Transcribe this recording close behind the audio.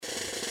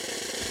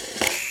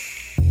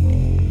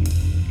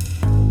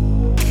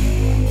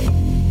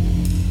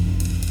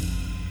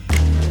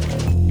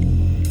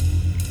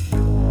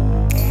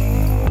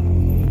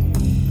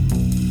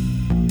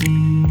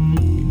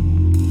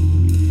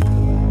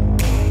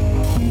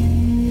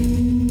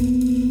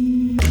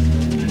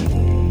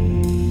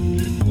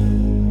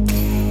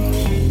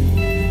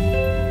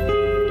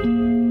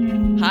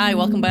Hi,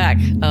 welcome back.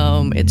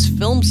 It's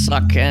Film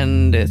Suck,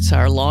 and it's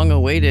our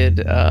long-awaited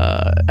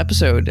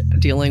episode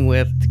dealing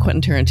with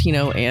Quentin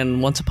Tarantino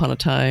and Once Upon a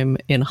Time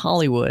in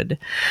Hollywood,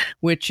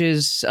 which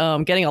is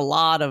getting a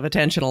lot of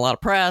attention, a lot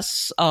of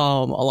press, a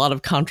lot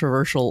of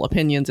controversial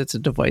opinions. It's a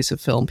divisive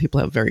film. People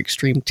have very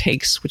extreme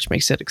takes, which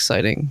makes it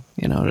exciting,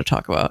 to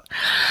talk about.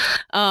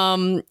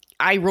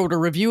 I wrote a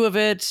review of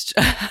it.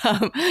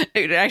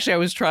 Actually, I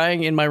was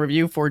trying in my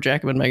review for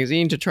Jacobin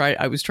Magazine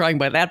I was trying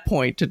by that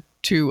point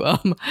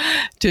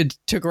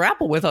to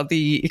grapple with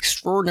the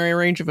extraordinary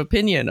range of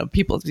opinion of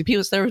people.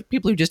 There are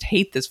people who just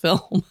hate this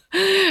film,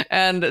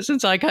 and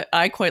since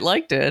I quite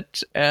liked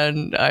it,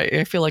 and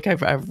I feel like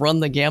I've run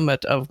the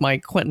gamut of my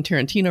Quentin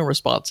Tarantino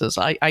responses.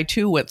 I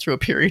too went through a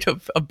period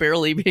of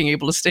barely being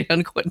able to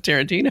stand Quentin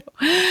Tarantino,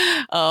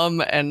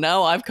 and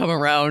now I've come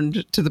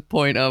around to the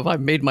point of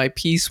I've made my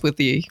peace with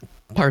the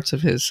parts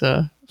of his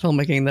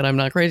filmmaking that I'm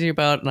not crazy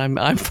about, and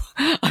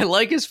I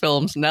like his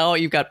films. Now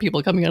you've got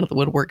people coming out of the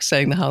woodwork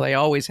saying how they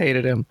always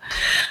hated him,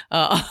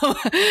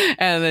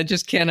 and they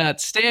just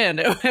cannot stand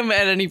him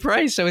at any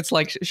price. So it's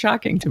like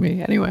shocking to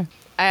me. Anyway,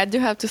 I do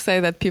have to say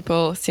that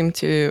people seem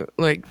to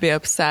be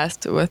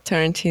obsessed with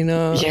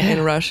Tarantino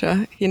in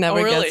Russia. He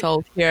never gets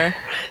old here.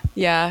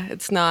 Yeah,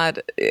 it's not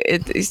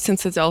it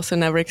since it's also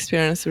never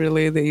experienced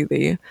really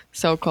the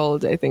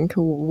so-called, I think,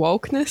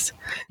 wokeness.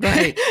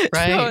 Right.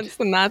 So it's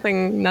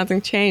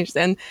nothing changed.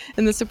 And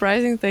the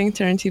surprising thing,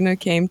 Tarantino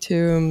came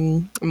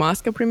to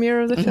Moscow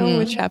premiere of the film,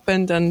 which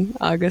happened on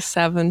August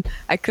 7.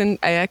 I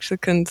actually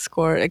couldn't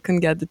score. I couldn't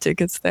get the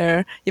tickets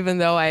there, even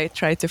though I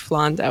tried to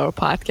flaunt our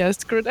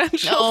podcast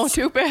credentials. Oh,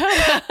 too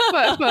bad.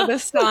 but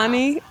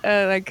Astani,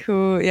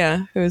 who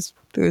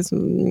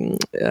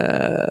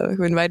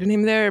invited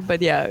him there,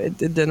 but it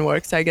didn't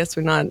work. So I guess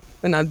we're not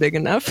big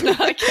enough.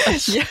 I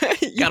guess.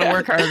 Gotta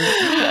work harder.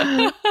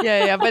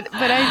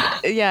 But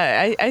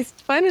I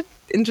find it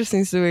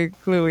interesting. So we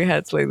clearly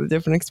had the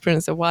different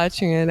experience of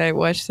watching it. I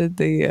watched it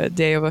the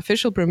day of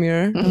official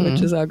premiere,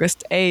 which is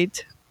August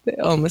 8th.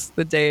 Almost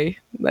the day,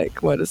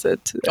 what is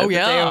it? Oh, the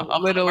day of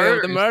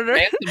the murder.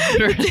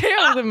 The day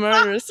of the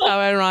murder. So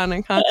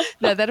ironic, huh?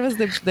 That was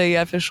the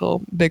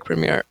official big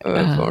premiere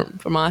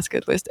for Moscow,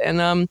 at least.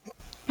 And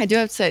I do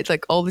have to say,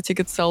 all the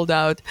tickets sold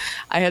out.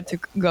 I had to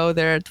go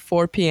there at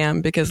 4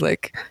 p.m. because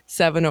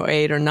 7 or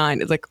 8 or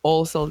 9, it's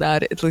all sold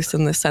out, at least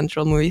in the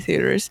central movie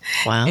theaters.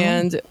 Wow.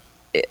 And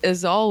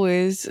as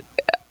always,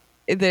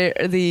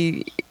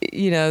 the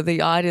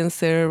audience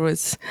there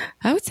was,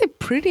 I would say,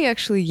 pretty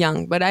actually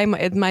young, but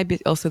it might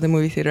be also the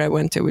movie theater I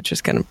went to, which is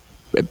kind of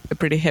a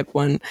pretty hip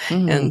one,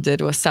 and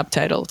it was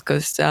subtitled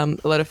because a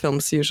lot of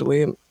films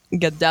usually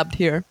get dubbed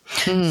here.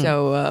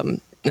 So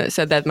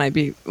that might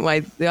be why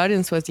the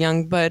audience was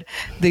young, but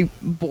the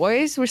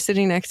boys were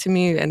sitting next to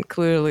me, and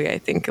clearly I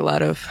think a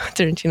lot of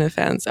Tarantino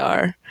fans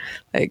are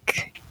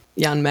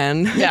young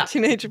men,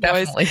 teenage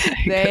boys.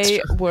 They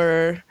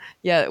were,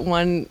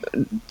 one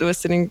was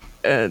sitting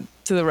to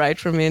the right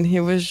from me, and he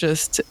was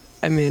just,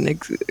 I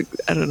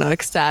don't know,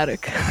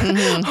 ecstatic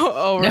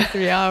over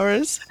 3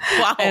 hours.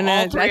 Wow, and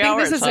all 3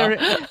 hours, this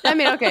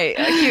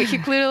is he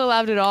clearly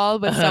loved it all,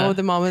 but some of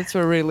the moments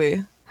were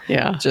really,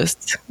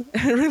 just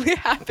really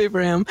happy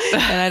for him.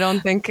 And I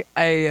don't think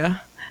I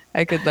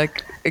could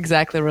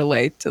exactly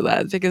relate to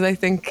that, because I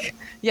think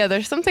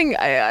there's something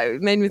I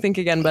made me think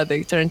again about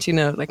the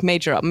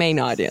Tarantino main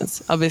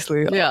audience.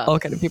 Obviously, all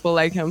kind of people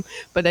like him,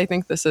 but I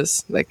think this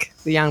is the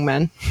young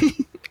men.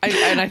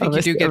 I think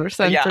you do get.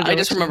 I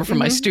just remember from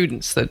my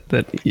students that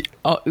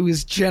it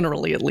was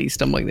generally, at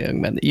least among the young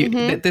men,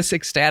 that this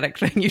ecstatic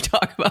thing you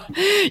talk about,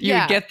 you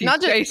would get these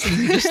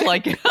faces just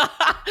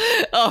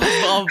of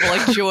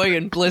joy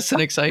and bliss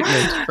and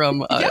excitement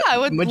from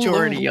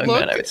majority young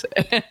men. I would say.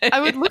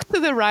 I would look to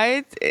the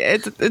right.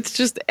 It's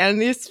just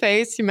Andy's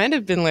face. He might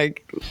have been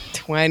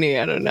 20.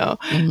 I don't know,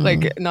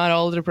 not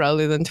older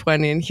probably than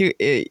 20, and he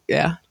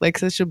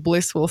such a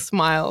blissful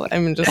smile.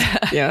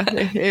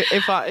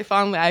 If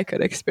only I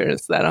could experience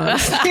that,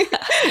 honestly.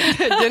 It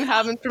didn't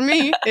happen for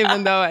me,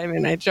 even though I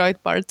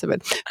enjoyed parts of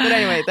it. But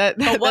anyway, that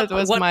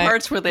was what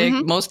parts were they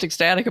most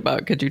ecstatic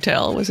about? Could you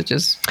tell? Was it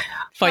just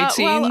fight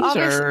scenes,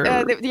 or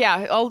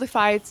all the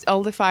fight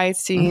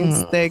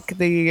scenes,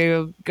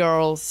 the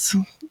girls,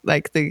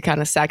 the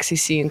kind of sexy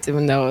scenes,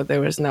 even though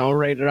there was no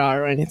rated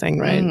R or anything,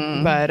 right?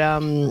 But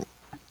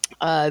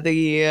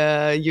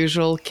the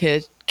usual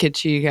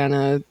kitschy kind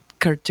of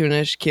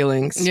cartoonish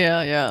killings.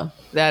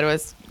 That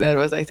was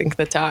I think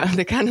the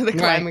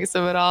climax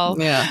of it all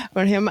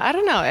for him. I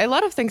don't know, a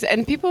lot of things,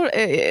 and people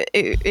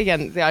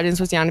again, the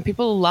audience was young,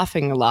 people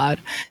laughing a lot,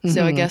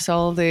 so I guess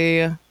all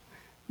the,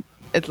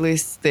 at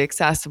least the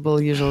accessible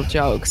usual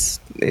jokes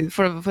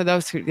for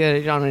those who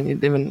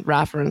don't even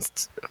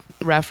reference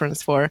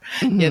for,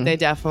 they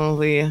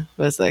definitely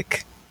was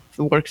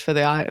worked for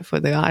the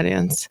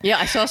audience.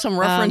 I saw some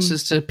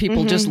references to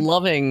people just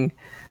loving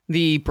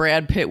the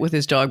Brad Pitt with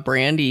his dog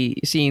Brandy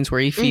scenes where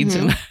he feeds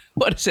him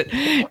what is it,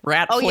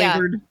 rat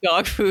flavored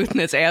dog food, and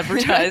it's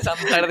advertised on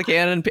the side of the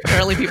can, and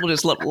apparently people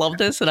just love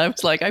this, and I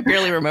was like, I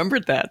barely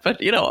remembered that,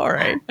 but all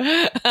right.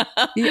 No,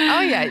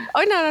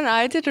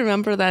 I did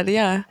remember that.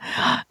 Yeah,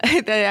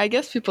 I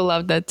guess people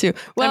love that too.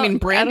 Well, I mean,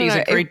 Brandy's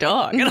a great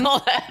dog and all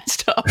that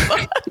stuff.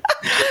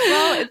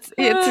 Well,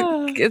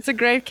 it's a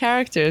great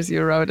character, as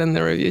you wrote in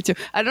the review too.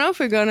 I don't know if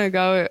we're gonna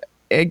go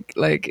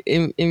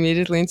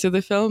immediately into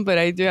the film, but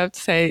I do have to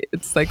say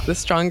it's like the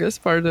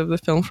strongest part of the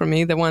film for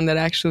me, the one that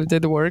actually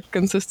did work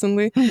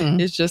consistently,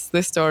 is just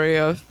the story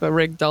of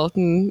Rick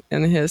Dalton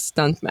and his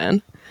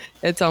stuntman.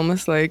 It's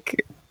almost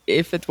like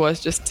if it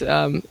was just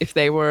if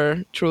they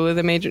were truly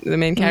the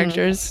main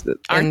characters,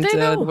 and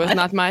it was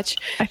not much.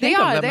 They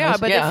are,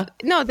 but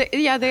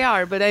they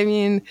are. But I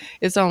mean,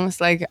 it's almost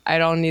like I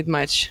don't need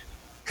much.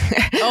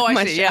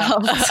 I see. Yeah,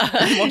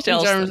 much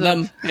else than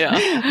them.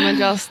 Much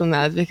else than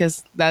that,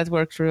 because that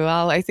worked really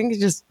well. I think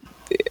it's just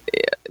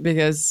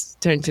because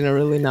Tarantino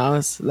really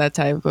knows that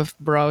type of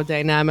bro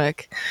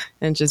dynamic,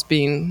 and just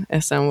being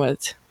a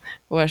somewhat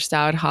washed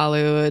out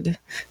Hollywood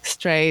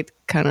straight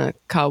kind of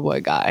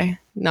cowboy guy.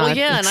 What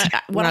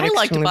I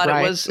liked about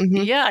it was,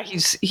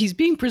 he's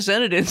being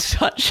presented in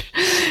such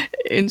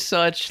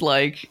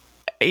like,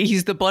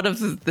 he's the butt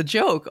of the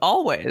joke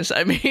always.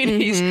 I mean,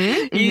 he's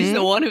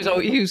the one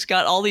who's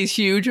got all these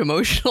huge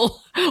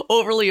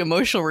overly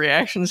emotional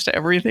reactions to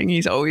everything.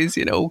 He's always,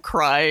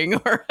 crying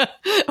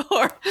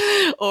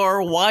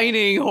or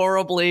whining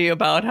horribly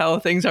about how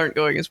things aren't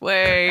going his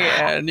way,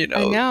 and I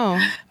know.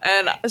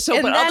 Then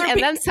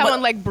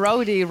someone like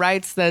Brody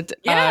writes that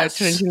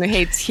Tarantino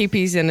hates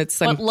hippies, and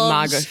it's a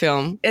MAGA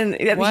film. And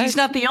he's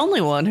not the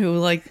only one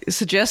who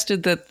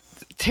suggested that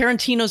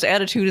Tarantino's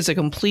attitude is a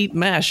complete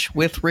mesh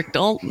with Rick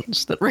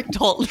Dalton's, that Rick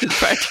Dalton is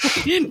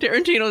practically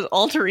Tarantino's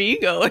alter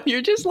ego. And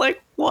you're just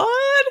like,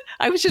 what?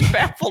 I was just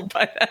baffled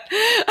by that.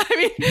 I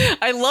mean,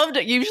 I loved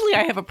it. Usually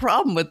I have a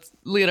problem with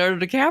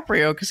Leonardo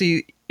DiCaprio because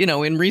he,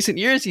 in recent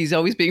years, he's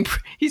always being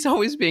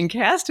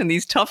cast in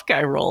these tough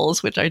guy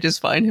roles, which I just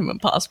find him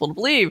impossible to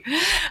believe.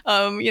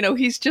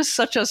 He's just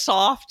such a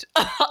soft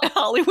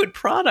Hollywood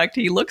product.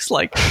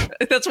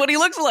 That's what he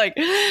looks like.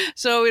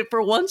 So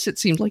for once, it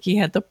seemed like he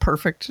had the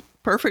perfect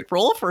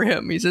role for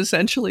him. He's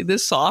essentially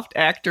this soft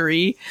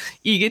actor-y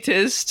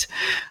egotist,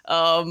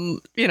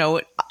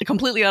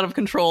 completely out of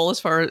control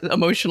as far as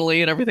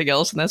emotionally and everything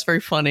else. And that's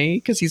very funny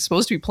because he's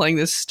supposed to be playing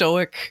this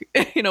stoic,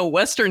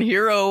 Western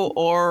hero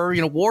or,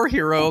 war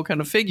hero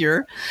kind of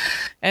figure.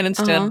 And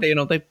instead,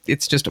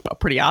 it's just a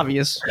pretty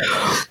obvious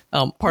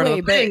part of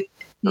the thing.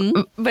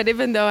 But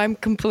even though I'm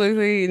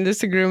completely in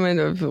disagreement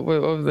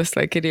of this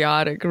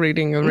idiotic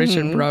reading of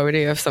Richard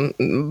Brody of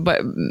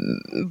but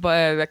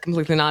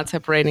completely not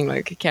separating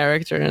a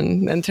character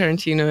and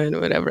Tarantino and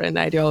whatever and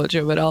the ideology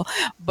of it all.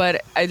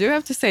 But I do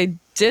have to say,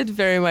 did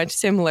very much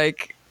seem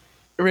like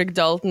Rick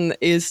Dalton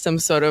is some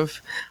sort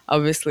of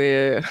obviously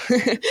a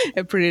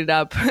prettied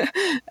up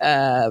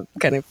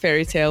kind of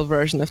fairy tale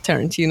version of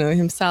Tarantino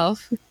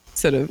himself.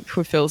 Sort of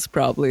who feels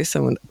probably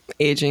someone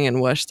aging and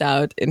washed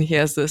out, and he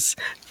has this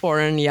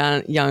foreign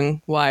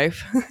young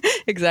wife,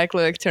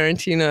 exactly like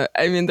Tarantino.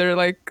 I mean, there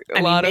are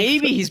a lot of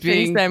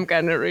things I'm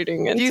kind of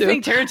reading into. Do you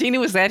think Tarantino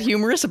was that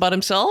humorous about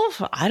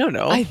himself? I don't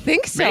know. I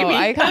think so. Maybe.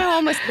 I kind of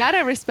almost that I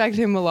respect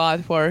him a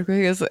lot for,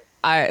 because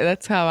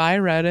that's how I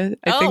read it.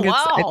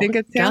 I think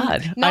it's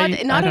God. Not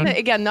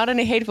in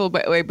a hateful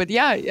way, but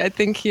yeah, I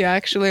think he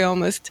actually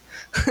almost.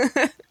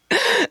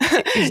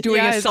 He's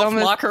doing a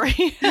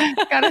self-mockery.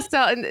 Kind of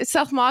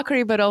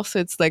self-mockery, but also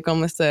it's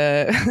almost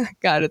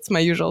it's my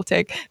usual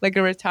take, like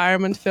a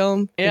retirement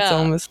film. Yeah. It's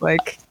almost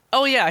like...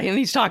 Oh, yeah, and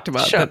he's talked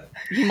about that.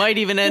 He might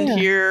even end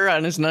here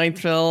on his 9th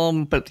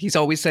film, but he's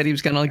always said he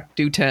was going to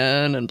do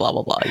 10 and blah,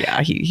 blah, blah.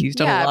 Yeah, he's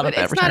done a lot of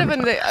that. It's not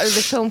even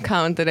the film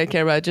count that I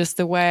care about, just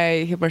the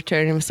way he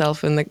portrayed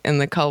himself in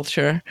the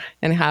culture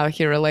and how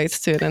he relates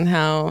to it and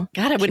how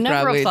I would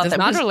never have thought does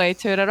not relate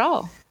to it at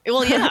all.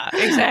 Well, yeah,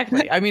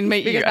 exactly. I mean,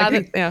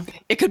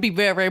 it could be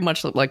very, very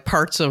much like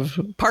parts of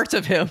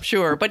him,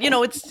 sure. But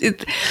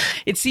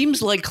it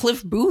seems like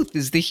Cliff Booth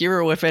is the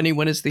hero, if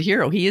anyone is the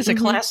hero. He is a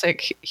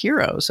classic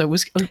hero, so it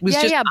was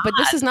just odd. But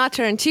this is not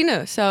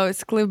Tarantino, so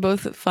it's Cliff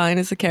Booth fine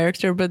as a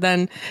character. But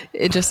then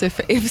it just if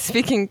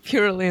speaking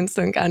purely in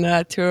some kind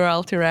of tour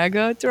alter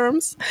ego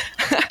terms,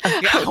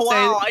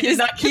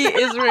 he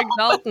is Rick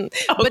Dalton,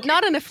 but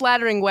not in a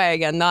flattering way.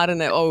 Again, not in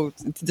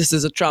this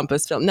is a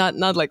Trumpist film,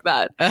 not like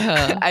that.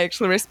 I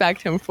actually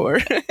respect him for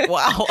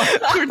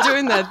for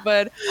doing that,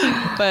 but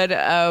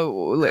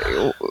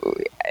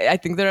I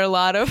think there are a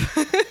lot of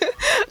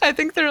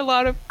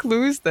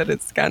clues that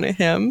it's kind of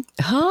him.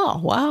 Oh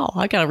wow!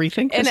 I gotta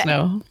rethink this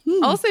now.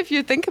 Also, if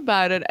you think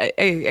about it,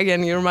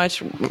 again, you're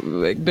much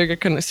bigger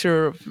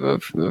connoisseur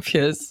of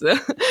his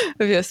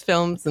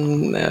films,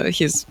 and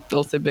he's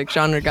also a big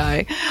genre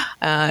guy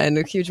and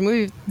a huge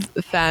movie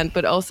fan.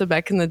 But also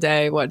back in the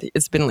day,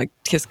 it's been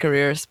his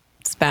career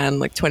span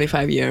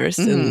 25 years,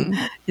 and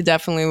he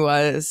definitely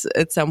was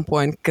at some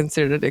point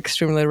considered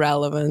extremely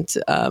relevant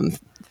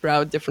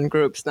throughout different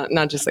groups,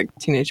 not just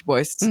teenage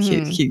boys.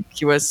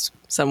 He was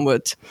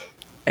somewhat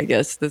I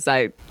guess,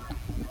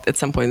 at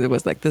some point it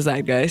was like the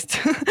zeitgeist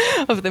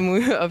of the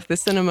movie, of the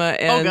cinema,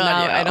 and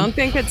now I don't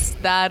think it's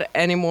that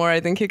anymore. I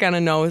think he kind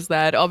of knows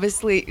that.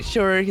 Obviously,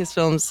 sure, his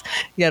films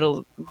get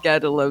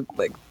a little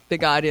like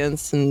big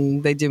audience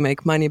and they do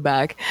make money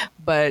back,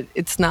 but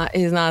he's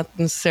not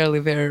necessarily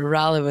very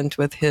relevant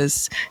with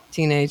his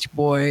teenage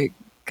boy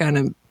kind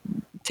of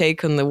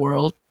take on the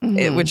world,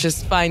 which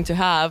is fine to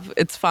have.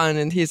 It's fun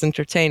and he's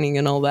entertaining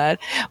and all that,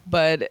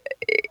 but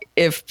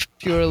if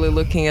purely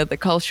looking at the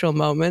cultural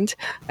moment,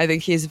 I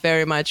think he's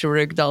very much a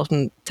Rick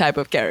Dalton type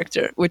of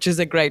character, which is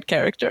a great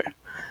character.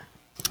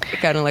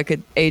 Kind of like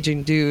an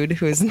aging dude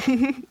who's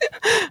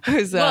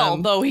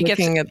though he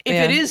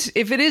gets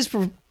if it is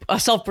a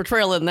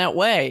self-portrayal in that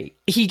way,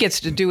 he gets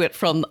to do it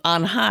from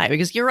on high,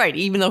 because you're right,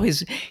 even though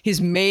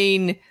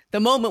the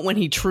moment when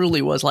he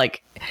truly was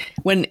like,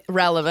 when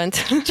relevant,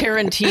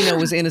 Tarantino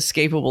was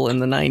inescapable in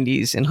the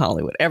 90s in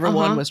Hollywood.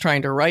 Everyone was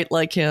trying to write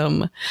like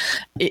him.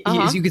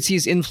 You could see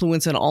his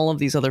influence in all of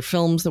these other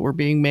films that were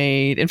being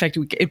made. In fact,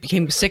 it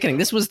became sickening.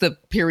 This was the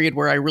period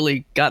where I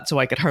really got so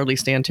I could hardly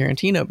stand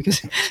Tarantino,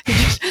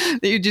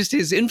 because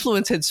his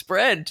influence had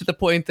spread to the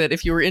point that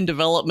if you were in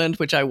development,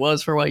 which I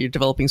was for a while, you're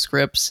developing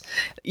scripts,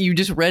 you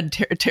just read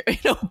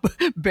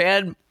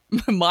bad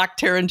mock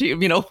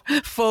Tarantino,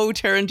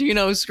 faux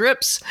Tarantino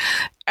scripts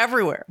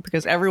everywhere,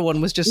 because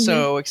everyone was just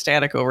so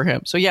ecstatic over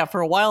him. So yeah,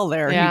 for a while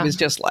there, he was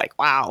just like,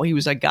 wow, he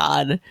was a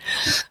god.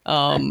 He's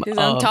on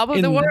top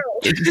of the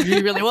world.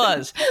 He really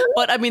was.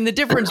 But I mean, the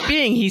difference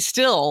being he's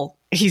still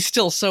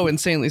so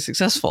insanely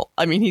successful.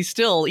 I mean, he's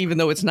still, even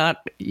though it's not,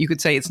 you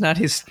could say it's not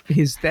his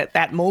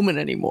that moment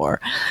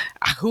anymore.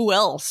 Who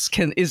else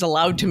is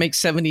allowed to make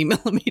 70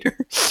 millimeter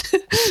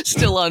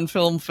still on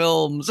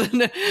films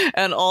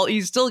and all?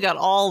 He's still got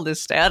all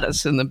this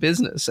status in the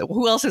business.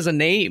 Who else has a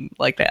name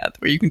like that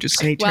where you can just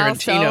say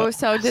Tarantino? Well,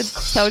 so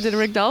did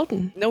Rick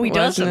Dalton. No, he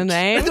doesn't. A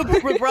name.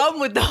 The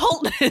problem with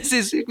Dalton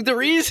is the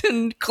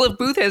reason Cliff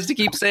Booth has to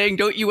keep saying,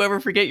 "Don't you ever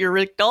forget your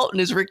Rick Dalton,"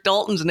 is Rick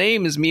Dalton's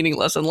name is meaning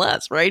less and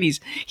less, right?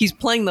 He's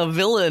playing the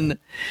villain,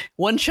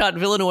 one-shot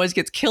villain who always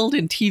gets killed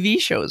in TV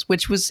shows,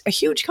 which was a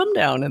huge come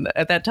down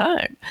at that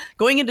time.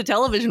 Going into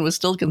television was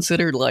still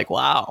considered like,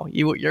 wow,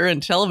 you're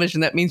in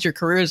television. That means your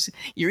career is,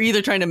 you're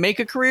either trying to make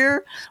a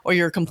career or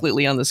you're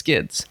completely on the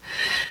skids.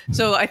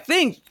 So I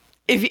think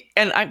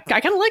I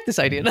kind of like this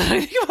idea.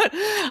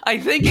 I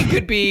think it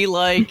could be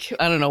like,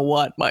 I don't know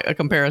what, a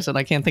comparison.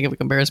 I can't think of a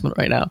comparison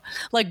right now.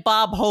 Like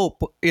Bob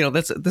Hope,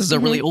 this is a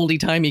really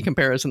oldie-timey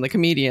comparison. The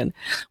comedian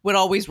would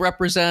always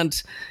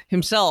represent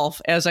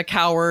himself as a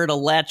coward, a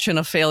lech, and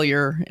a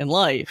failure in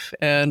life.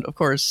 And of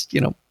course,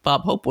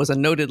 Bob Hope was a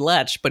noted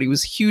lech, but he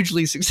was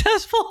hugely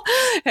successful,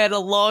 had a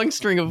long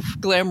string of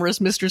glamorous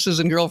mistresses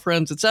and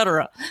girlfriends,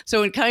 etc.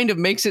 So it kind of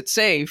makes it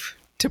safe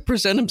to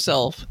present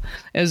himself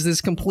as this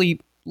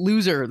complete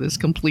loser, this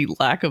complete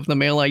lack of the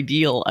male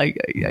ideal. I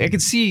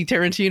could see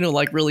Tarantino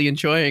like really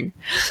enjoying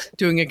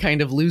doing a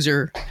kind of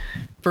loser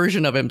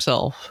version of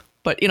himself.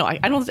 But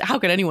I don't. How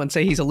could anyone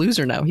say he's a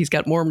loser now? He's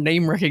got more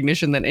name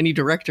recognition than any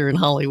director in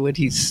Hollywood.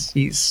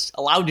 He's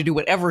allowed to do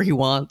whatever he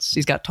wants.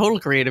 He's got total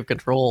creative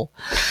control,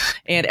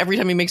 and every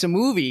time he makes a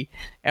movie,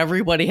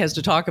 everybody has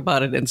to talk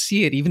about it and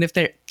see it, even if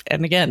they're.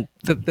 And again,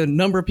 the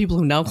number of people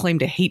who now claim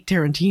to hate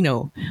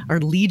Tarantino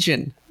are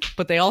legion,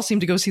 but they all seem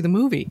to go see the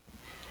movie.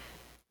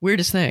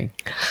 Weirdest thing.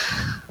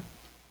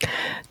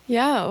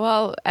 Yeah,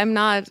 well, I'm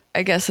not.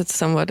 I guess it's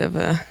somewhat of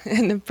an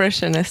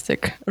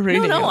impressionistic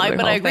reading. No, of the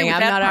but whole I agree thing. with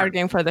I'm that not part.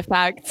 arguing for the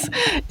facts.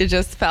 It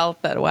just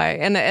felt that way,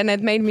 and it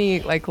made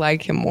me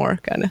like him more,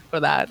 kind of, for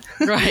that.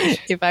 Right.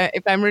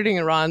 if I'm reading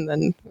it wrong,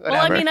 then whatever.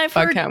 Well, I mean, I've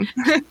fuck heard him.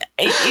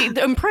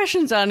 The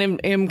impressions on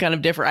him kind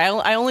of differ.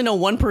 I only know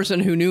one person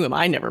who knew him.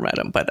 I never met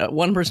him, but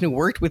one person who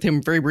worked with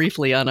him very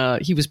briefly on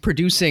he was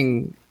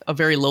producing a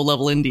very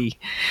low-level indie.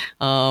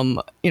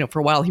 For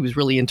a while he was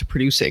really into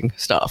producing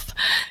stuff,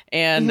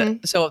 and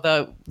so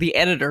the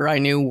editor I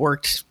knew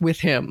worked with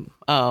him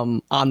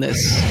on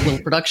this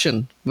little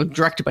production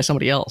directed by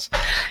somebody else,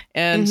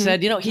 and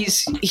said,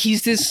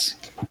 he's this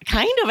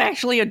kind of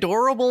actually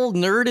adorable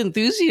nerd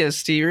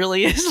enthusiast. He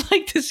really is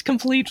like this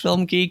complete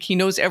film geek. He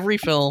knows every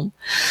film.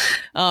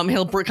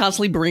 He'll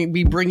constantly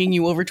be bringing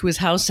you over to his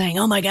house saying,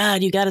 "Oh my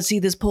God, you got to see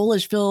this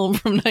Polish film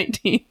from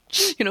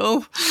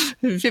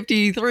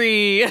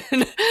 1953,"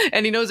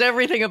 and he knows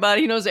everything about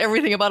it. He knows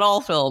everything about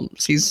all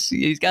films.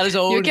 He's got his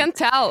own. You can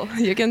tell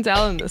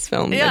in this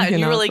film. Yeah, that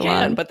you really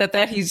can. lot. But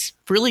that he's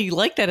really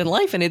like that in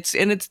life, and it's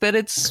that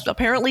it's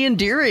apparently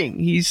endearing.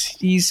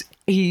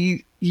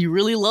 He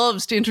really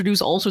loves to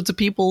introduce all sorts of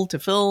people to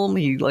film.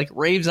 He like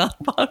raves on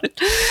about it.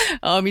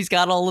 He's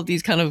got all of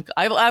these kind of.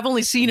 I've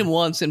only seen him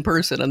once in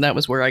person, and that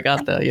was where I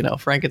got the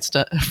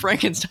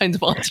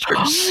Frankenstein's monster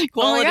quality.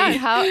 Oh my God,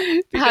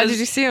 how did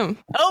you see him?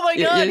 Oh my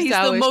God, he's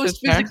the most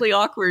physically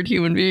awkward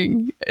human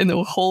being in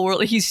the whole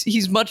world.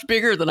 He's much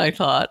bigger than I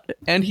thought,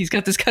 and he's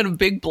got this kind of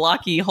big,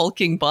 blocky,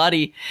 hulking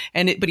body,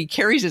 but he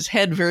carries his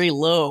head very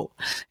low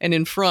and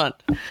in front,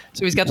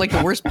 so he's got like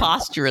the worst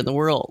posture in the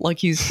world. Like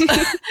he's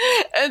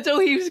And so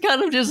he was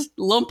kind of just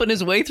lumping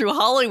his way through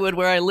Hollywood,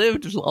 where I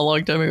lived a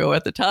long time ago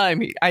at the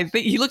time. I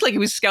think he looked like he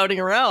was scouting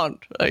around.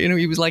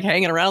 He was like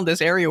hanging around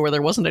this area where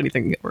there wasn't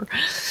anything. It was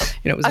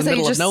in the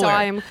middle of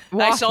nowhere.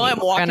 I saw him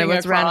walking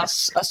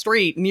across a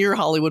street near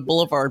Hollywood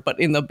Boulevard, but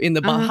in the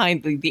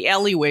behind the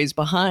alleyways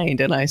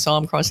behind. And I saw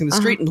him crossing the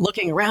street and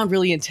looking around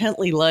really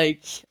intently,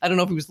 like, I don't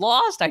know if he was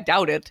lost. I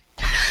doubt it.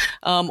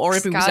 Or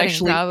if he was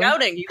actually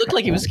scouting. He looked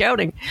like he was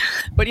scouting.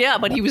 But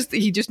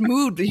he just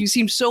moved. He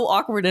seemed so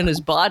awkward in his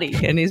body,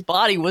 and his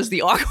body was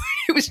the awkward.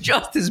 It was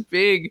just as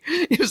big.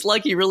 It was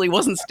like he really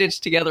wasn't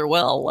stitched together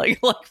well, like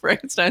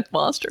Frankenstein's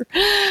monster.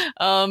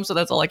 So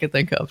that's all I could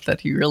think of,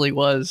 that he really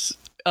was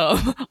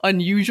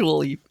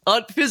unusually,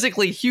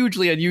 physically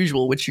hugely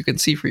unusual, which you can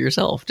see for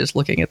yourself just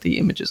looking at the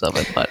images of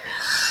it.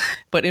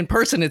 But in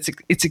person, it's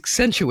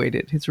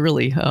accentuated. It's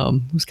really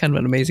it was kind of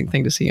an amazing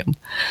thing to see him.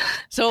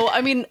 So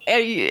I mean,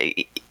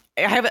 I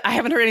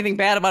haven't heard anything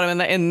bad about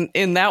him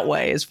in that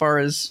way, as far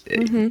as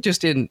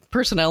just in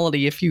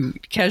personality, if you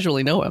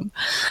casually know him.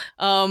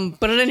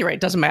 But at any rate, it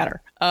doesn't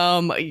matter.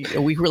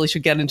 We really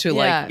should get into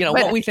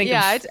what we think.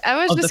 Yeah,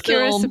 I was just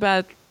curious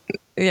about.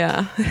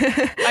 Yeah,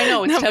 I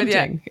know it's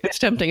tempting. It's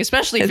tempting,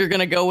 especially if you're going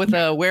to go with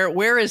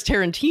where is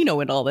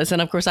Tarantino in all this?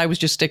 And of course, I was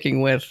just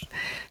sticking with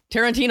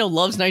Tarantino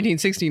loves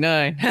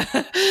 1969.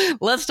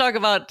 Let's talk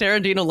about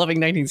Tarantino loving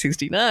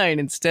 1969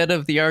 instead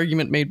of the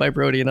argument made by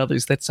Brody and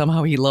others that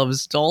somehow he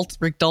loves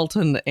Rick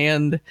Dalton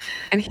and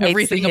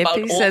everything about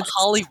old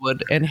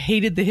Hollywood, and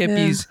hated the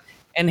hippies. Yeah.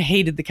 And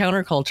hated the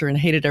counterculture and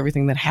hated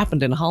everything that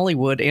happened in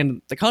Hollywood and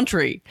the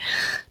country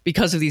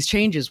because of these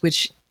changes,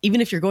 which,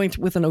 even if you're going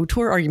with an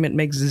auteur argument,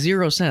 makes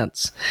zero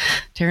sense.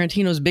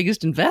 Tarantino's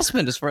biggest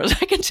investment, as far as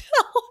I can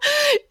tell,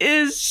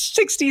 is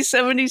 60s,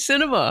 70s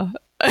cinema.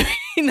 I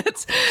mean,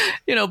 that's,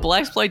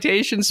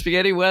 blaxploitation,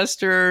 spaghetti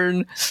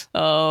western,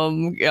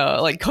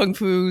 like kung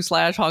fu /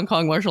 Hong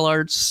Kong martial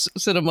arts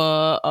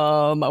cinema.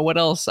 What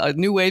else?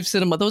 New wave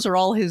cinema. Those are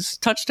all his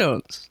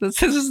touchstones.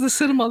 This is the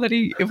cinema that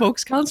he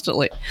evokes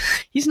constantly.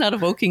 He's not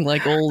evoking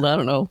like old, I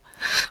don't know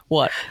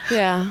what.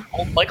 Yeah.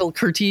 Old Michael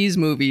Curtiz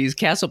movies,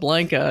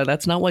 Casablanca.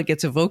 That's not what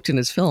gets evoked in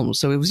his films.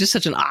 So it was just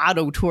such an odd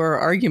auteur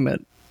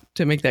argument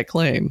to make that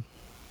claim.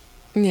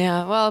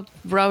 Yeah, well,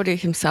 Brody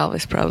himself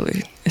is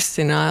probably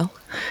senile.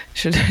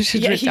 Should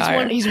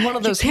retire. He's one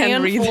of those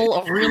handful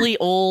of really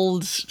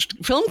old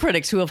film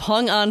critics who have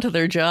hung on to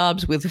their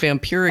jobs with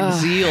vampiric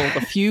zeal.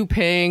 The few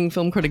paying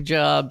film critic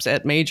jobs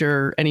at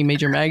any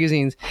major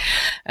magazines,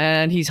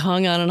 and he's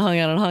hung on and hung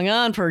on and hung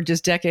on for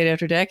just decade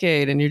after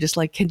decade. And you're just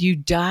like, could you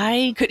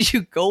die? Could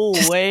you go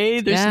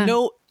away? There's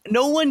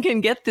no one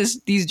can get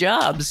these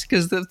jobs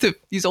because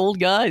these old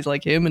guys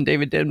like him and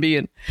David Denby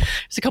and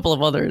there's a couple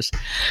of others.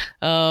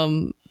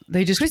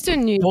 They just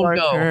Christian New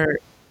Yorker.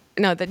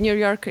 No, the New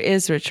Yorker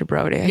is Richard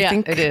Brody. I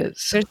think it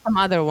is. There's some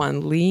other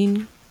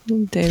one,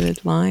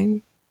 David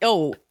Lyne.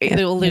 Oh,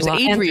 there's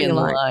Adrian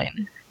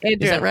Lyne. Is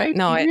that right?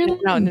 No,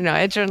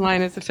 Adrian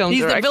Lyne is the film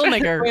director. He's the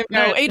filmmaker.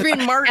 No,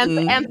 Adrian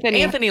Martin.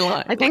 Anthony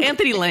Lyne. I think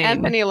Anthony Lane.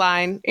 Anthony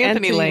Lyne.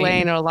 Anthony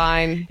Lane or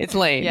Lyne. It's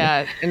Lane.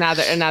 Yeah,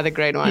 another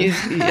great one.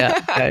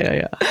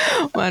 Yeah.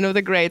 One of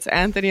the greats,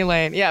 Anthony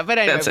Lane. Yeah, but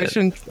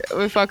anyway,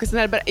 we focus on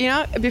that.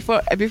 But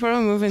before we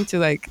move into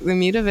like the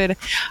meat of it,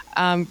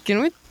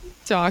 can we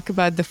talk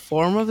about the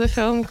form of the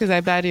film? Because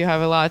I bet you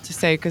have a lot to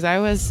say. Because I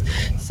was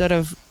sort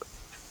of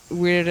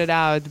weirded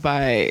out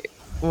by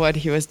what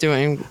he was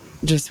doing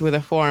just with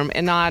a form,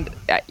 and not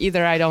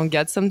either I don't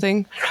get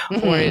something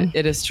or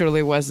it is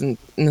truly wasn't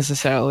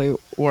necessarily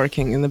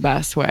working in the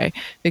best way.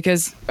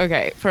 Because,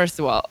 okay, first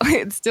of all,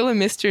 it's still a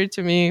mystery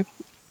to me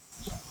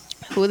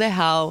who the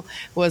hell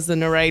was the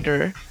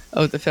narrator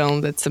of the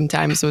film that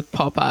sometimes would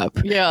pop up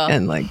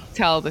and like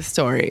tell the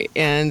story,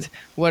 and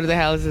what the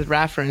hell is it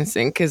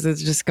referencing? Because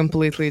it's just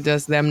completely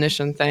just the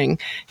omniscient thing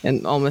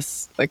and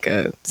almost like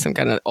some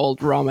kind of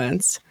old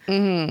romance.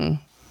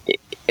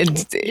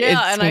 And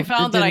I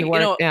found that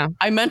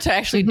I meant to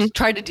actually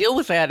try to deal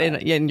with that,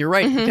 and you're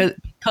right,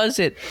 because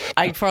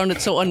I found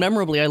it so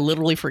unmemorably. I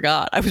literally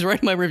forgot. I was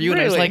writing my review and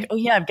I was like, oh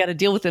yeah, I've got to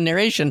deal with the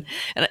narration,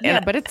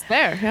 but it's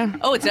there. Yeah.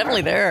 Oh, it's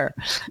definitely there,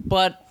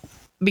 but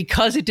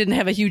because it didn't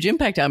have a huge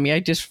impact on me,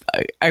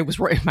 I was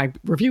right. My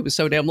review was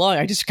so damn long,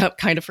 I just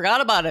kind of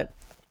forgot about it.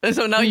 And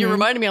so now you're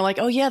reminding me, I'm like,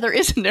 oh yeah, there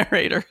is a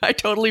narrator. I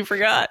totally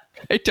forgot.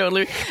 And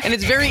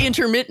it's very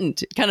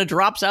intermittent. It kind of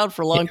drops out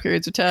for long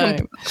periods of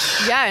time.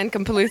 And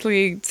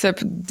completely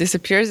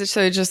disappears.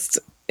 So it just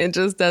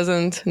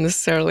doesn't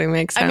necessarily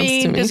make sense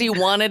to me. Does he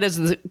want it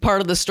as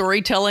part of the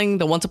storytelling,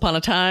 the once upon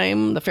a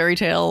time, the fairy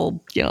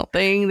tale,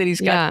 thing that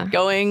he's got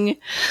going,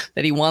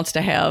 that he wants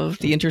to have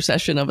the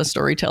intercession of a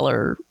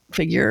storyteller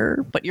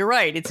figure? But you're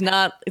right, it's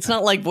not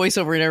like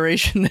voiceover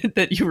narration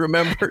that you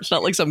remember. It's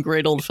not like some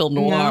great old film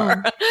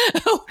noir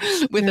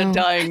with a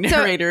dying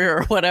narrator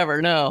or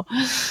whatever. No.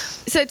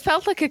 So it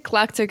felt like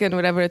eclectic and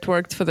whatever, it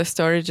worked for the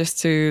story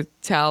just to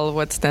tell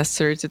what's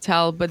necessary to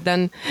tell. But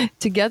then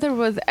together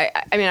with,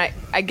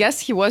 I guess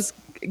he was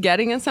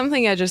getting at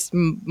something. I just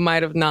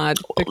might have not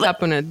picked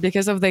up on it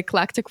because of the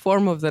eclectic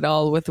form of it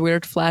all, with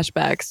weird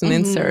flashbacks and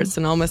inserts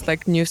and almost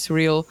like new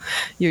surreal.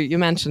 You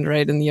mentioned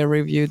right in your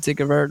review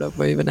Dziga Verdi of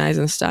Ivan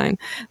Eisenstein,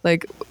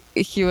 like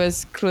he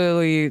was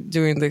clearly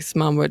doing this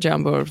mumbo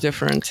jumbo of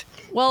different.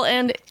 Well,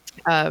 and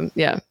film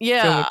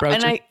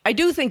approaches. And I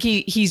do think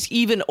he's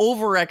even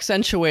over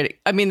accentuating.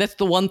 I mean, that's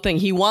the one thing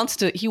he wants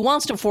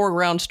to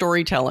foreground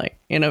storytelling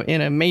in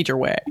a major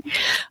way.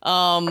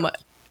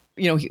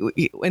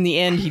 In the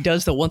end, he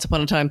does the once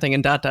upon a time thing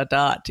and ...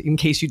 in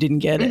case you didn't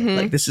get it.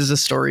 Like, this is a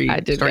story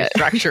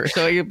structure.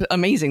 So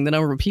amazing the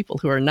number of people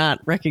who are not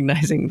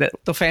recognizing that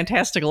the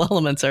fantastical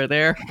elements are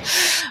there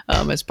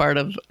as part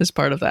of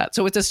that.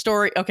 So it's a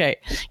story. Okay.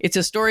 It's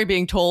a story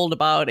being told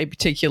about a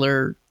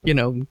particular,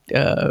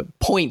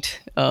 point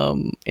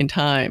in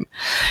time.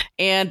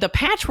 And the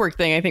patchwork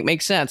thing, I think,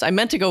 makes sense. I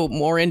meant to go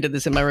more into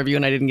this in my review,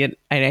 and I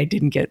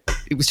didn't get,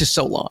 it was just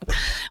so long.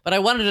 But I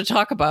wanted to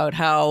talk about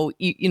how,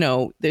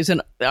 there's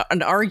an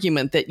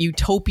argument that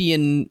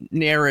utopian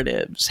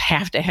narratives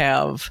have to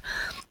have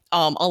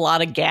a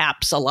lot of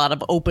gaps, a lot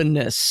of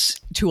openness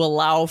to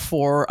allow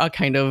for a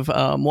kind of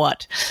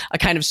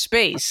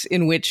space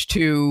in which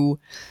to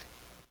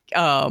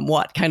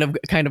kind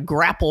of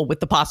grapple with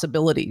the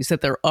possibilities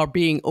that there are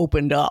being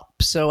opened up.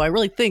 So I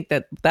really think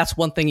that that's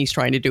one thing he's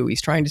trying to do.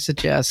 He's trying to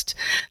suggest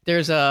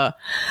the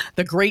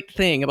great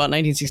thing about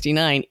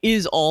 1969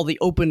 is all the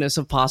openness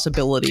of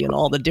possibility and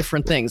all the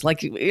different things.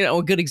 Like,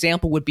 a good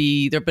example would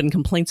be, there have been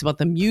complaints about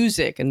the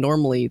music, and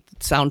normally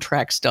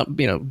soundtracks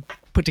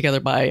put together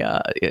by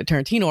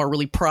Tarantino are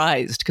really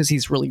prized because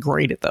he's really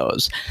great at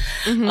those.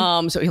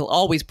 So he'll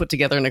always put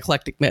together an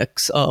eclectic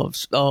mix of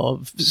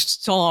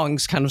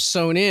songs kind of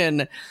sewn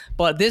in.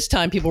 But this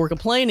time people were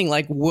complaining,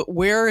 like,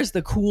 where is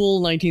the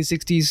cool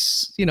 1960s,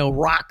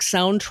 rock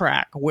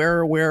soundtrack?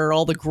 Where are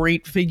all the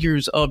great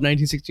figures of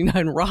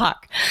 1969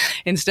 rock?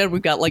 Instead,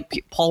 we've got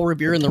like Paul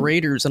Revere and the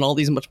Raiders and all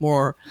these much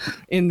more,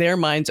 in their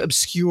minds,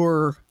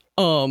 obscure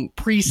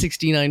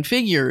pre-69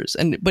 figures.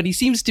 But he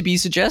seems to be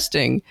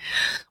suggesting,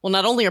 well,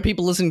 not only are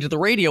people listening to the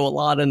radio a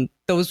lot, and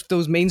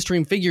those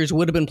mainstream figures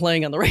would have been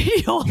playing on the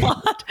radio a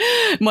lot,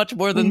 much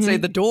more than say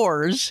the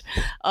Doors,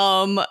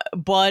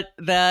 but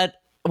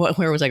that,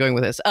 where was I going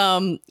with this?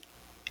 But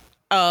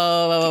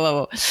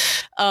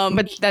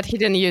that he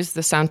didn't use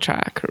the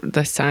soundtrack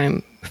this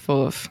time,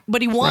 full of.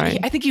 But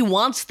I think he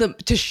wants them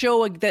to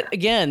show that,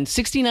 again,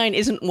 69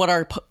 isn't what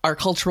our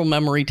cultural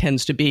memory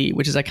tends to be,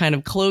 which is a kind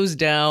of closed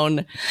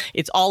down.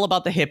 It's all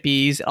about the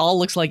hippies. It all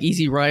looks like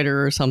Easy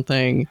Rider or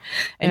something.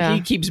 And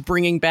he keeps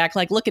bringing back,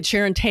 like, look at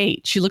Sharon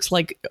Tate. She looks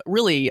like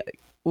really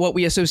what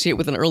we associate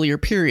with an earlier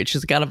period.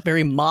 She's got a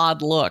very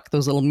mod look,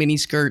 those little mini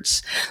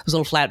skirts, those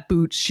little flat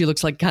boots. She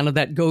looks like kind of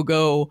that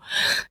go-go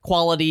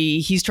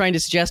quality. He's trying to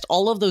suggest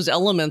all of those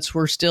elements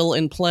were still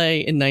in play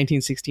in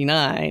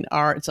 1969.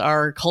 It's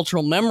our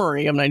cultural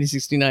memory of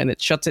 1969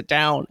 that shuts it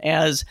down,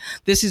 as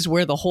this is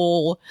where the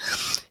whole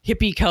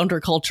hippie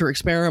counterculture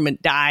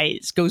experiment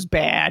dies, goes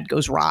bad,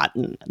 goes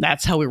rotten.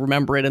 That's how we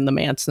remember it. And the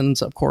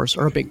Mansons, of course,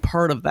 are a big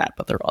part of that,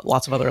 but there are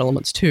lots of other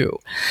elements too.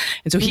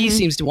 And so he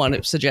seems to want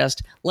to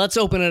suggest, let's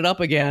open it up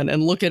again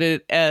and look at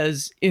it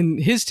as, in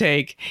his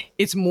take,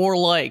 it's more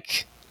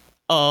like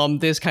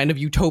this kind of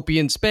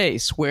utopian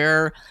space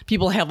where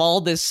people have all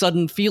this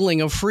sudden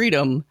feeling of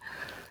freedom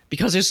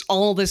because there's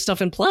all this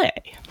stuff in play.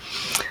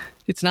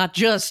 It's not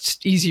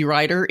just Easy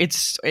Rider,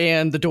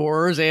 and the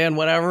Doors and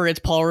whatever. It's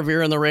Paul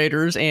Revere and the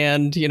Raiders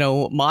and,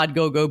 mod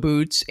go-go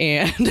boots.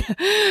 And,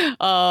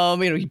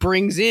 he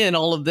brings in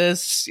all of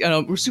this,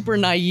 super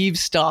naive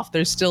stuff.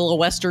 There's still a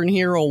Western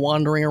hero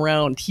wandering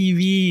around.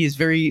 TV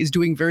is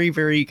doing very,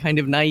 very kind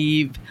of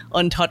naive,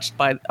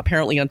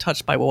 apparently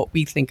untouched by what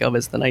we think of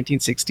as the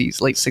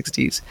 1960s, late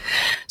 60s.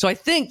 So I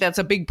think that's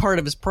a big part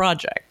of his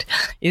project,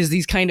 is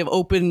these kind of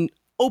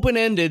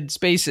open-ended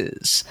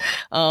spaces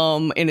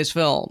in his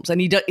films. And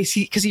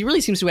because he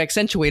really seems to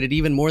accentuate it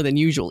even more than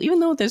usual, even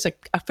though there's a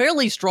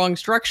fairly strong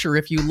structure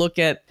if you look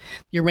at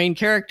your main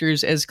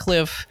characters as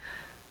Cliff,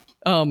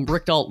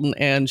 Rick Dalton,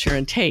 and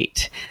Sharon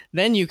Tate.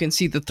 Then you can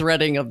see the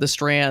threading of the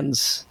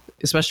strands,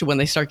 especially when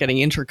they start getting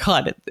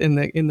intercut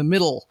in the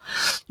middle.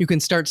 You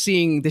can start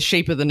seeing the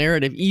shape of the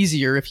narrative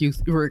easier if you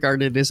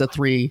regard it as a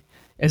three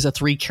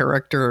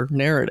character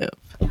narrative.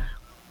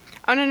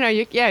 Oh no!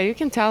 You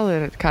can tell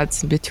that it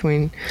cuts in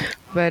between,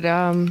 but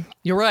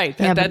you're right.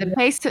 But the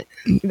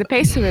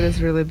pace of it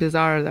is really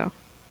bizarre, though.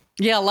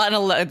 Yeah, a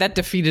lot that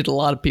defeated a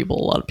lot of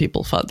people. A lot of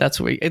people thought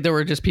there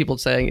were just people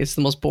saying it's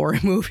the most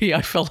boring movie.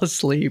 I fell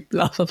asleep.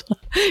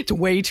 It's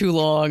way too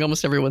long.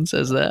 Almost everyone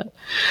says that.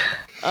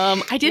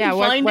 I didn't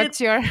find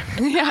it.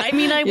 I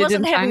mean, I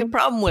wasn't having a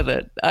problem with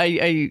it.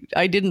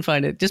 I didn't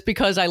find it, just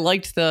because I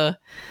liked the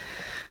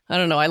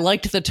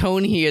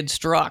tone he had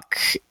struck,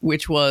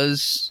 which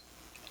was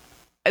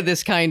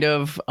this kind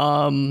of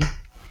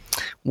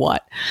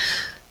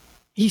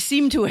he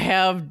seemed to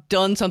have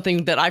done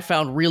something that I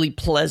found really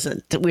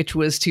pleasant, which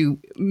was to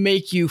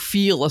make you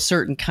feel a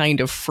certain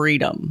kind of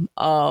freedom.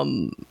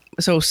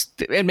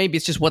 and maybe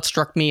it's just what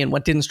struck me and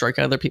what didn't strike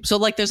other people. So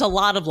like, there's a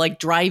lot of like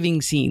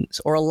driving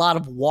scenes or a lot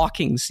of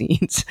walking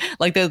scenes.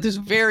 Like there's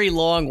a very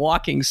long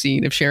walking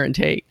scene of Sharon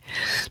Tate,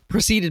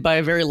 preceded by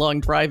a very long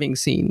driving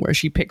scene where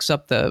she picks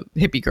up the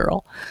hippie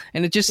girl,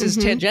 and it just is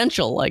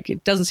tangential. Like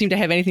it doesn't seem to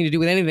have anything to do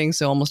with anything,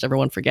 so almost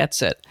everyone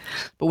forgets it.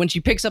 But when she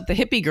picks up the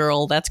hippie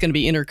girl, that's going to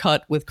be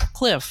intercut with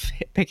Cliff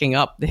picking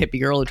up the hippie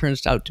girl who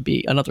turns out to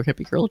be another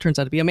hippie girl who turns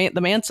out to be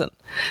the Manson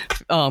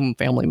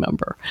family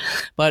member.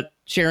 But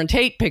Sharon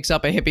Tate picks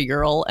up a hippie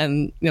girl,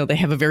 and they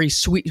have a very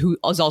sweet, who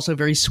is also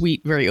very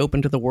sweet, very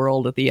open to the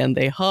world. At the end,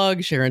 they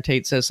hug. Sharon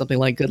Tate says something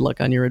like "Good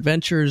luck on your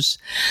adventures."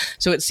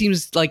 So it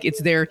seems like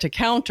it's there to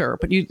counter.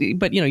 But you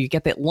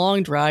get that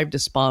long drive to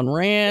Spahn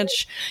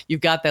Ranch. You've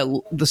got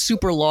the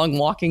super long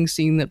walking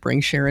scene that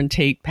brings Sharon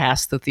Tate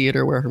past the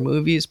theater where her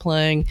movie is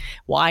playing.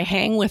 Why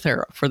hang with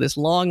her for this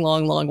long,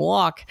 long, long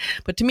walk?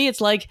 But to me,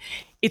 it's like,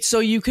 it's so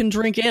you can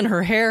drink in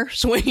her hair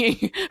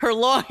swinging, her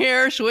long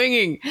hair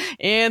swinging,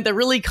 and the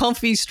really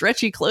comfy,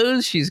 stretchy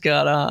clothes she's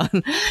got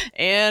on.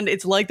 And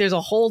it's like there's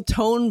a whole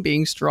tone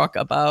being struck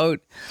about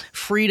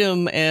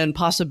freedom and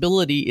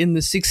possibility in the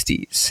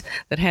 60s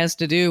that has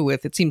to do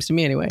with, it seems to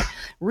me anyway,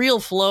 real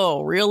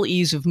flow, real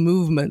ease of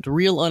movement,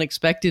 real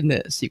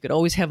unexpectedness. You could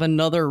always have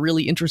another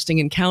really interesting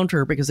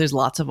encounter because there's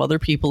lots of other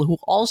people who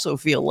also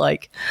feel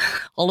like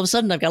all of a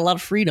sudden I've got a lot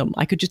of freedom.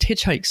 I could just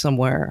hitchhike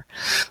somewhere.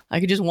 I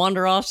could just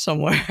wander off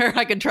somewhere.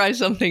 I could try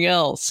something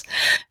else.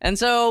 And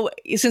so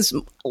since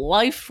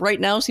life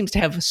right now seems to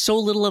have so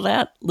little of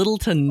that, little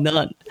to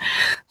none,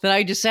 that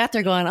I just sat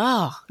there going,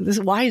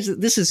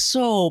 this is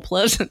so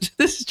pleasant.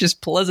 This is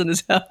just pleasant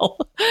as hell.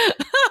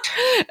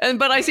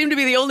 But I seem to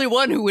be the only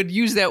one who would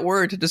use that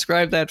word to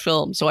describe that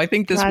film. So I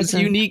think this was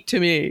unique to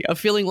me, of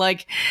feeling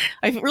like,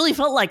 I really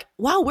felt like,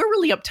 wow, we're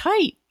really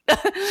uptight.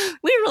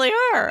 We really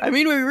are. I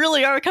mean, we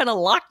really are kind of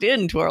locked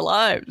into our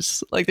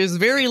lives. Like there's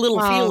very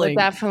little feeling.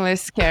 We're definitely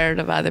scared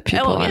of other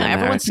people. Oh, yeah,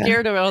 everyone's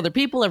scared of other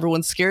people.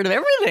 Everyone's scared of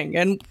everything.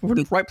 And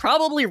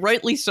probably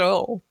rightly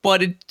so.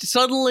 But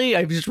suddenly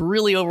I was just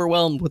really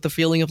overwhelmed with the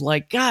feeling of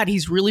like, God,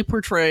 he's really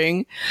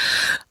portraying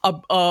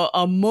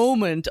a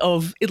moment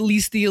of at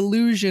least the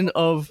illusion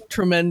of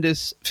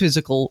tremendous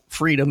physical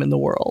freedom in the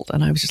world.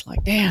 And I was just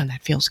like, damn,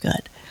 that feels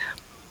good.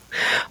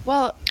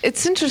 Well,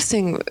 it's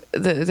interesting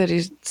that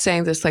he's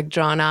saying this, like,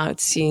 drawn out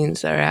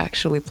scenes are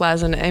actually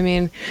pleasant. I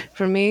mean,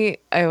 for me,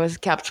 I was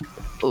kept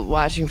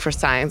watching for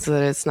signs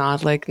that it's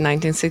not like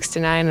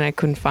 1969 and I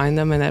couldn't find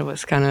them. And that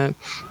was kind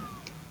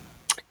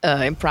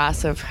of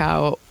impressive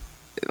how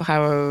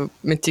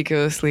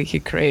meticulously he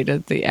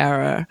created the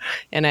era.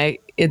 And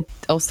it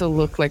also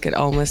looked like it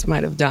almost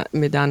might have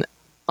been done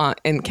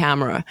in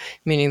camera,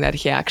 meaning that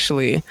he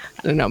actually,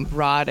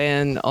 brought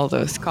in all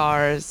those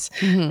cars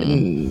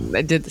and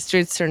did the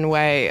streets a certain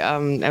way. I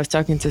was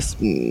talking to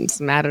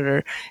some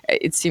editor.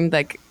 It seemed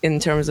like in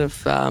terms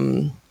of, what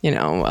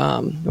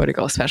do you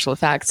call special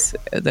effects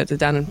that are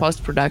done in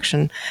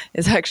post-production,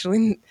 is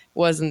actually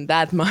wasn't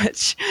that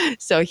much.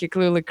 So he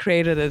clearly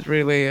created it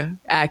really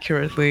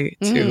accurately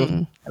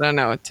to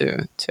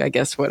I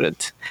guess what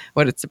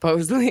it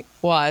supposedly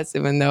was,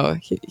 even though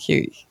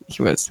he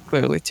was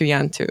clearly too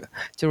young to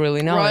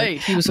really know. Right.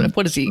 He was,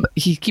 what is he?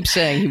 He keeps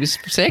saying he was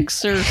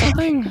 6 or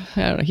something.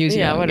 I don't know. He was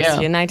young. What is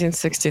he? In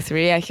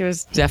 1963. Yeah, he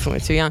was definitely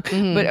too young.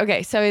 But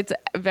okay, so it's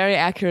very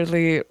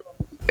accurately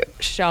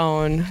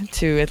shown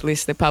to at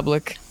least the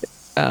public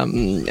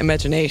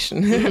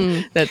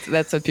imagination.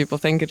 That's what people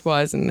think it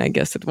was, and I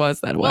guess it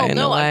was that way in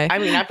a way. I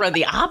mean, I've read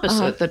the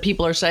opposite, that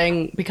people are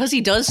saying because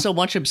he does so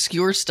much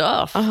obscure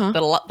stuff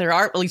that there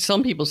are at least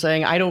some people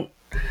saying, I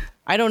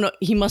don't know,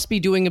 he must be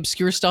doing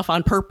obscure stuff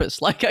on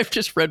purpose. Like I've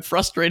just read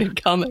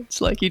frustrated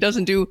comments. Like he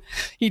doesn't do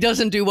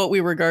what we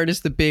regard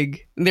as the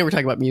big. They were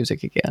talking about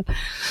music again,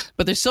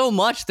 but there's so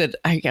much that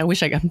I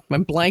wish I'm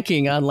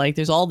blanking on. Like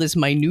there's all this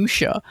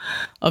minutia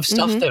of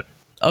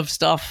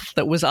stuff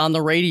that was on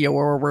the radio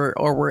or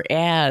were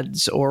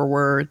ads or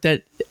were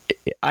that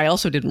I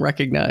also didn't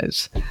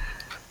recognize.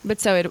 But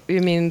so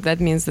you mean that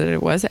means that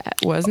it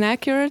wasn't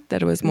accurate?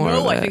 That it was more?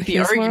 No, I think the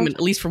argument,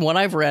 at least from what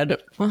I've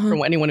read,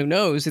 from anyone who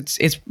knows,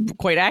 it's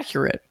quite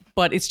accurate.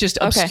 But it's just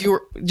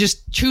obscure,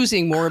 just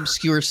choosing more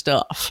obscure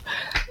stuff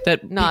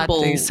that not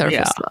people, the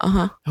surface,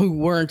 who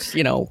weren't,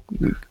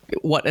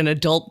 what an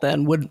adult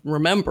then would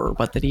remember,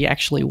 but that he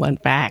actually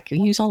went back.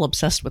 And he's all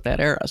obsessed with that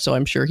era. So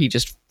I'm sure he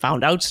just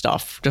found out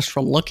stuff just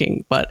from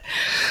looking. But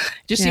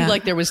it just seemed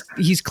like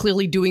he's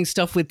clearly doing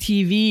stuff with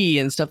TV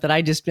and stuff that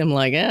I just am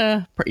like,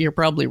 you're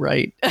probably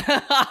right.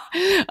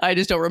 I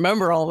just don't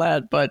remember all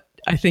that. But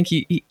I think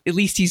he at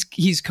least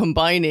he's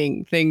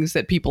combining things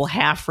that people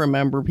half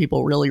remember,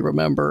 people really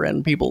remember,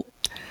 and people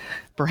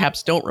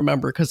perhaps don't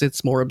remember because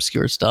it's more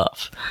obscure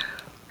stuff.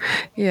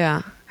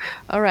 Yeah.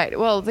 All right.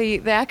 Well, the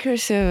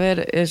accuracy of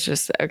it is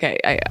just okay.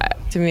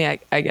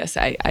 I guess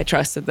I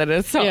trusted that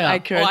it's so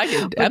accurate. Oh, I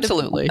did.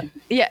 Absolutely.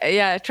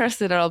 I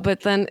trusted it all.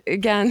 But then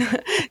again,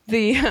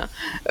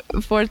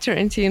 for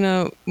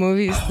Tarantino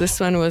movies, this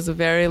one was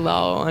very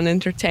low on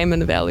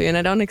entertainment value, and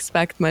I don't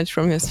expect much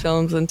from his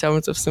films in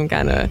terms of some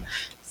kind of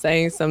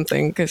saying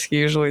something, because he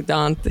usually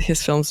don't.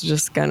 His films are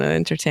just kind of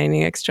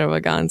entertaining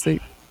extravaganza,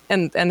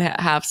 and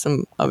have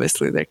some,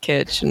 obviously, they're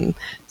kitsch and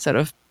sort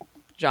of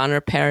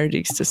genre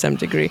parodies to some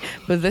degree.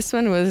 But this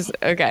one was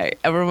okay.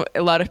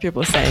 A lot of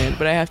people saying it,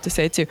 but I have to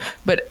say too.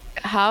 But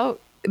how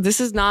this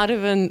is not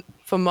even,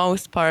 for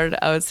most part,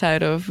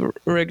 outside of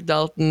Rick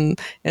Dalton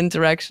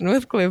interaction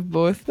with Cliff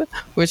Booth,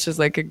 which is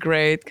like a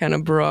great kind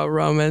of bro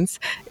romance.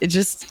 It's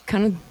just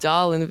kind of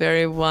dull and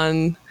very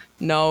one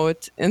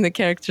note, and the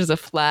characters are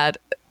flat.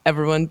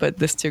 Everyone but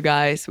these two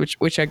guys,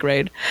 which are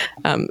great,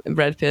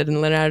 Brad Pitt and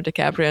Leonardo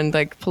DiCaprio, and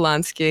like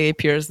Polanski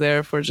appears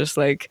there for just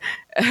like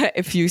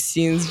a few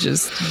scenes,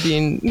 just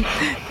being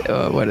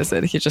what is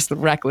it? He's just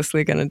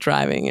recklessly kind of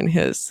driving in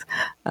his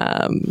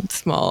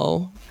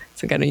small,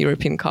 some kind of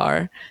European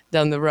car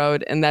down the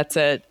road, and that's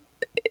it.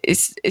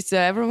 It's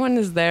everyone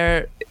is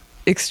there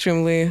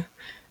extremely.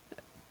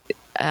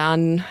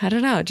 And I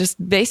don't know,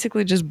 just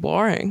basically just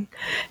boring,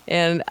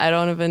 and I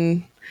don't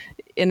even.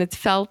 And it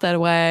felt that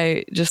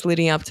way just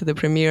leading up to the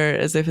premiere,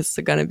 as if it's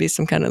going to be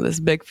some kind of this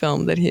big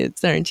film that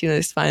Tarantino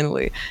is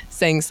finally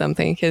saying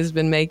something. He's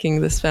been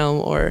making this film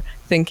or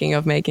thinking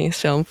of making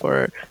this film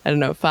for, I don't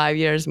know, 5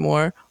 years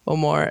more,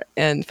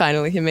 and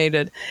finally he made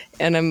it.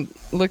 And I'm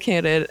looking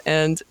at it,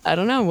 and I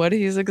don't know what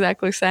he's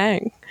exactly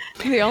saying.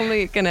 The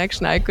only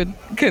connection I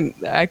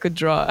could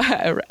draw,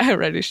 I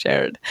already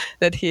shared,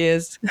 that he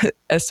is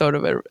a sort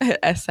of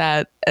a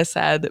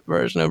sad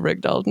version of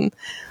Rick Dalton.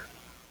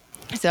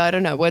 So I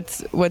don't know.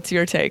 What's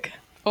your take?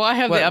 Well, I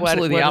have the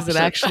absolutely what opposite. What is it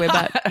actually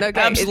about?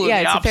 Okay, absolutely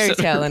it's a fairy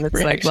tale, and it's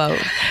right. like, well,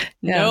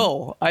 yeah.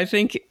 No, I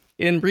think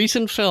in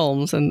recent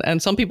films,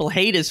 and some people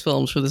hate his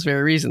films for this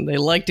very reason. They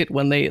liked it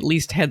when they at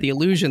least had the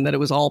illusion that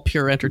it was all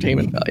pure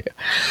entertainment value.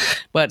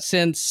 But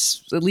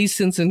since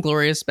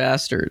Inglourious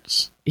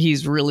Basterds,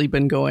 he's really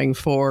been going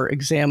for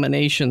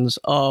examinations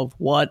of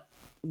what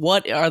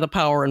are the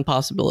power and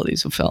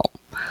possibilities of film.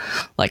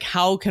 Like,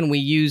 how can we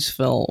use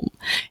film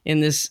in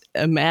this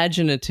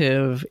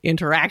imaginative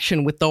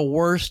interaction with the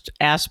worst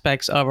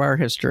aspects of our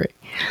history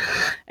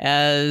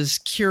as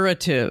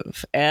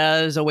curative,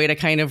 as a way to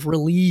kind of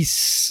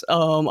release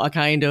a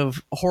kind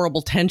of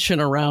horrible tension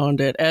around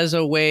it, as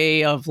a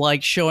way of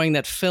like showing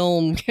that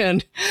film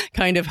can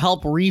kind of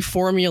help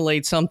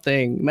reformulate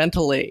something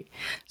mentally.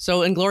 So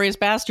Inglourious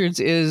Basterds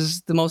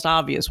is the most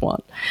obvious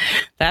one.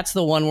 That's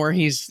the one where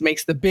he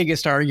makes the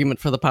biggest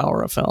argument for the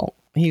power of film.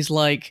 He's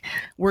like,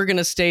 we're going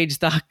to stage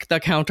the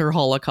counter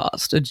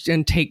Holocaust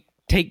and take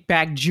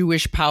back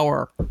Jewish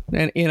power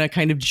in a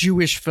kind of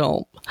Jewish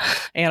film.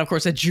 And of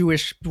course, a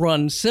Jewish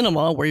run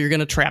cinema where you're going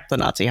to trap the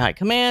Nazi high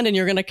command and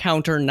you're going to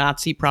counter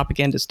Nazi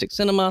propagandistic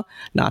cinema.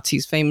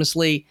 Nazis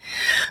famously,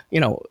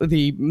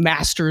 the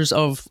masters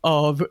of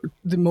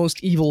the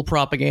most evil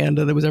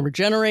propaganda that was ever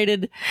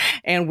generated.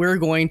 And we're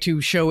going to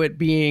show it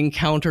being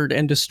countered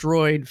and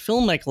destroyed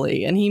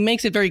filmically. And he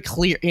makes it very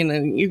clear,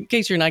 in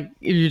case you're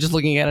just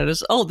looking at it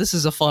as, oh, this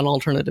is a fun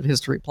alternative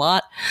history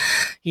plot.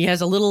 He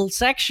has a little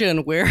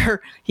section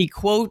where he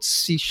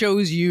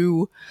shows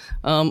you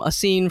a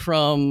scene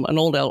from an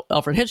old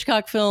Alfred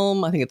Hitchcock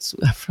film. I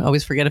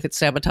always forget if it's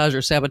Sabotage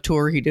or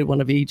Saboteur. He did one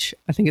of each.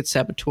 I think it's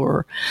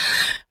Saboteur,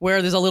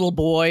 where there's a little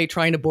boy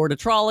trying to board a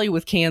trolley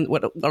with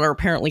what are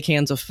apparently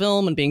cans of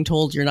film, and being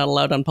told you're not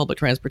allowed on public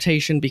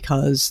transportation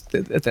because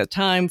at that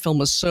time film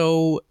was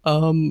so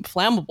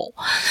flammable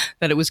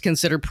that it was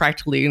considered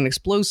practically an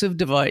explosive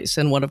device.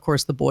 And what, of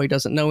course, the boy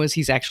doesn't know is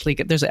there's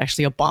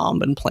actually a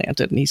bomb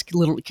implanted, and he's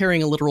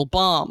carrying a literal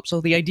bomb.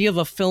 So the idea of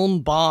a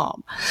film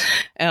bomb,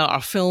 an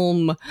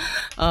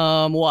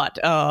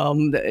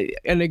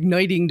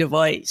igniting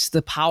device,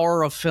 the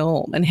power of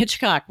film. And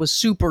Hitchcock was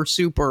super,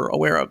 super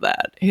aware of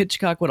that.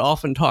 Hitchcock would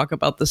often talk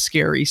about the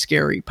scary,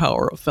 scary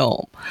power of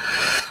film.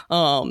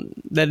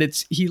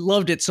 He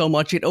loved it so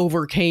much it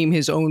overcame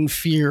his own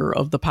fear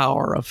of the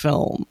power of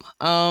film.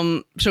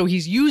 So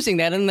he's using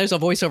that, and there's a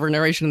voiceover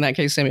narration, in that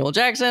case Samuel L.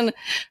 Jackson,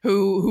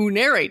 who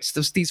narrates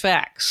these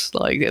facts.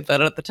 Like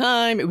that at the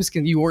time, that was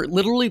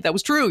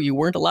true. You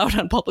weren't allowed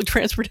on public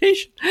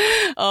transportation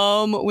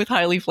with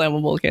highly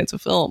flammable cans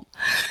of film.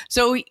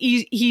 So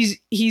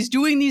he's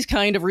doing these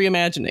kind of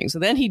reimaginings,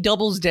 and then he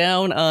doubles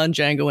down on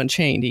Django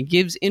Unchained. He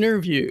gives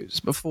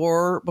interviews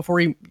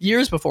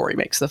years before he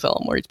makes the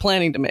film, where he's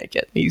planning to make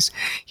it. He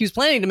was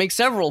planning to make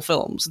several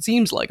films, it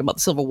seems like, about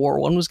the Civil War.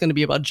 One was going to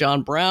be about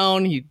John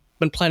Brown. He'd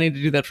been planning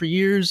to do that for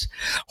years.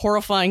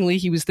 Horrifyingly,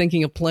 he was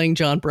thinking of playing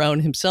John Brown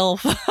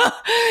himself.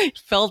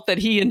 Felt that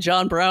he and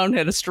John Brown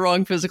had a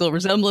strong physical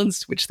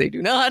resemblance, which they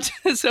do not.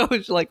 So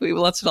it's like,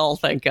 let's all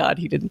thank God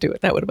he didn't do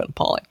it. That would have been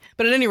appalling.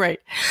 But at any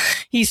rate,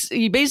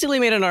 he basically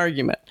made an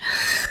argument.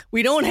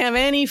 We don't have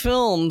any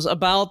films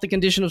about the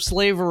condition of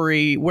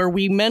slavery where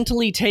we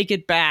mentally take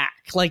it back,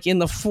 like in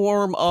the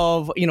form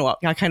of,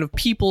 a kind of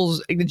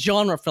people's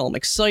genre film,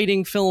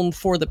 exciting film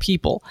for the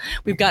people.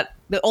 We've got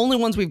the only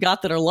ones we've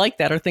got that are like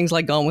that are things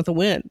like Gone with the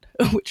Wind,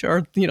 which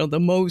are, the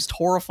most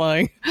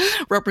horrifying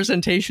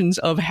representations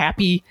of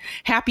happy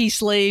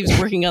slaves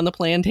working on the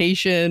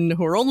plantation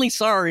who are only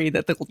sorry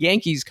that the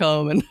Yankees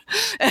come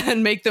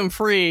and make them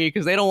free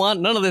because they don't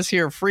want none of this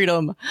here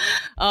freedom.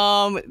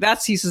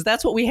 He says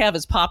that's what we have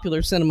as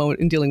popular cinema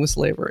in dealing with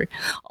slavery.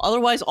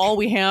 Otherwise, all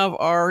we have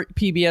are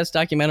PBS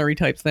documentary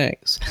type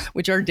things,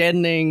 which are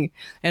deadening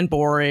and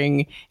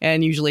boring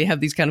and usually have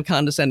these kind of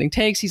condescending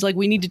takes. He's like,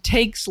 we need to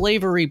take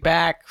slavery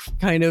back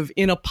kind of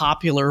in a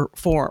popular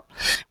form.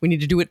 We need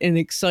to do it in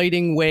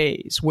exciting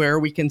ways where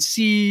we can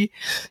see,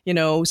 we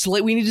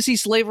need to see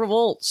slave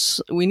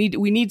revolts. We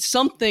need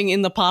something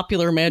in the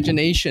popular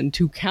imagination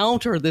to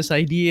counter this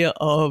idea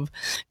of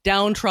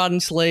downtrodden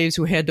slaves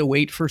who had to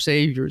wait for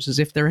saviors as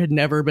if there had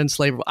never been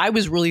slave. I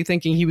was really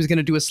thinking he was going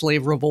to do a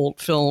slave revolt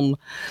film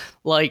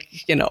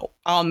like, en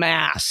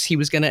masse. He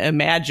was going to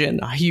imagine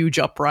a huge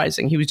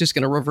uprising. He was just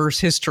going to reverse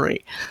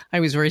history. I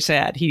was very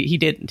sad. He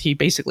didn't. He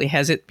basically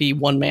has it be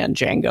one-man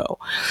Django,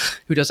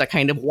 who does a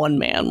kind of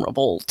one-man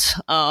revolt,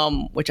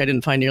 which I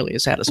didn't find nearly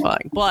as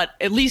satisfying. But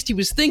at least he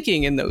was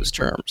thinking in those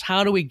terms.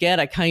 How do we get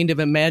a kind of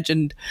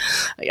imagined,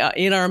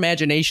 in our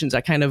imaginations,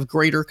 a kind of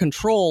greater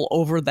control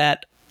over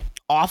that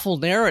awful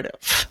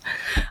narrative?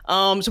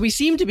 So we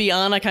seem to be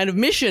on a kind of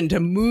mission to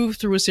move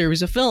through a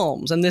series of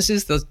films. And this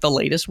is the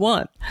latest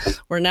one,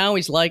 where now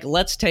he's like,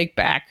 let's take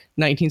back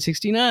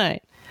 1969.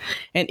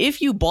 And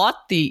if you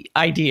bought the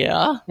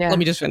idea, let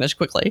me just finish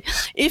quickly.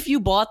 If you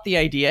bought the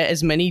idea,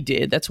 as many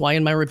did, that's why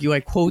in my review I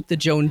quote the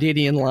Joan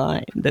Didion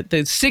line, that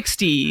the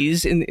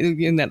 60s,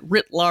 in that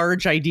writ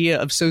large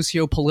idea of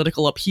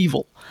socio-political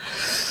upheaval,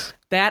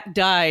 that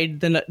died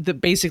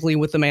basically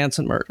with the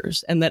Manson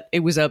murders, and that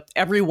it was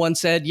everyone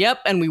said, yep,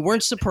 and we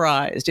weren't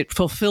surprised. It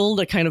fulfilled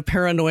a kind of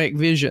paranoid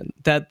vision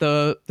that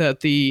the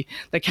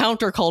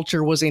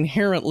counterculture was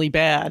inherently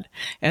bad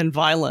and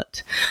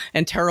violent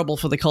and terrible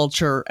for the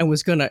culture and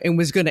was gonna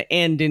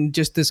end in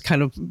just this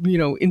kind of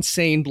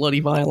insane bloody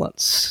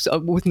violence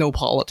with no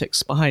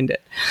politics behind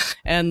it,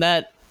 and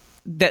that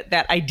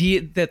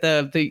idea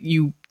that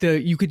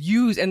you could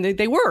use, and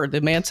the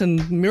Manson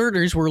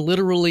murders were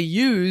literally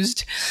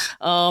used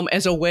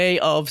as a way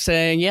of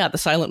saying, yeah, the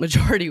silent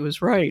majority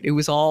was right. It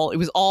was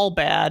all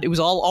bad. It was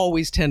all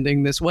always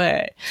tending this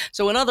way.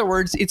 So in other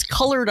words, it's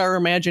colored our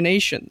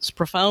imaginations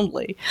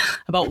profoundly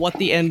about what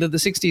the end of the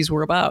 60s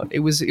were about. It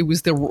was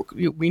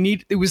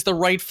the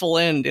rightful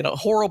end in a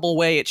horrible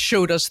way. It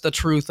showed us the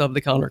truth of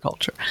the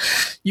counterculture.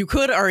 You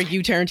could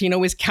argue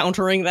Tarantino is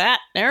countering that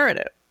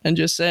narrative and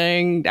just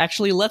saying,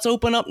 actually, let's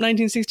open up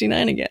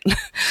 1969 again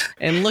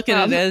and look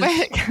at it as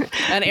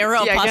an era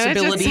of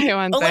possibility.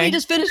 Let me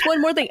just finish one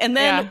more thing, and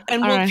then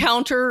we'll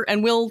counter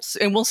and we'll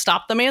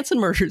stop the Manson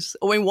murders.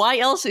 I mean, why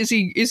else is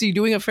he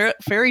doing a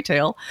fairy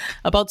tale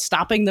about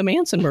stopping the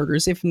Manson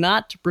murders if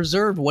not to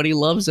preserve what he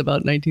loves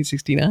about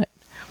 1969?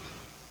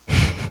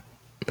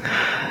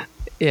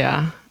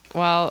 Yeah.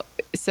 Well,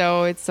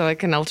 so it's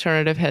like an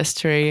alternative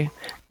history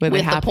with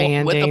a happy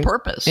ending. With a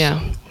purpose.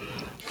 Yeah.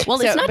 Well,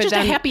 it's not just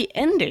a happy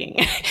ending.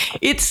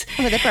 It's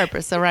with a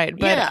purpose, all right.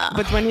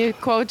 But when you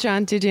quote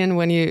John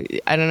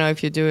Didion, I don't know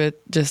if you do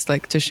it just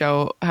like to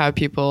show how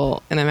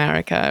people in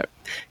America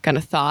kind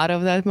of thought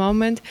of that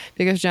moment,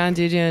 because John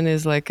Didion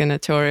is like a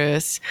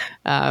notorious,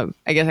 I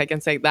guess I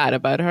can say that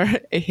about her,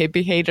 a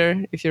hippie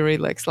hater. If you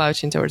read like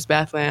Slouching Towards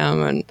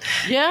Bethlehem and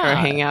her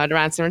hanging out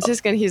around San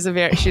Francisco, and she's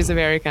a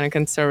very kind of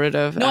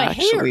conservative. No, I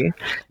hate her.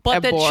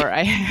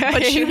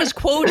 But she was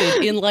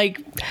quoted in like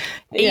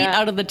 8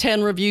 out of the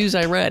 10 reviews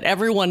I read.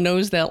 Everyone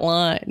knows that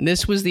line.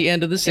 This was the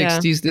end of the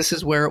 60s. Yeah. This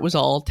is where it was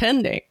all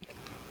tending.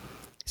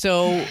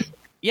 So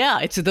yeah,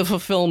 it's the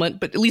fulfillment,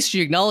 but at least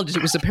she acknowledges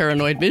it was a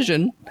paranoid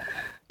vision.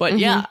 But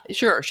yeah,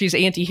 sure, she's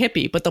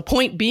anti-hippie. But the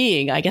point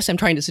being, I guess I'm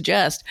trying to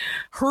suggest,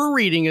 her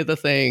reading of the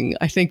thing,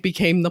 I think,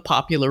 became the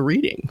popular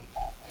reading.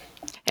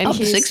 And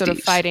he's sort of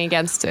fighting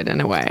against it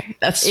in a way.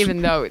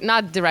 Even though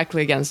not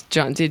directly against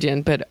John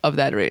Didion, but of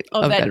that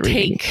take.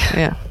 Reading.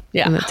 Yeah.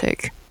 That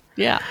take.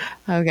 Yeah.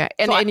 Okay.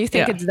 And you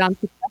think it's done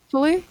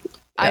successfully?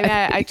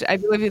 I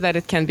believe that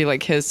it can be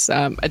like his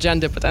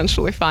agenda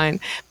potentially fine,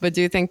 but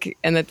do you think,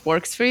 and it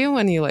works for you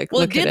when you like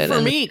look at it? Well, it did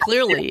for me,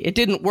 clearly. It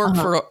didn't work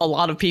for a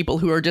lot of people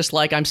who are just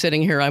like, I'm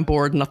sitting here, I'm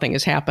bored, nothing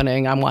is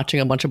happening, I'm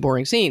watching a bunch of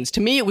boring scenes. To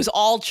me, it was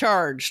all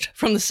charged.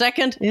 From the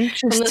second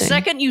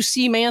you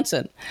see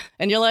Manson,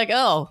 and you're like,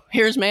 oh,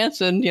 here's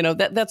Manson,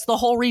 that's the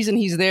whole reason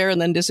he's there,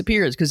 and then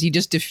disappears, because he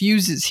just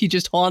diffuses, he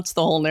just haunts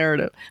the whole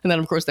narrative. And then,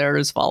 of course, there are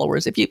his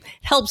followers. It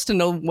helps to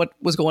know what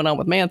was going on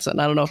with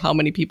Manson. I don't know how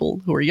many people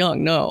who are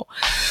young know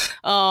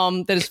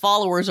that his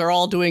followers are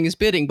all doing his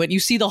bidding, but you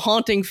see the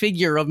haunting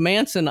figure of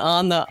Manson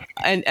and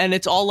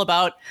it's all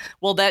about,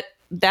 well,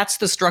 that's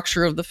the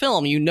structure of the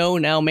film.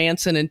 Now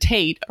Manson and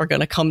Tate are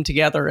going to come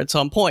together at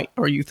some point,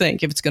 or you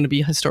think, if it's going to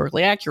be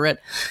historically accurate.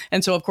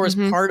 And so, of course,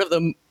 part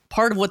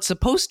of what's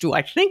supposed to,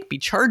 I think, be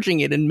charging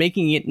it and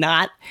making it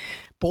not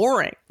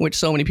boring, which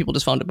so many people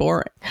just found it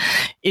boring,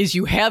 is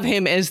you have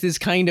him as this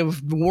kind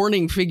of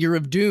warning figure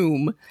of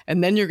doom,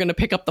 and then you're going to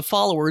pick up the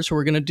followers who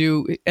are going to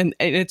do, and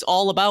it's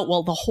all about,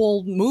 well, the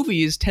whole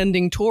movie is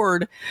tending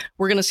toward,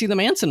 we're going to see the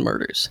Manson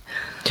murders.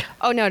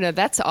 Oh, no,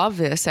 that's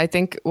obvious. I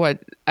think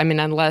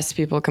unless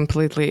people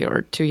completely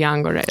or too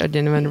young or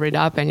didn't even read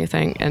up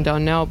anything and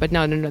don't know, but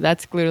no,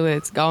 that's clearly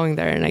it's going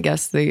there. And I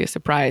guess the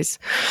surprise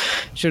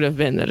should have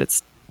been that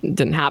it's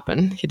didn't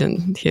happen. He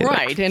didn't.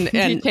 Right, and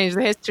he changed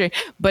the history.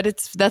 But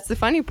that's the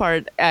funny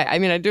part.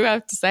 I do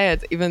have to say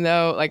it, even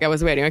though I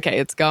was waiting. Okay,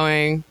 it's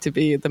going to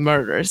be the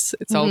murders.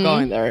 It's all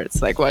going there.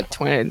 It's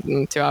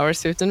 22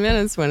 hours, 15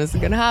 minutes. When is it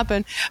going to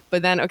happen?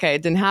 But then, okay,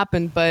 it didn't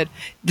happen. But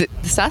the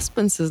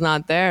suspense is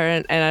not there.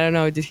 And I don't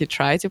know, did he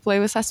try to play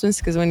with suspense?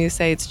 Because when you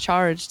say it's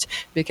charged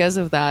because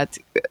of that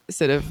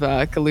sort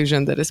of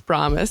collusion that is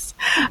promised,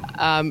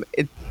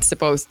 it's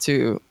supposed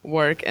to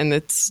work, and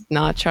it's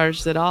not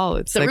charged at all.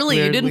 It's so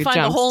really, you didn't find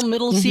the whole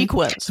middle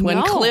sequence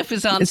when Cliff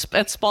is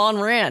at Spawn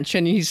Ranch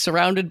and he's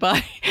surrounded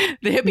by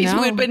the hippies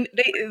who had been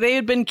they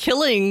had been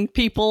killing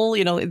people.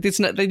 They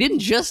didn't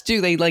just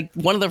do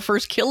one of their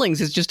first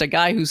killings is just a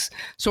guy who's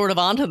sort of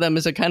onto them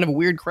as a kind of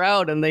weird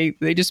crowd, and they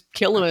just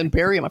kill him and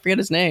bury him. I forget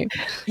his name.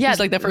 Yeah, he's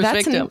like the first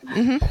victim.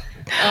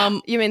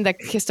 You mean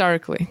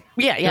historically?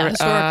 Yeah,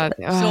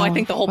 historically. So I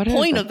think the whole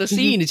point of the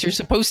scene is you're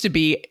supposed to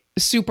be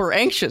super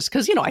anxious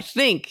because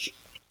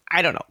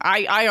I don't know.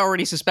 I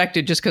already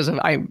suspected just because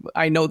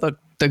I know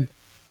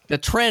the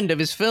trend of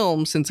his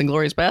film since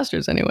Inglourious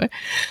Basterds anyway.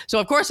 So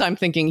of course I'm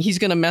thinking he's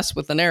going to mess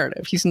with the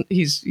narrative.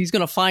 He's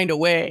going to find a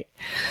way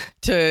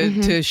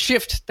to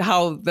shift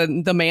how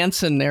the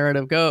Manson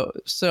narrative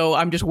goes. So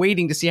I'm just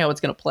waiting to see how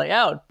it's going to play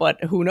out.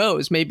 But who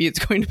knows? Maybe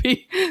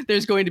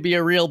there's going to be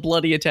a real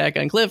bloody attack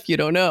on Cliff. You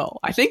don't know.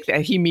 I think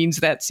that he means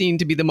that scene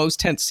to be the most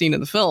tense scene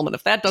in the film. And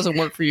if that doesn't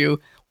work for you,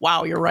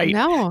 wow, you're right.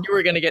 No. You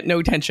were going to get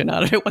no tension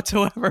out of it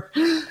whatsoever.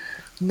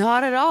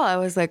 Not at all. I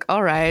was like,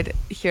 all right,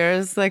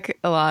 here's a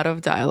lot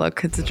of dialogue.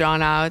 It's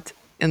drawn out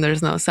and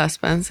there's no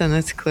suspense, and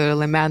it's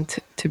clearly meant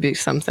to be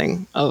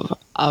something of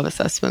a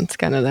suspense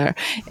kind of there.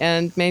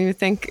 And made me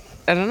think,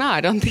 I don't know, I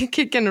don't think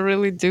he can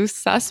really do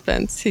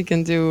suspense. He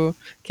can do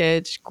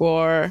kitsch,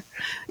 gore,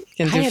 he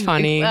can do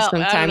funny,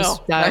 sometimes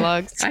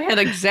dialogues. I had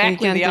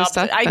exactly the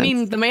opposite. I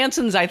mean, the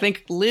Mansons, I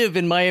think, live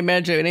in my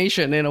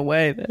imagination in a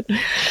way that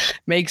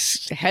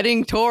makes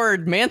heading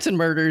toward Manson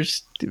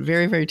murders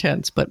very, very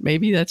tense. But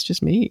maybe that's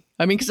just me.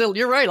 I mean, because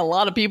you're right. A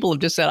lot of people have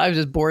just said I was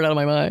just bored out of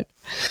my mind.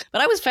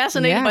 But I was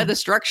fascinated by the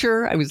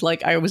structure. I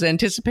was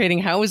anticipating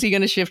how is he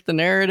going to shift the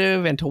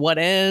narrative and to what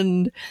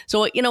end.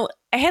 So,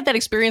 I had that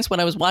experience when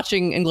I was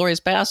watching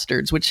Inglourious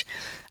Basterds, which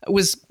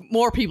was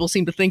more people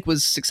seem to think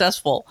was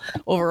successful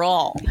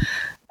overall.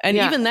 And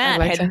even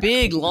that had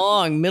big,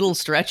 long middle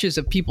stretches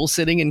of people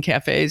sitting in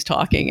cafes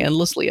talking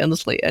endlessly.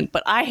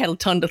 But I had a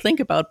ton to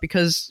think about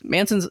because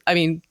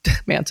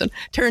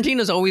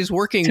Tarantino's always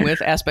working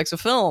with aspects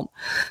of film.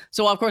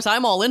 So, of course,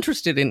 I'm all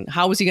interested in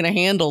how is he going to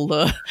handle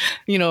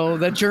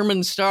the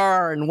German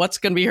star and what's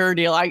going to be her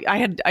deal.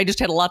 I just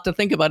had a lot to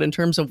think about in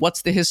terms of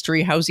what's the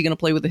history, how's he going to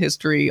play with the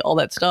history, all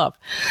that stuff.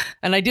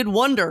 And I did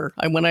wonder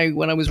when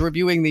I was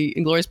reviewing the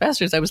Inglourious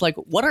Basterds, I was like,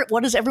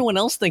 what is everyone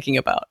else thinking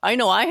about? I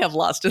know I have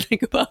lots to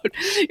think about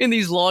in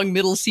these long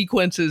middle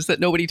sequences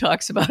that nobody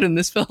talks about in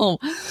this film.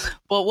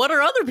 But what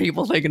are other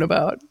people thinking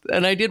about?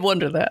 And I did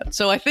wonder that.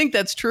 So I think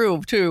that's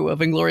true, too, of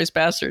Inglourious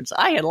Basterds.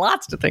 I had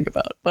lots to think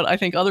about, but I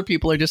think other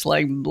people are just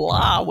like,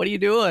 blah, what are you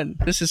doing?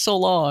 This is so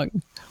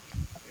long.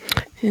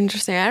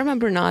 Interesting. I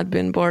remember not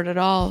being bored at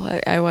all.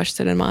 I watched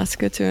it in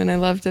Moscow too, and I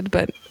loved it,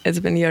 but it's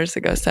been years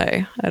ago, so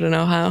I don't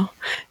know how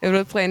it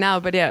would play now.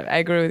 But yeah, I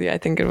agree with you. I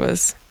think it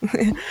was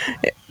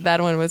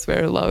that one was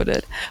very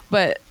loaded.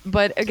 But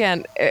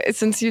again,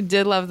 since you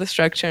did love the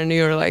structure and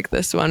you were like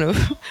this one of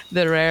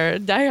the rare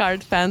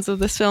diehard fans of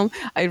this film,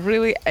 I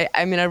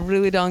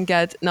really don't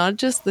get not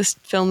just this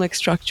filmic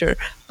structure,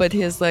 but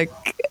his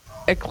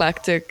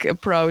eclectic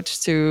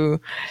approach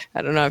to,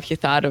 I don't know if you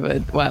thought of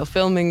it while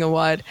filming or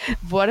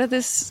what are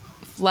these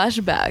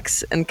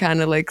flashbacks and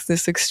kind of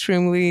this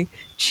extremely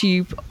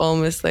cheap,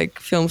 almost like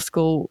film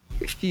school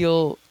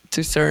feel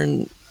to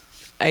certain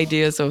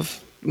ideas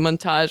of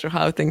montage or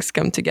how things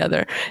come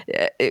together.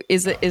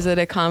 Is it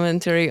a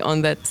commentary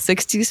on that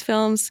 60s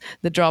films,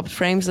 the dropped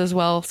frames as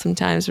well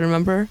sometimes,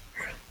 remember?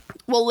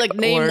 Well,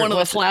 name one of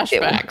the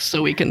flashbacks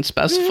so we can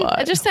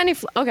specify. Just any.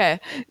 Okay.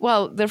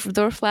 Well, there were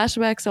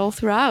flashbacks all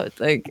throughout.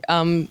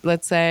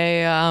 Let's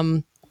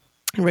say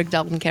Rick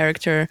Dalton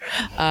character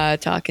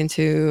talking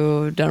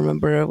to, don't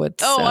remember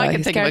what's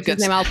his character's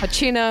name, Al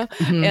Pacino,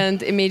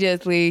 and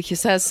immediately he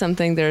says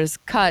something. There's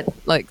cut,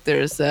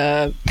 there's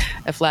a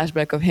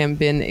flashback of him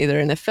being either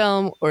in a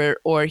film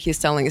or he's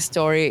telling a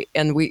story,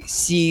 and we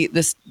see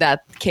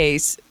that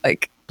case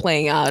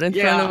playing out in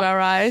front of our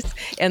eyes,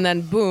 and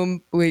then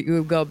boom, we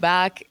go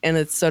back, and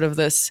it's sort of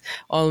this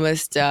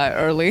almost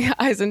early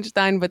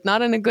Eisenstein, but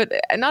not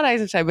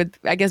Eisenstein, but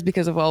I guess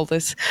because of all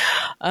this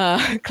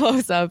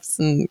close-ups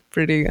and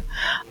pretty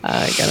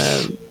kind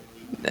of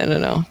I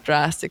don't know,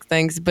 drastic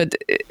things. But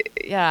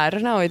yeah, I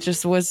don't know. It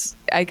just was.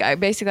 I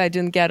basically I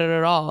didn't get it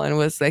at all, and it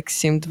was like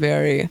seemed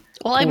very.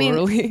 Well, I mean,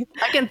 poorly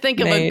I can think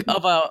made.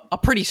 of a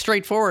pretty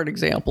straightforward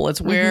example.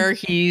 It's where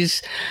I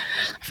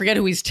forget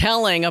who he's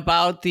telling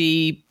about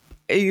the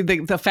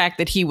fact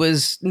that he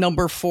was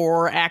number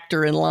 4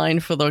 actor in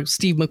line for the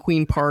Steve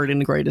McQueen part in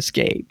The Great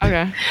Escape.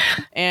 Okay.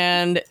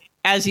 And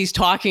as he's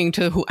talking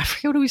to I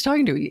forget who he's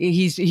talking to.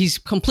 He's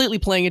completely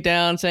playing it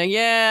down, saying,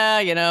 "Yeah,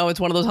 it's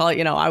one of those,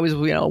 I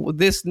was,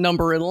 this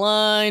number in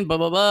line, blah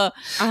blah blah.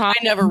 I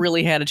never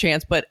really had a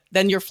chance." But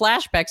then your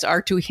flashbacks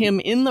are to him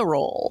in the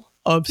role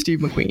of Steve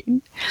McQueen,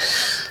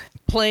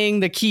 playing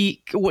the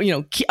key,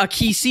 a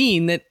key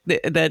scene that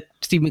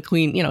Steve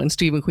McQueen, and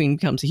Steve McQueen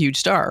becomes a huge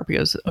star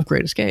because of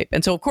Great Escape.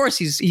 And so, of course,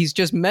 he's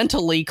just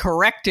mentally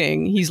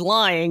correcting. He's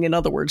lying, in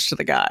other words, to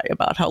the guy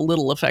about how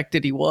little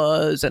affected he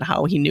was and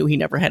how he knew he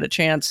never had a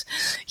chance.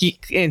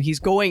 He's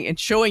going and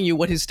showing you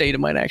what his state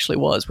of mind actually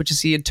was, which is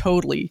he had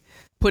totally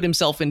put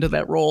himself into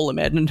that role,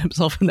 imagined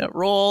himself in that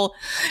role,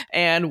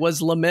 and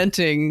was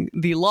lamenting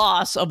the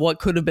loss of what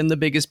could have been the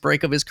biggest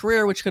break of his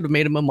career, which could have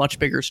made him a much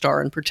bigger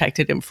star and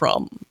protected him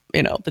from,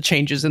 the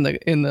changes in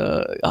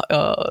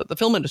the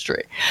film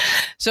industry.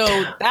 So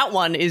that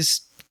one is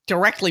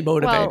directly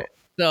motivated.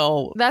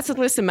 So that's at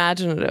least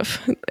imaginative.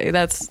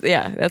 That's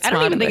I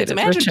don't even think it's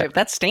imaginative.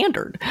 That's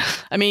standard.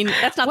 I mean,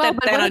 that's not that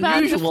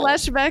unusual. About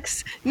the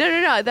flashbacks?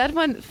 No. That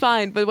one,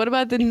 fine. But what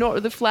about the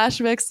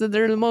flashbacks that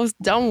are the most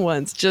dumb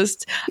ones?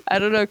 Just, I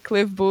don't know,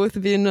 Cliff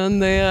Booth being on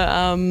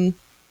the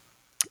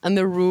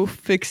roof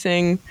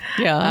fixing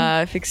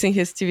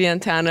his TV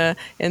antenna,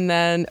 and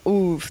then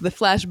the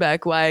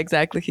flashback why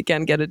exactly he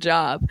can't get a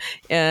job,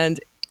 and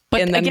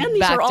then again,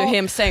 back to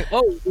him saying,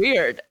 "Oh,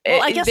 weird."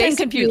 Well, I guess I'm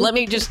confused. Let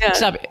me just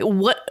stop.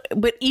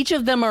 But each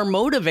of them are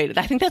motivated.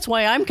 I think that's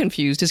why I'm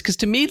confused. Is because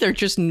to me they're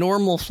just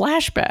normal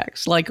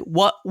flashbacks. Like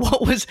what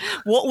was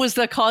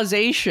the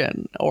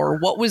causation, or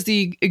what was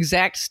the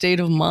exact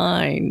state of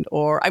mind?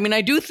 Or I mean,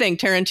 I do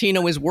think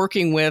Tarantino is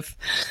working with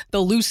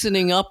the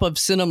loosening up of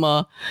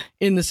cinema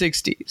in the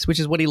 '60s, which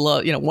is what he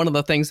loved. One of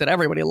the things that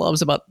everybody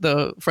loves about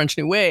the French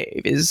New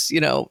Wave is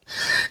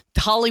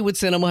Hollywood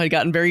cinema had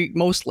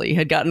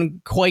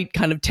gotten quite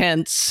kind of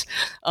tense,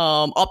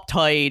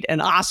 uptight,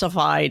 and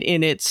ossified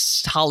in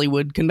its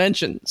Hollywood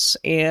conventions.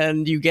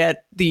 And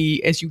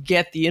as you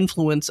get the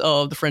influence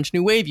of the French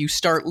New Wave, you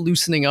start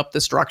loosening up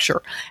the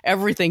structure.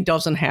 Everything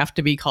doesn't have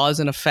to be cause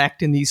and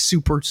effect in these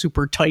super,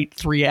 super tight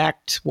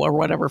 3-act or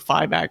whatever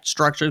 5-act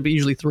structures, but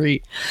usually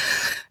 3.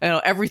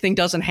 Everything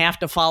doesn't have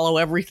to follow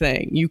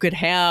everything. You could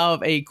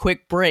have a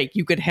quick break.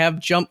 You could have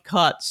jump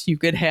cuts. You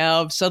could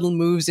have sudden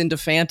moves into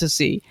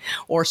fantasy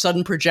or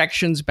sudden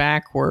projections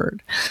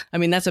backward. I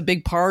mean, that's a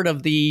big part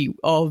of the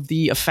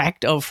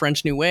effect of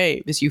French New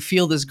Wave is you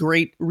feel this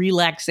great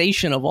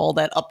relaxation of all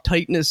that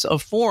uptightness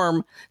of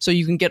form, so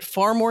you can get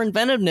far more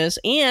inventiveness,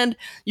 and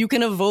you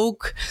can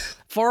evoke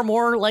far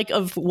more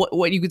of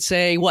what you could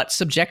say,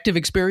 subjective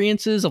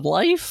experiences of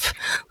life,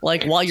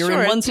 like while you're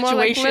in one situation.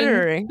 More like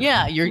literary.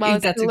 Yeah,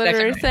 that's a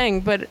literary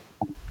thing, but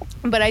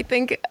I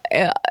think,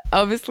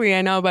 obviously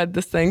I know about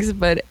these things,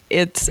 but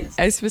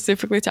I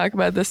specifically talk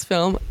about this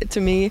film. To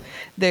me,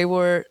 they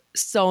were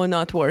so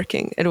not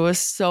working. It was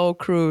so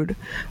crude,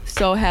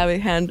 so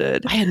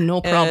heavy-handed. I had no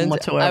problem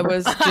whatsoever. I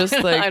was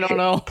just like, I don't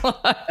know.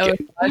 I was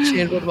watching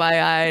it with my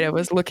eye. I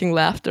was looking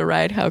left or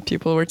right how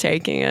people were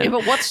taking it. Yeah,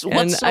 but what's so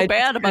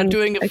bad about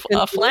doing a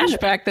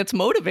flashback that's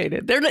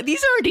motivated?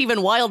 These aren't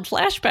even wild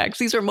flashbacks.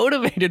 These are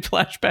motivated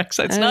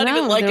flashbacks. It's not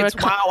even like it's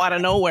wow out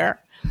of nowhere.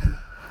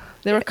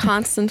 There were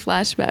constant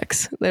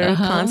flashbacks. There were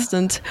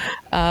constant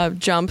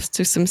jumps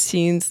to some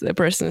scenes. The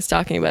person is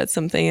talking about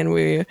something,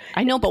 and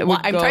I know, but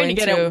I'm trying to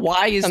get at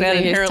why is that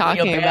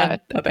inherently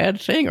a bad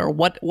thing, or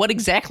what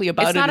exactly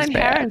about it is bad? It's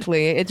not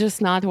inherently. It's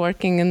just not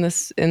working in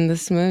this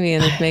movie,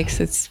 and it makes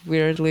it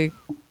weirdly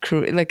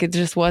crude. Like it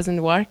just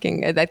wasn't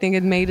working. I think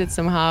it made it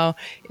somehow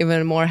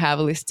even more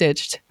heavily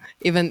stitched.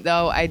 Even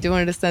though I do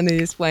understand that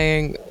he's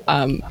playing,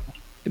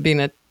 being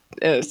a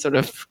sort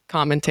of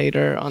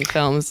commentator on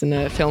films and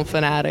a film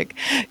fanatic,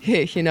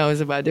 he knows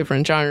about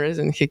different genres,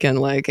 and he can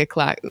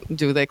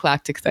do the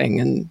eclectic thing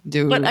and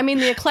do. But I mean,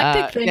 the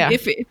eclectic thing,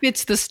 if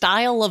it's the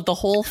style of the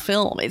whole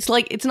film, it's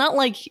not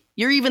like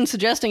you're even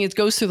suggesting it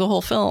goes through the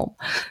whole film.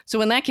 So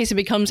in that case, it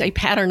becomes a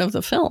pattern of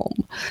the film.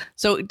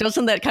 So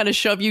doesn't that kind of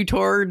shove you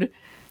toward?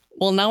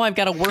 Well, now I've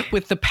got to work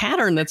with the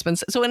pattern that's been.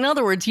 So in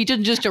other words, he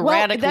didn't just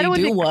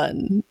erratically do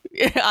one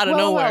out of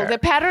nowhere. Well, the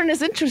pattern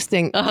is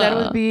interesting. That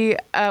would be,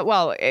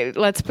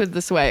 let's put it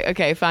this way.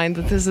 Okay, fine.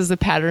 That this is a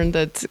pattern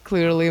that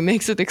clearly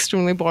makes it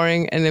extremely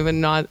boring and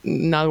even not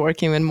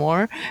working even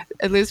more,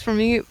 at least for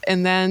me.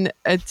 And then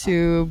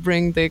to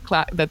bring the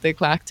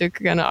eclectic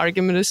kind of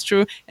argument is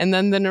true. And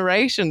then the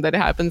narration that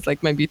happens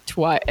maybe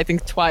twice. I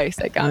think twice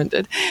I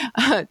counted.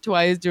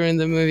 Twice during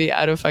the movie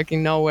out of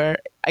fucking nowhere.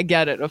 I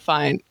get it,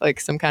 fine,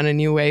 some kind of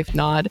new wave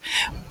nod.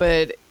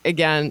 But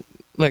again,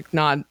 like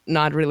not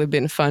really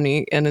been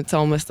funny, and it's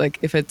almost like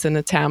if it's an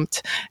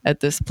attempt at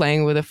this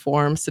playing with a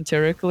form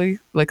satirically,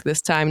 like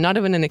this time not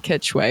even in a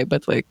kitsch way,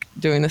 but like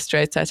doing a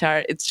straight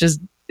satire, it's just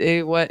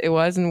it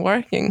wasn't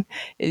working.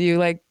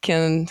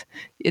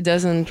 It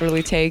doesn't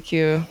really take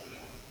you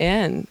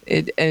in.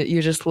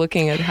 You're just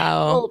looking at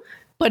how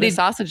but the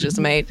sausage is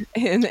made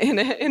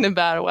in a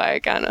bad way,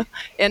 kind of.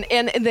 And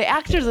the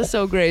actors are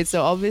so great.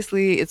 So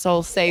obviously it's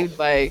all saved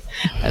by,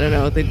 I don't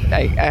know,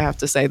 I have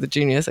to say the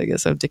genius, I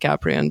guess, of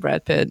DiCaprio and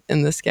Brad Pitt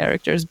in this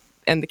characters.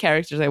 And the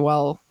characters are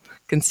well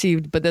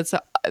conceived. But that's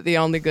the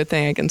only good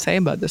thing I can say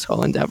about this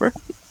whole endeavor.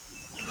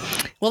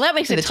 Well, that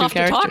makes it tough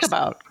to talk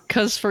about,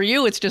 because for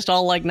you, it's just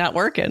all like not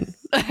working.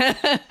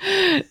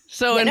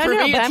 So, and for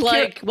me, it's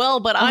like,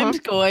 but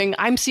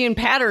I'm seeing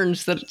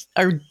patterns that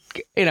are,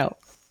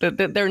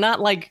 that they're not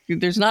like,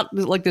 there's not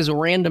like this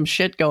random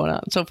shit going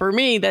on. So for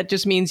me, that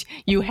just means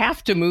you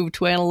have to move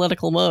to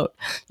analytical mode.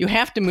 You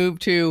have to move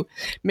to,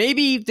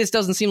 maybe this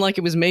doesn't seem like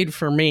it was made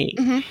for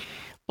me,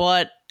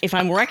 but if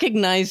I'm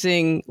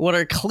recognizing what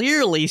are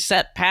clearly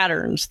set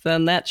patterns,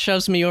 then that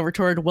shoves me over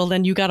toward, well,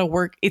 then you got to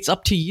work. It's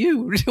up to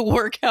you to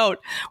work out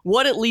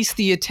what at least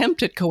the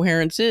attempt at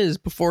coherence is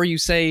before you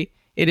say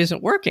it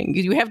isn't working.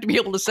 You have to be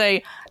able to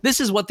say, this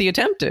is what the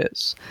attempt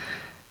is.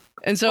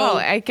 And so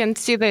I can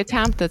see the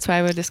attempt. That's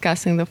why we're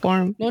discussing the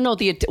form. No.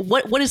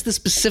 What is the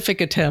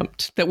specific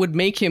attempt that would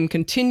make him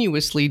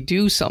continuously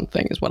do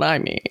something is what I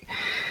mean.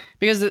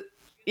 Because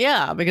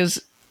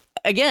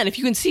again, if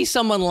you can see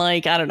someone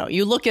like, I don't know,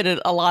 you look at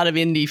a lot of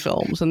indie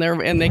films and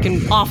they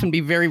can often be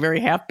very, very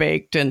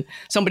half-baked, and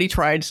somebody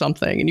tried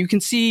something and you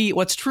can see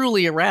what's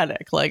truly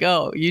erratic. Like,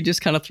 oh, you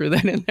just kind of threw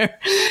that in there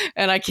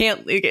and I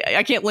can't link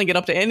it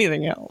up to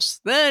anything else.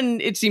 Then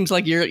it seems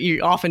like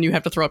you often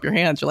have to throw up your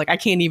hands. You're like, I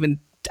can't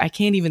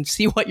even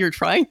see what you're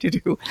trying to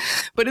do.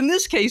 But in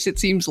this case, it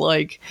seems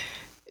like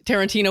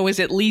Tarantino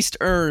is at least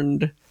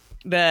earned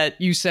that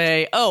you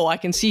say, oh, I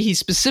can see he's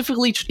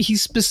specifically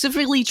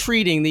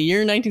treating the year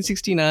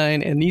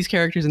 1969 and these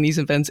characters and these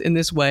events in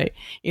this way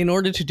in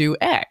order to do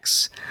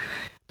X.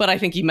 But I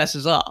think he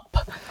messes up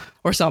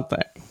or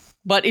something.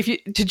 But to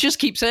just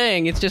keep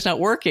saying it's just not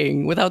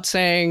working without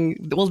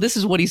saying, well, this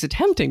is what he's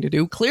attempting to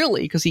do,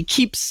 clearly, because he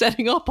keeps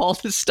setting up all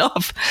this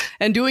stuff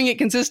and doing it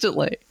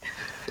consistently.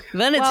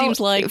 Then it seems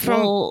like,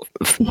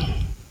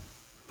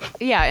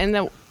 yeah,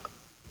 and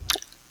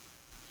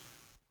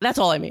that's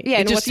all I mean. Yeah,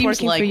 it and just what's seems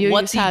working like for you,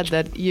 you said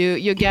that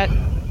you get,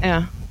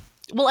 yeah.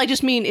 Well, I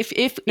just mean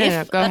if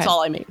that's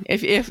all I mean.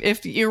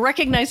 If you're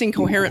recognizing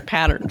coherent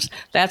patterns,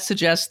 that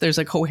suggests there's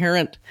a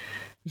coherent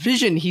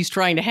vision he's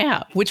trying to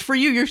have. Which for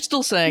you, you're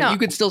still saying you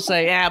could still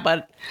say, yeah,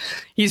 but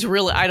he's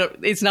really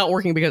it's not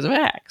working because of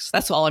X.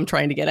 That's all I'm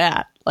trying to get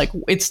at. Like,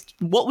 it's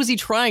what was he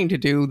trying to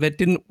do that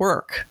didn't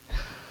work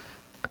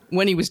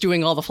when he was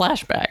doing all the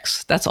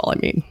flashbacks? That's all I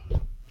mean.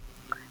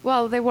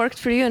 Well, they worked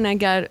for you, and I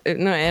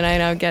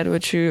now get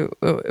what you're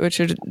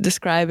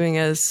describing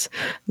as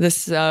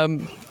this, I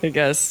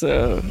guess,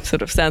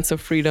 sort of sense of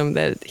freedom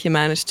that he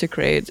managed to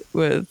create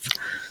with.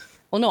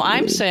 Well, no,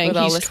 I'm saying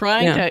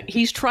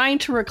he's trying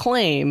to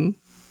reclaim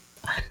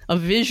a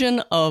vision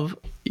of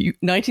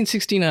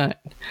 1969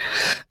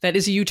 that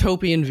is a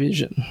utopian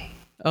vision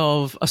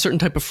of a certain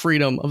type of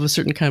freedom, of a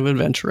certain kind of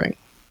adventuring.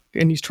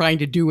 And he's trying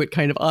to do it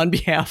kind of on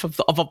behalf of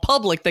a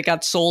public that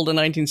got sold in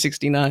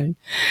 1969,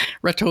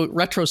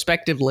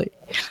 retrospectively.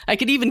 I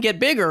could even get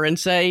bigger and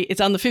say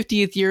it's on the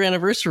 50th year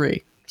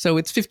anniversary. So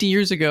it's 50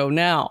 years ago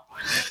now.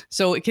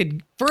 So it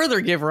could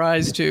further give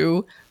rise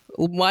to,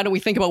 why don't we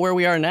think about where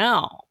we are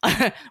now?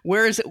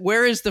 Where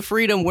is the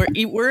freedom?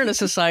 We're in a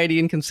society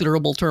in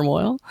considerable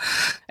turmoil,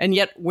 and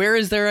yet where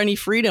is there any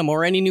freedom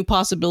or any new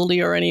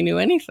possibility or any new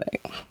anything?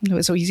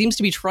 So he seems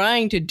to be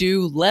trying to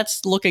do,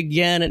 let's look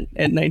again at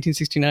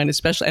 1969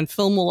 especially, and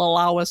film will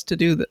allow us to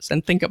do this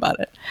and think about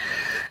it.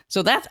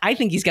 So I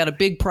think he's got a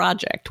big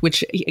project,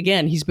 which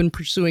again, he's been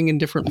pursuing in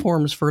different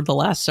forms for the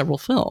last several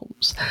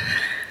films.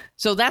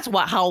 So that's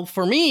how,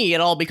 for me,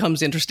 it all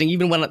becomes interesting.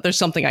 Even when there's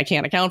something I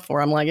can't account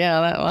for, I'm like,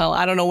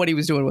 I don't know what he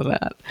was doing with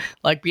that.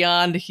 Like,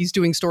 beyond he's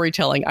doing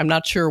storytelling, I'm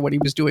not sure what he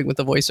was doing with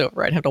the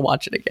voiceover. I'd have to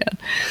watch it again.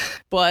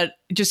 But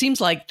it just seems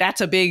like that's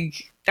a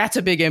big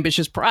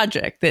ambitious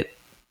project that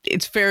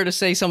it's fair to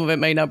say some of it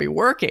may not be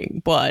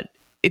working, but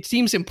it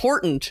seems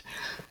important.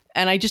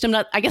 And I guess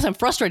I'm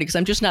frustrated because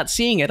I'm just not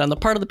seeing it on the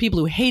part of the people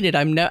who hate it.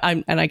 And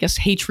I guess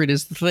hatred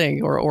is the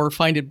thing, or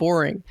find it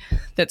boring,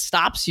 that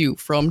stops you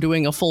from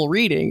doing a full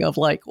reading of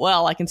like,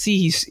 well, I can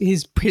see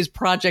his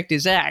project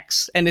is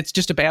X and it's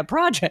just a bad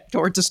project,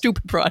 or it's a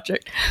stupid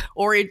project,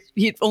 or it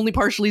only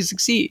partially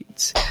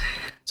succeeds.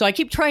 So I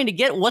keep trying to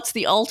get what's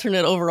the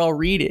alternate overall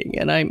reading.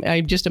 And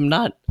I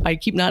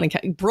keep not.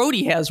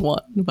 Brody has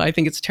one, but I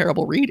think it's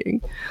terrible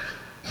reading,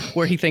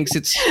 where he thinks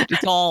it's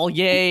all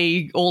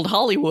yay old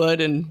Hollywood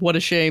and what a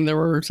shame there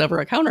was ever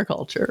a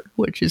counterculture,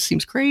 which just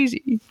seems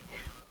crazy.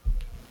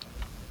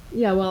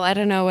 Yeah, well, I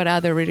don't know what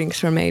other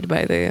readings were made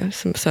by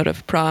some sort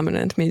of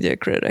prominent media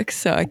critics,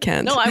 so I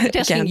can't. No, I'm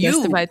asking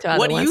you.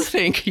 What do you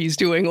think he's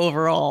doing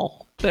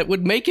overall that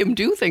would make him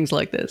do things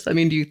like this? I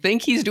mean, do you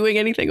think he's doing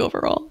anything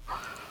overall?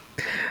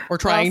 Or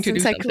trying to do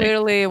something? I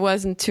clearly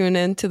wasn't tuned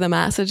into the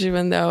message,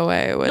 even though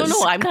I was.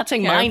 No, I'm not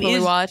saying mine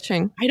is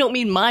watching. I don't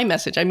mean my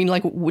message. I mean,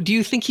 like, do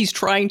you think he's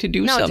trying to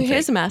do something? No, to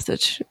his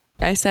message.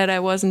 I said I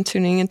wasn't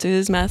tuning into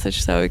his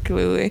message, so he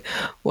clearly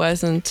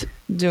wasn't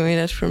doing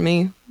it for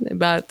me.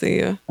 About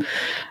the, I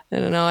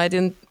don't know. I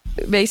didn't.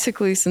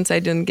 Basically, since I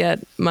didn't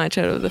get much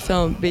out of the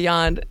film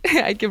beyond,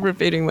 I keep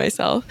repeating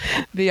myself,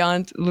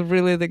 beyond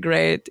really the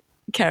great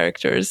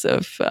characters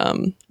of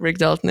Rick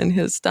Dalton and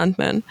his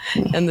stuntmen,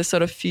 and the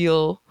sort of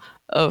feel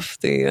of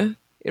the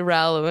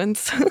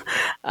irrelevance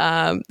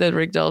that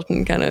Rick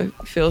Dalton kind of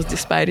feels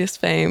despite his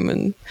fame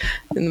and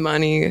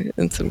money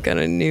and some kind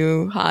of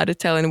new hot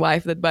Italian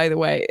wife that, by the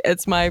way,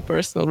 it's my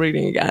personal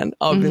reading again.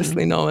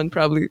 Obviously, no one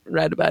probably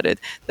read about it.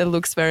 That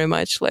looks very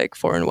much like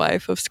foreign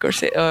wife of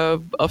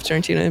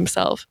Tarantino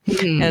himself.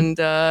 And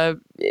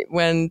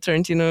when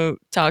Tarantino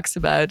talks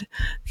about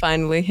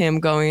finally him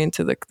going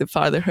into the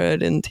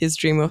fatherhood and his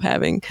dream of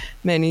having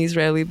many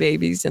Israeli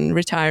babies and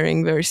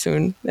retiring very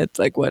soon, it's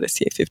like, what is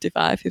he,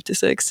 55,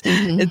 56?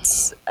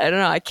 It's, I don't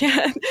know, I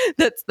can't,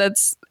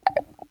 that's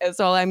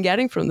all I'm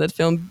getting from that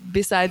film,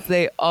 besides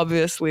the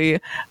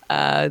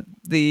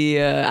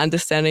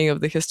understanding of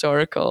the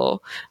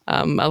historical,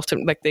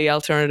 like the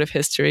alternative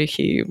history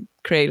he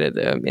created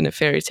in a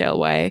fairy tale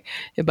way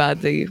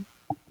about the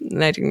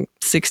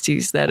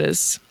 1960s that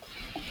is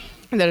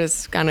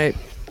kind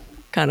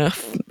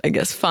of I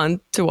guess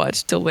fun to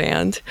watch till the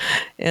end,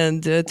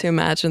 and to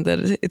imagine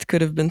that it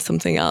could have been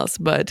something else,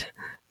 but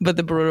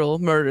the brutal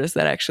murders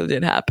that actually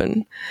did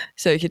happen.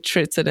 So he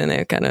treats it in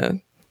a kind of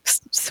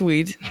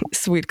sweet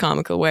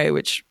comical way,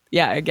 which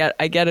I get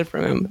it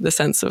from him, the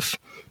sense of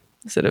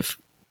sort of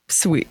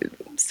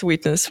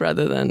sweetness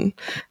rather than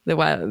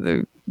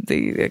the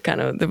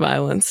kind of the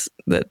violence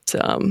that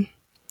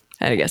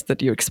I guess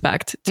that you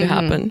expect to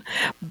happen.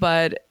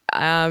 But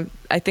I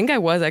think I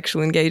was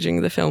actually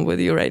engaging the film with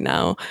you right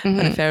now on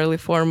a fairly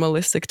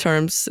formalistic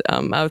terms,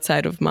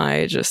 outside of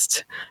my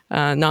just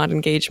not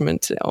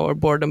engagement or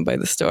boredom by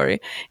the story.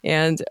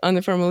 And on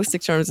the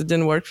formalistic terms, it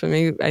didn't work for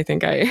me. I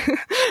think I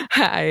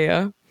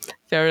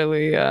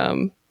fairly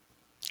I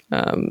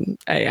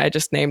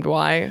just named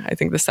why. I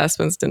think the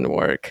suspense didn't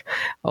work.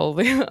 All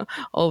the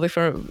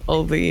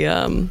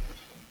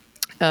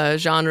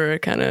genre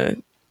kind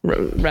of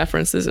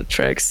references or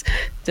tricks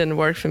didn't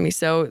work for me.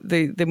 So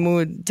the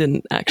mood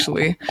didn't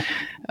actually.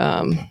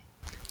 I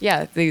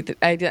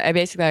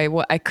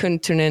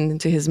couldn't tune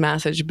into his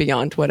message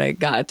beyond what I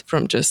got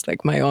from just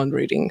like my own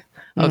reading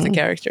of the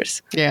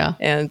characters. Yeah.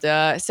 And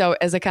so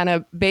as a kind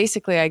of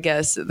basically, I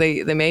guess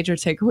the major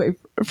takeaway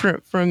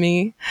from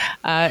me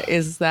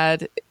is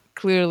that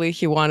clearly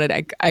he wanted,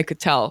 I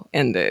could tell,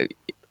 and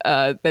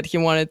that he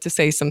wanted to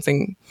say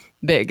something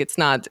big. It's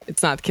not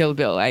Kill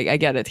Bill. I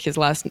get it. His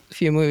last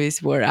few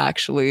movies were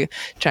actually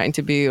trying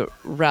to be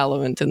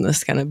relevant in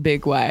this kind of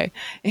big way,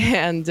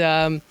 and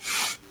I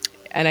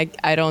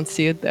don't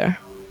see it there.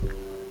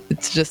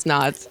 It's just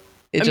not.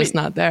 It's just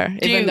not there.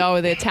 Even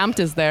though the attempt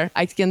is there,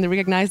 I can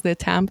recognize the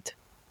attempt.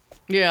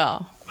 Yeah.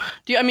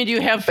 Do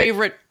you have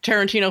favorite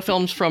Tarantino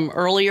films from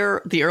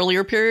the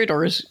earlier period,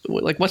 or is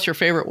like what's your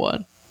favorite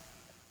one?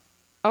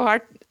 Oh,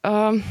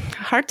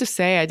 hard to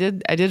say. I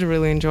did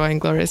really enjoy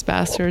Inglourious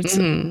Bastards,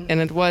 and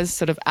it was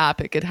sort of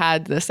epic. It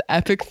had this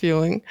epic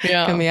feeling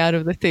coming out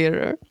of the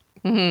theater.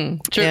 Sure,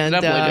 and,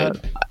 definitely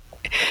did.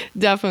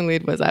 Definitely,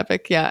 it was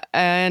epic. Yeah,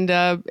 and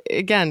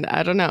again,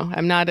 I don't know.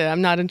 I'm not a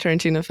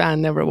Tarantino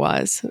fan. Never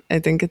was. I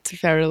think it's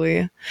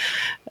fairly.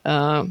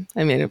 I don't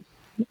know.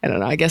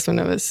 I guess when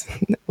I was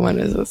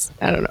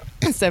I don't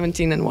know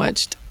 17 and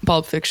watched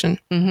Pulp Fiction,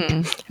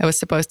 I was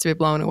supposed to be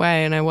blown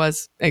away, and I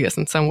was, I guess,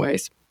 in some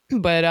ways.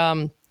 But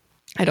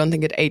I don't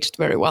think it aged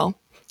very well.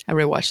 I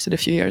rewatched it a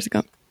few years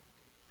ago.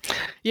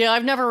 Yeah,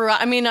 I've never.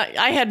 I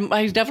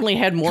definitely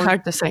had more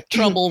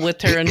trouble with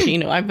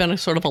Tarantino. I've been a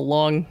sort of a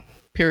long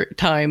period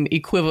time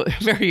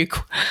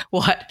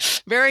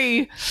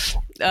very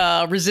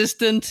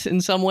resistant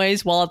in some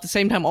ways, while at the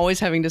same time always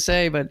having to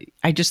say. But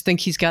I just think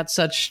he's got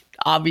such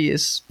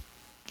obvious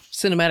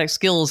cinematic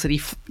skills that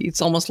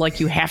it's almost like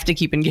you have to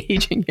keep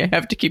engaging. You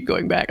have to keep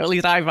going back. Or at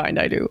least I find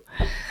I do.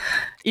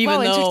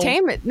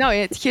 Entertainment. No,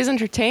 he's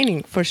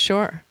entertaining for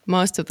sure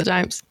most of the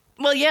times.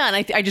 Well, yeah,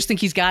 and I just think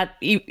he's got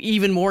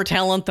even more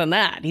talent than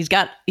that. He's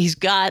got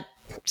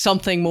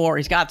something more.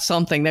 He's got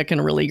something that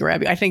can really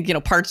grab you. I think,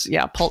 parts,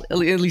 at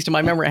least in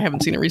my memory, I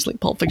haven't seen it recently,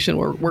 Pulp Fiction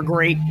were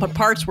great, but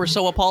parts were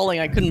so appalling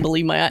I couldn't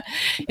believe my eye.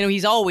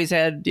 He's always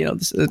had,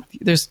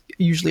 there's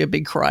usually a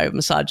big cry of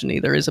misogyny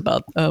there is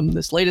about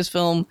this latest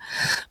film.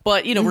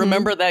 But,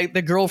 remember that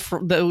the girl,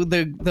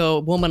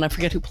 the woman, I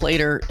forget who played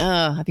her.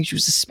 I think she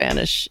was a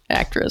Spanish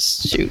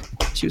actress.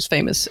 She was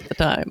famous at the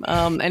time.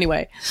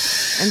 Anyway.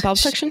 In Pulp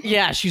Fiction?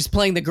 She was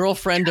playing the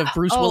girlfriend of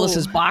Bruce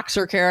Willis's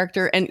boxer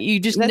character. And you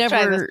just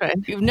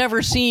you've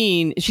never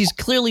seen, she's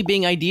clearly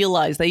being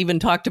idealized. They even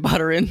talked about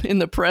her in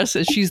the press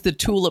as she's the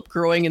tulip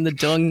growing in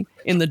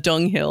the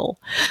dunghill.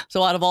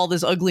 So out of all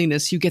this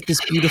ugliness, you get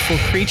this beautiful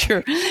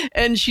creature.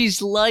 And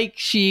she's like,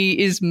 she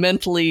is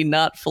mentally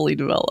not fully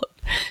developed.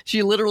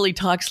 She literally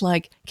talks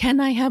like, "Can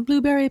I have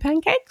blueberry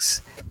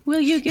pancakes?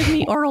 Will you give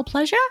me oral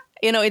pleasure?"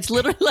 You know, it's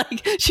literally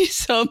like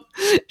she's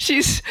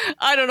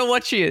I don't know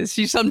what she is.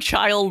 She's some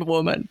child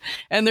woman.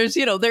 And there's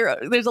a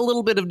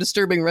little bit of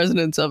disturbing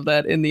resonance of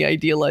that in the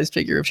idealized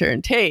figure of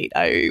Sharon Tate,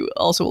 I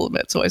also will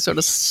admit. So I sort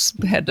of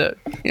had to,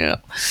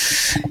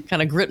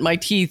 kind of grit my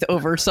teeth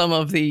over some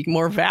of the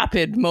more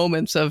vapid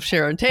moments of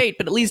Sharon Tate.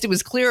 But at least it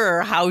was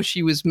clearer how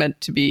she was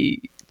meant to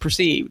be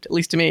perceived, at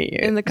least to me,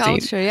 in the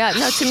culture. Yeah,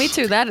 no, to me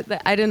too.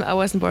 That I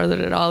wasn't bothered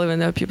at all, even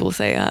though people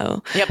say,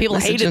 "Oh, yeah," people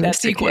hated that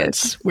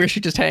sequence where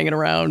she's just hanging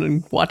around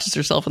and watches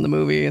herself in the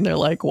movie, and they're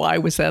like, "Why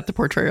was that the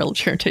portrayal of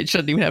Sharon Tate? She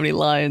doesn't even have any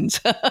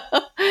lines."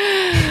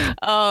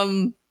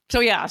 So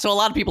a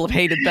lot of people have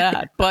hated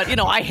that, but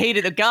I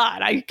hated it.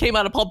 God, I came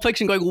out of Pulp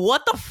Fiction going,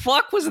 "What the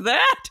fuck was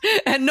that?"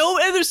 And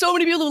there's so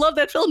many people who love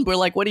that film. We're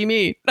like, "What do you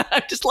mean?"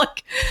 I'm just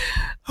like,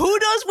 who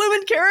does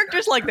women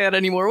characters like that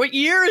anymore? What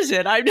year is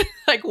it? I'm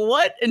like,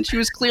 what? And she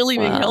was clearly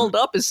being held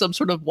up as some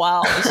sort of,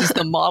 wow, this is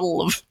the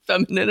model of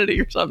femininity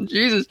or something.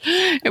 Jesus,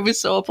 it was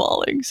so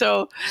appalling.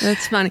 So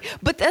that's funny,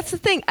 but that's the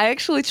thing. I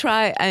actually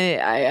try.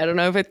 I don't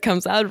know if it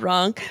comes out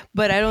wrong,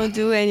 but I don't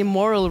do any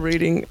moral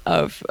reading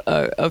of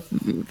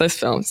this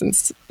film,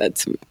 since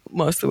that's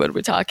mostly what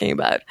we're talking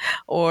about,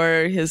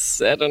 or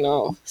his, I don't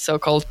know,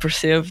 so-called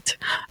perceived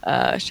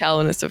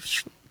shallowness of,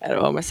 I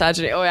don't know,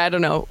 misogyny. I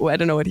don't know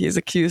what he's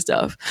accused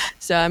of.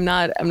 So I'm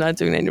not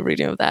doing any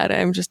reading of that.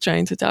 I'm just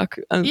trying to talk.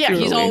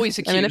 He's always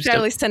accused. At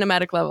fairly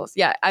cinematic levels.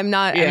 Yeah, I'm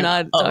not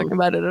talking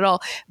about it at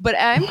all. But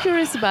I'm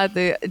curious about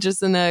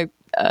just in a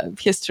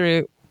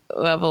history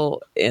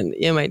level, and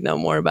you might know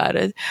more about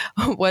it.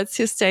 What's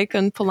his take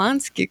on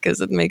Polanski?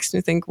 Because it makes me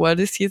think, what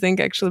does he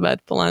think actually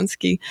about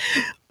Polanski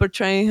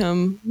portraying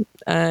him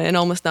and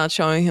almost not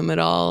showing him at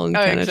all? And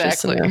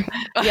exactly.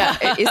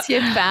 Is he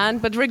a fan?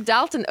 But Rick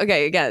Dalton,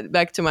 okay, again,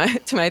 back to my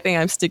thing,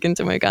 I'm sticking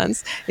to my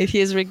guns. If he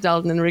is Rick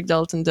Dalton, and Rick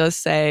Dalton does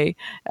say,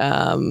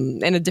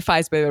 and it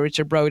defies by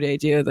Richard Brody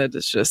idea that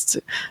it's just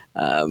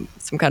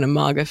some kind of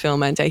MAGA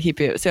film,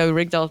 anti-hippie. So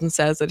Rick Dalton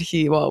says that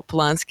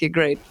Polanski,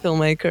 great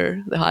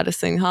filmmaker, the hottest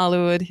thing in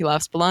Hollywood. He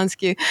loves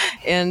Polanski.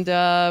 And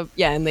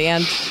in the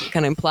end,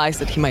 kind of implies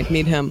that he might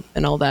meet him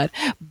and all that.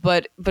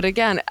 But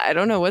again, I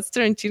don't know, what's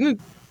Tarantino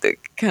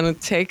kind of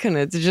take on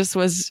it? It just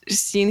was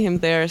seeing him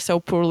there so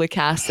poorly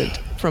casted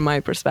from my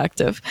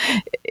perspective,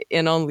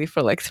 and only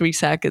for like 3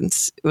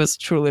 seconds. It was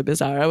truly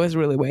bizarre. I was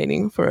really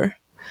waiting for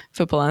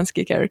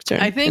Polanski character.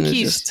 I think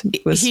he's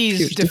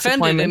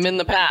defended him in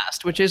the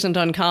past, which isn't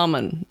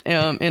uncommon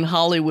in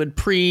Hollywood,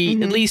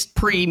 at least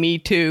pre-Me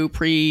Too,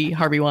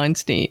 pre-Harvey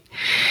Weinstein.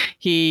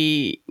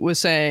 He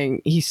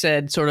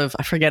said sort of,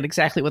 I forget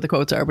exactly what the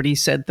quotes are, but he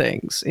said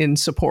things in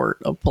support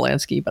of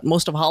Polanski, but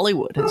most of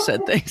Hollywood has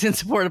said things in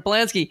support of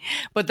Polanski.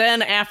 But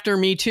then after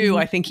Me Too,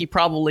 I think he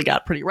probably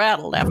got pretty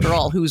rattled. After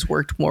all, who's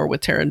worked more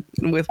with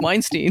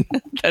Weinstein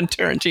than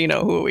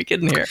Tarantino? Who are we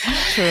kidding here?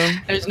 True.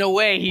 There's no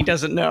way he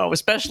doesn't know,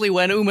 especially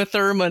when Uma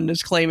Thurman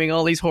is claiming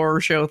all these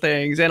horror show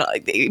things. And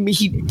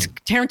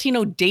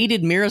Tarantino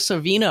dated Mira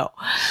Sorvino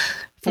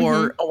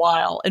for a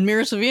while, and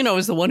Mira Sorvino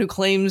is the one who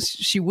claims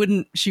she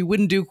wouldn't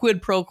do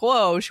quid pro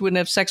quo, she wouldn't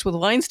have sex with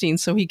Weinstein,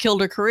 so he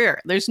killed her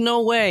career. There's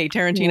no way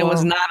Tarantino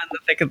was not in the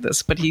thick of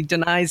this, but he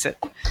denies it.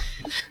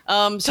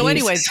 So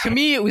anyways, to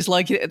me, it was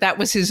like that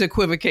was his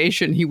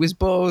equivocation. He was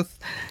both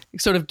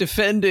sort of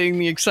defending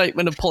the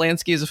excitement of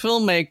Polanski as a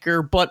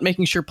filmmaker, but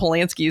making sure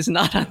Polanski is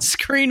not on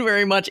screen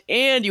very much.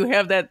 And you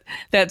have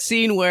that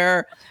scene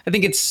where I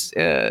think it's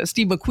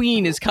Steve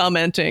McQueen is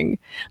commenting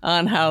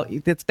on how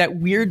it's that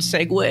weird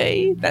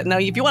segue that now,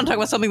 if you want to talk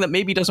about something that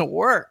maybe doesn't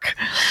work,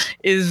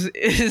 is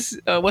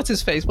what's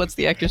his face? What's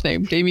the actor's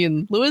name?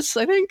 Damian Lewis,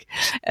 I think,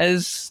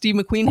 as Steve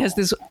McQueen has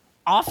this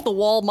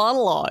off-the-wall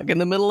monologue in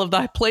the middle of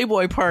the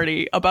Playboy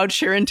party about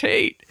Sharon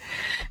Tate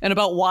and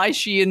about why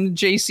she and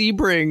Jay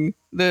Sebring,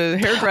 the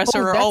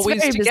hairdresser, are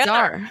always together.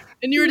 Bizarre.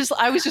 And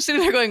I was just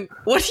sitting there going,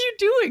 what are you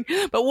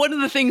doing? But one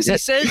of the things he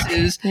says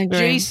is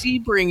Jay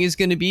Sebring is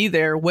going to be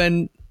there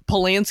when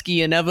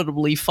Polanski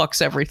inevitably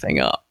fucks everything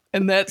up.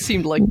 And that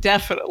seemed like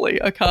definitely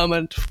a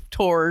comment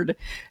toward,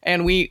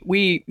 and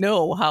we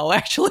know how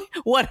actually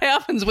what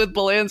happens with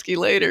Polanski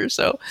later.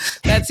 So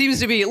that seems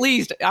to be, at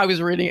least I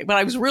was reading it, but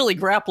I was really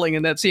grappling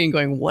in that scene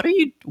going, what are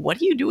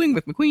you doing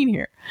with McQueen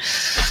here?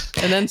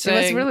 And then saying,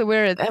 it was really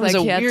weird. That was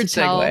a weird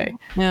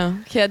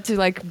segue. He had to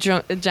like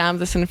jam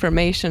this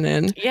information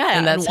in. Yeah.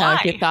 And that's how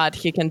he thought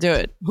he can do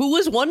it. Who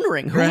was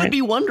wondering? Who would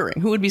be wondering?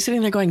 Who would be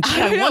sitting there going,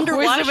 gee, I wonder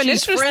why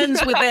she's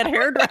friends with that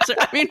hairdresser.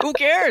 I mean, who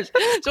cares?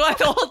 So I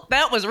thought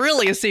that was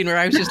really a scene where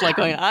I was just like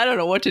going, I don't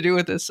know what to do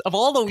with this. Of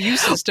all the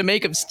uses to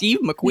make of Steve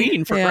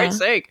McQueen, for Christ's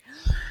sake.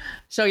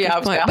 So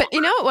yeah, but you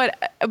know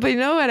what?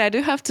 I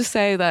do have to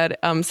say that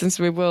since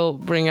we will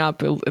bring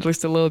up at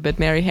least a little bit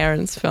Mary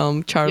Herron's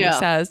film Charlie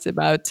Says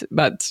about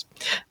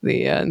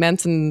the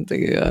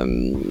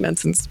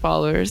Manson's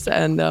followers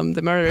and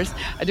the murders,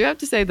 I do have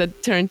to say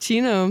that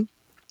Tarantino,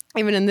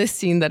 even in this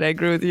scene that I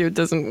agree with you, it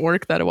doesn't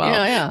work that well.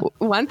 Yeah.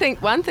 One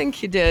thing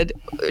he did,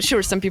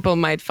 sure, some people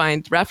might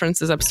find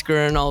references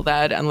obscure and all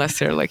that, unless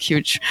they're like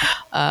huge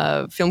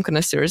film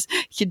connoisseurs.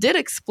 He did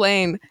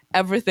explain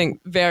everything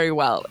very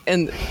well,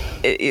 and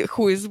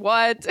who is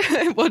what,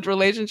 what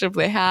relationship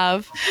they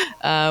have,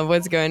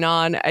 what's going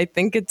on. I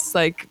think it's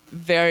like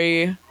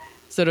very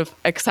sort of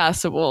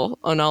accessible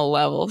on all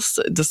levels,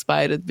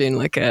 despite it being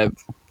like a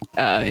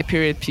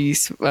period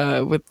piece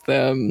with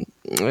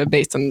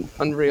based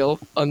on real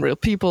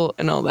people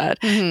and all that.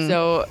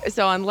 Mm-hmm.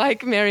 So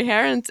unlike Mary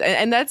Herron,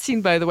 and that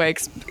scene, by the way,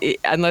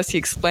 unless he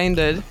explained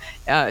it,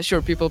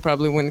 sure, people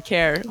probably wouldn't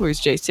care who is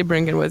Jay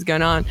Sebring and what's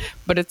going on.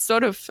 But it's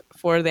sort of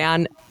for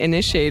the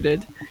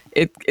uninitiated.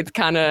 It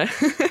kind of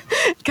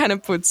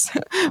puts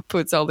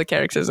all the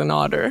characters in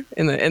order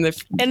in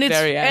the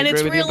very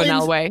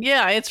banal way.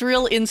 Yeah, it's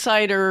real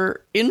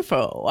insider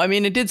info. I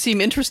mean, it did seem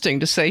interesting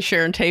to say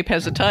Sharon Tate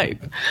has a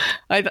type.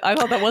 I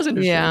thought that was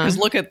interesting because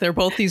look at they're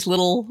both these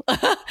little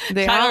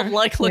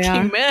childlike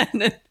looking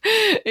men,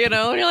 you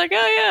know. And you're like,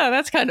 oh yeah,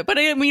 that's kind of. But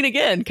I mean,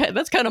 again,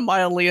 that's kind of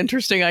mildly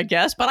interesting, I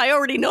guess. But I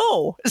already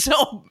know,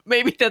 so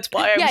maybe that's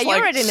why. You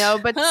already know,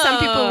 but some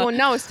people won't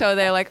know, so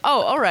they're like,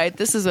 oh, all right,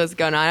 this is what's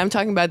going on. I'm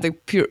talking about the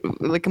pure,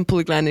 like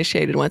completely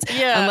uninitiated ones.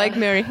 Yeah. Unlike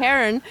Mary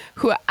Herron,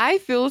 who I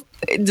feel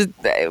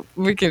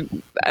we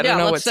could. I don't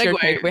know what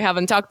segue. We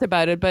haven't talked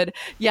about it, but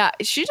yeah,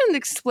 she didn't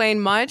explain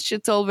much.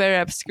 It's all very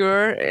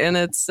obscure, and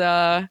it's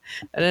I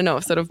don't know,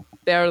 sort of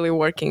barely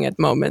working at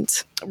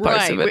moments.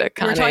 Parts of it are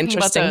kind of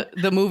interesting. About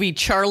the movie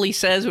Charlie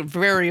Says,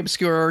 very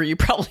obscure. You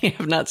probably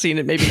have not seen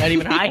it. Maybe not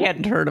even I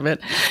hadn't heard of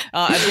it.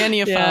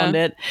 Evgenia found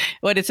it,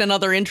 but it's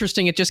another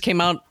interesting. It just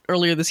came out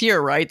earlier this year,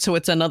 right? So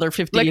it's another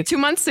 50, like 2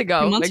 months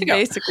ago,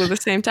 basically the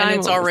same time. And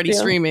it's already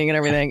streaming and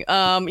everything.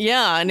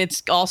 And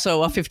it's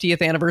also a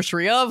 50th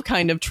anniversary of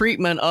kind of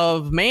treatment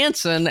of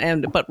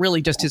Manson, but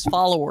really just his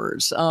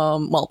followers.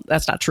 Well,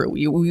 that's not true.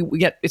 We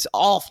get it's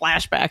all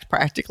flashbacks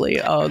practically.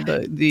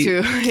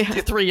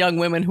 The three young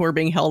women who are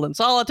being held in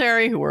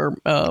solitary, who are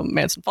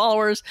Manson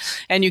followers,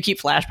 and you keep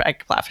tons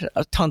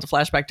of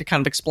flashback to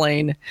kind of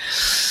explain,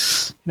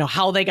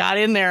 how they got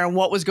in there and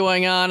what was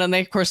going on. And they,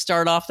 of course,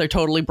 start off, they're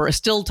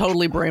still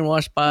totally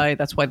brainwashed by,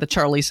 that's why the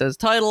Charlie Says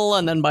title.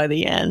 And then by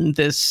the end,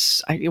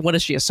 what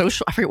is she, I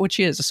forget what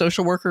she is, a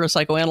social worker, a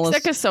psychoanalyst?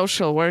 It's like a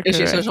social worker. Is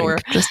she a social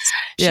worker?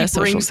 She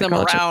brings them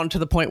around to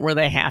the point where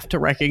they have to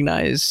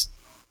recognize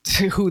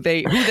who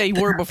they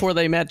were before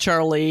they met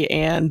Charlie,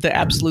 and the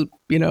absolute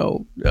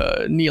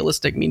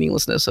nihilistic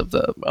meaninglessness of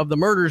the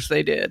murders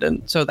they did.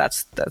 And so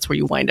that's where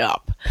you wind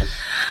up.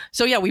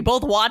 So yeah, we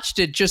both watched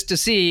it just to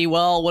see,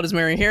 well, what is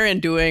Mary Herron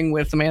doing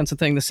with the Manson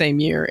thing the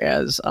same year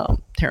as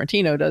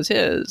Tarantino does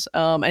his.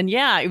 And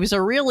yeah, it was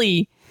a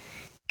really,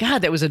 God,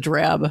 that was a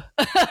drab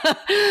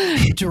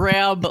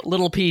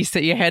little piece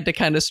that you had to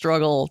kind of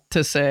struggle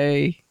to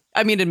say.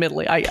 I mean,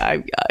 admittedly,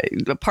 I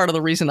part of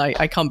the reason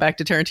I come back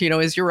to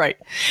Tarantino is, you're right,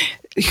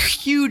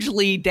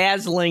 hugely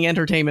dazzling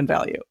entertainment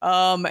value.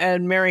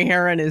 And Mary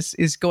Herron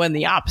is going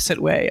the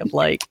opposite way of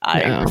like,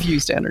 I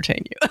refuse to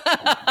entertain you.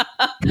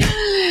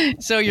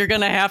 So you're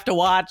going to have to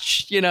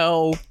watch,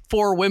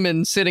 4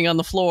 women sitting on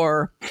the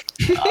floor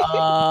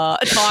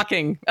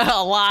talking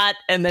a lot.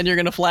 And then you're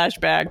going to flash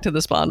back to the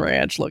Spahn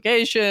Ranch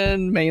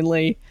location,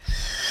 mainly,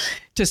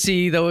 to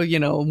see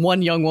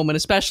one young woman,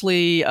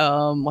 especially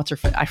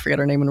I forget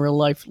her name in real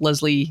life,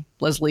 Leslie,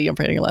 I'm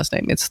forgetting her last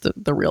name. It's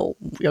the real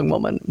young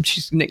woman.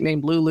 She's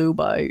nicknamed Lulu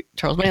by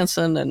Charles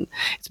Manson, and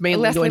it's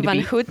mainly Leslie going to Van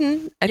be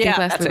Houten. I think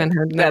Leslie Van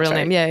Houten, the real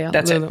name. Yeah,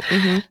 that's Lulu. it.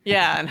 Mm-hmm.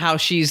 Yeah, and how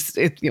she's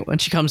when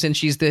she comes in,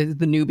 she's the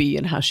newbie,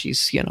 and how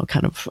she's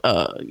kind of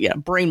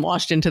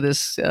brainwashed into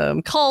this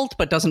cult,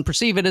 but doesn't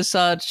perceive it as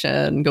such,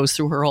 and goes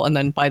through her whole, and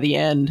then by the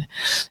end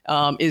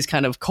is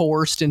kind of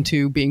coerced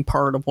into being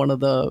part of one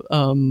of the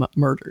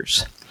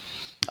murders.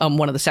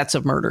 One of the sets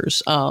of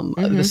murders,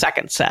 the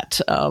second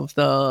set of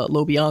the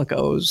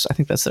Lobiancos, I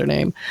think that's their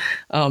name,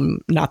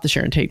 not the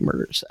Sharon Tate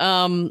murders.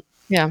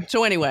 Yeah.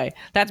 So anyway,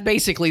 that's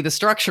basically the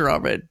structure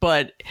of it.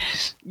 But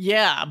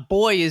yeah,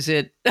 boy, is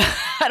it,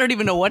 I don't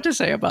even know what to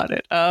say about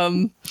it.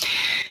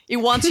 It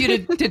wants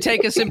you to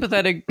take a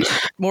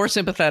more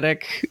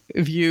sympathetic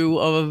view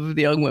of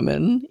the young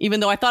women,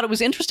 even though I thought it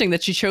was interesting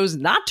that she chose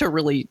not to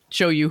really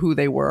show you who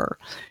they were,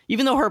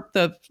 even though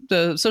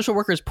the social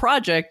worker's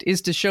project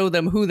is to show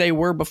them who they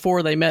were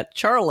before they met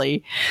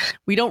Charlie.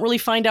 We don't really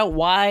find out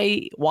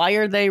why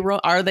are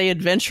they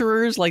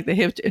adventurers like the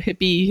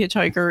hippie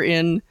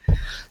hitchhiker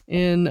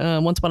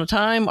in Once Upon a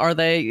Time? Are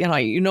they,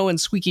 in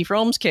Squeaky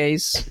Fromm's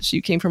case,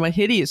 she came from a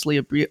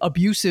hideously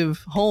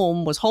abusive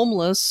home, was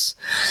homeless,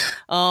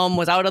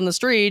 was out on the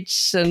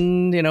streets,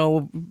 and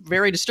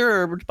very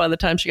disturbed by the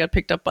time she got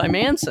picked up by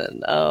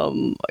Manson.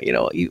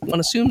 One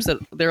assumes that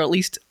they're at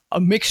least a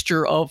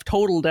mixture of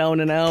total down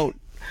and out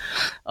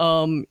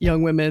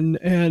young women,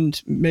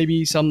 and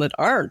maybe some that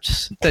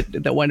aren't,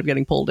 that wind up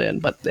getting pulled in.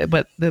 But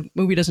the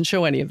movie doesn't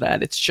show any of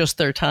that. It's just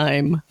their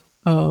time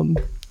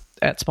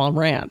at Spahn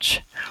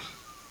Ranch.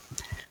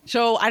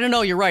 So I don't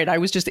know. You're right.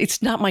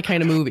 It's not my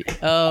kind of movie.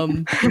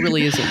 It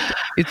really isn't.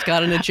 It's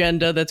got an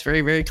agenda that's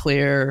very, very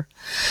clear.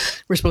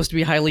 We're supposed to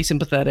be highly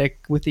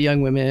sympathetic with the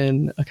young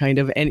women, and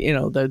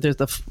there's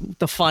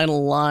the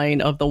final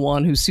line of the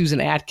one who's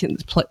Susan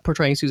Atkins,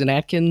 portraying Susan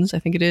Atkins, I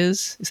think it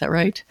is. Is that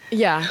right?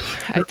 Yeah,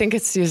 I think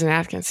it's Susan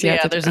Atkins.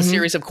 Yeah, there's a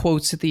series of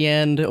quotes at the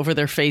end over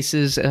their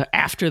faces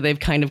after they've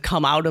kind of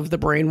come out of the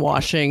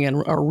brainwashing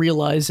and are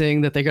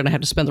realizing that they're going to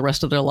have to spend the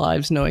rest of their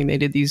lives knowing they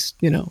did these,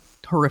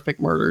 horrific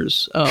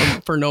murders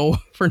for no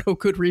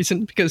good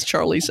reason, because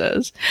Charlie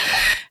says.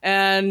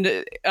 And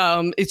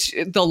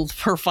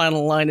her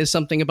final line is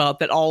something about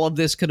that all of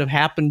this could have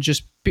happened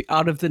just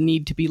out of the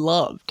need to be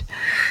loved.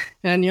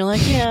 And you're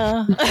like,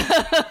 yeah,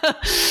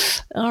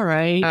 all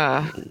right.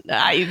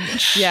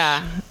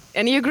 Yeah.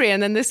 And you agree.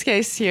 And in this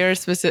case here,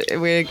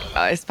 we're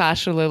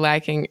especially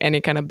lacking any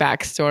kind of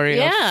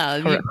backstory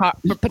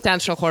of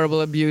potential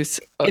horrible abuse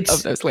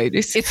of those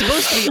ladies. It's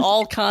supposed to be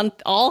all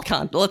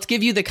content. Let's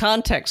give you the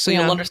context so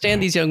you'll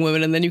understand these young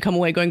women, and then you come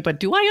away going, but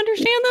do I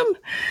understand them?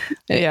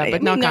 Yeah,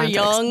 but no they're context.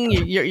 young.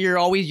 You're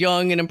always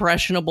young and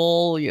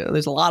impressionable.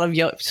 There's a lot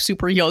of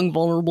super young,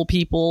 vulnerable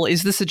people.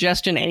 Is the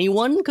suggestion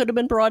anyone could have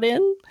been brought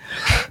in?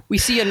 We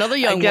see another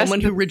young woman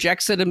who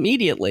rejects it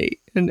immediately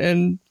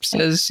and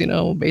says,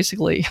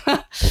 basically,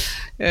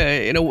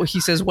 he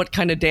says, what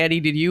kind of daddy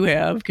did you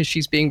have? Because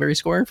she's being very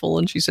scornful.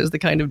 And she says, the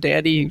kind of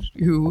daddy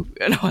who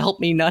helped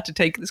me not to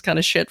take this kind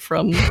of shit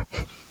from,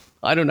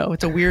 I don't know.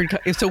 It's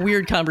a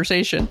weird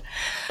conversation.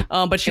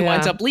 But she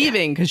winds up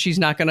leaving because she's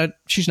not gonna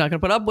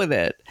put up with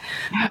it.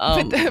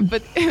 But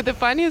the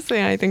funniest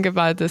thing I think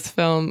about this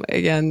film,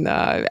 again,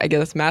 I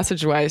guess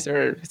message wise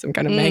or some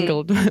kind of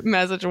mangled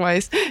message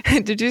wise,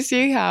 did you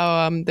see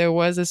how there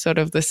was a sort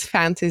of this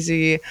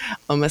fantasy,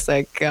 almost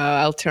like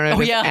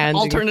alternative ending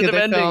alternative to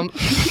the ending.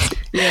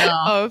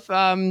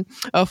 Film?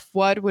 Of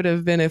what would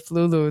have been if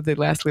Lulu, the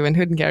Leslie Van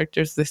Houten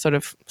character, is the sort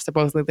of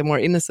supposedly the more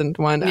innocent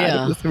one out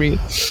of the three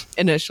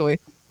initially.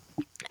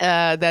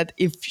 That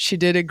if she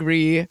did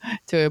agree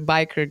to a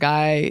biker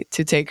guy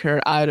to take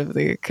her out of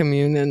the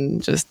commune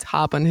and just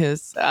hop on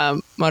his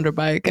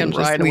motorbike and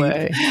just ride leave.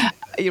 away.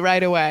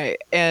 Right away.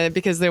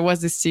 Because there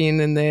was this scene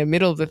in the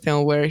middle of the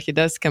film where he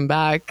does come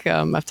back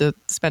after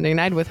spending a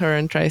night with her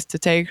and tries to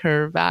take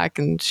her back,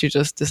 and she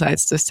just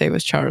decides to stay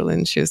with Charlie,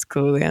 and she's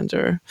clearly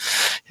under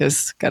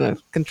his kind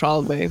of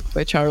control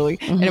by Charlie.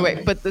 Mm-hmm.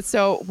 Anyway, but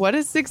so what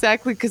is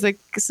exactly, because like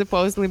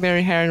supposedly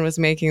Mary Harron was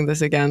making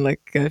this again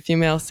like a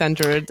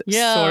female-centered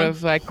sort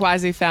of like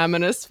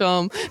quasi-feminist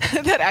film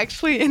that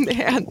actually in the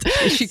end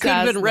she could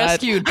have been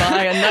rescued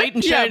by a knight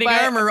in shining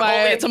armor, only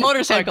it's a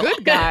motorcycle. A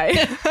good guy.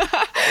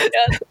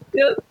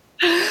 Yes.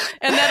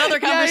 And that other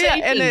conversation.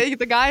 Yeah. And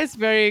the guy is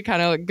very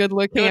kind of good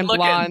looking and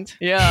blonde.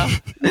 Yeah.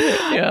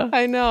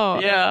 I know.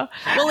 Yeah.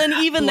 Well, and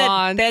even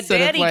blonde, that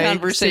daddy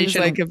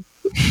conversation. Like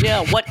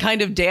what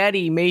kind of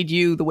daddy made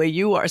you the way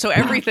you are? So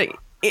everything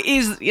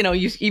is,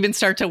 you even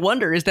start to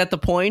wonder, is that the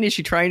point? Is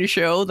she trying to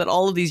show that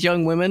all of these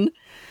young women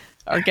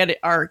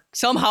are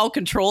somehow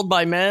controlled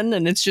by men,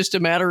 and it's just a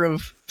matter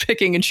of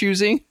picking and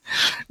choosing,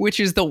 which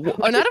is not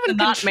even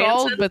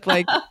controlled, but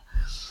like.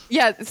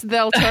 Yeah, it's the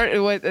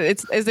alternative.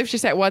 It's as if she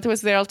said, "What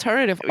was the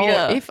alternative?"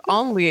 Oh, if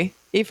only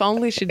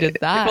she did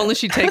that. If only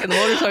she'd taken the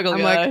motorcycle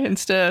guy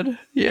instead.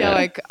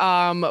 Yeah.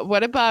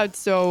 What about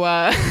so?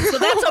 So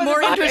that's a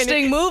more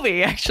interesting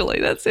movie,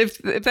 actually. That's if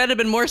that had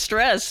been more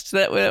stressed,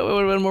 that would have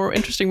been a more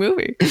interesting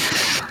movie.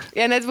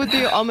 And it would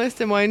be almost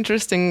a more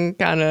interesting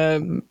kind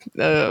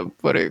of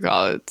what do you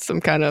call it? Some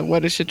kind of,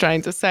 what is she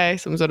trying to say?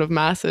 Some sort of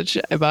message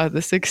about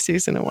the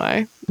 60s in a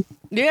way.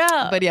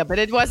 Yeah. But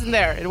it wasn't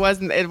there. It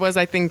was,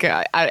 I think,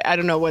 I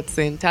don't know what's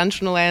the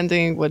intentional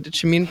ending. What did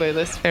she mean by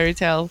this fairy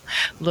tale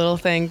little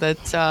thing that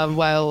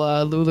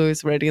while Lulu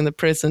is already in the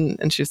prison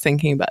and she's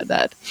thinking about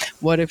that,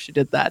 what if she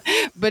did that?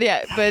 But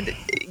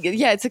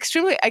it's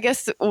extremely, I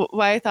guess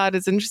why I thought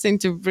it's interesting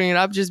to bring it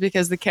up, just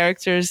because the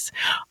characters,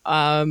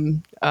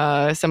 some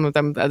of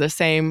them are the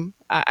same.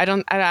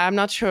 I'm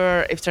not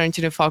sure if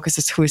Tarantino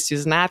focuses who is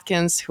Susan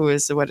Atkins, who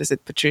is,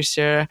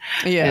 Patricia,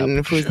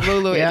 and who's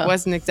Lulu. Yeah. It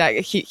wasn't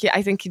exactly,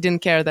 I think he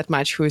didn't care that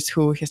much who's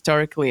who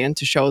historically, and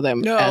to show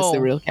them as the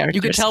real characters.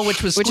 You could tell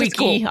which was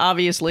Squeaky,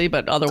 obviously,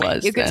 but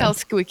otherwise. You could tell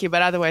Squeaky,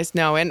 but otherwise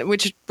no, and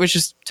which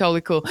is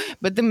totally cool.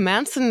 But the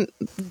Manson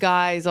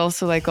guy is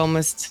also like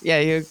almost,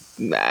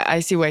 I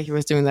see why he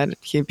was doing that.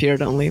 He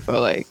appeared only for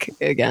like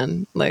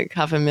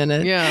half a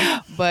minute. Yeah.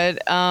 But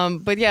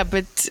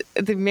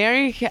the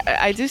Mary,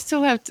 I do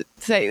still have to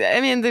say, I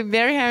mean, the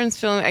Mary Harron's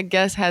film, I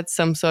guess, had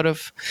some sort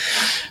of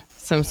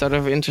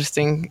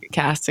interesting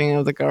casting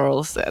of the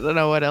girls. I don't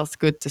know what else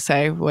good to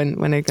say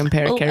when I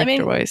compare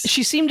character-wise.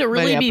 She seemed to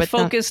really be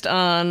focused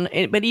on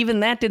it, but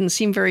even that didn't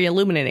seem very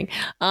illuminating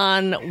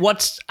on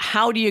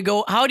how do you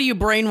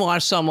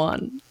brainwash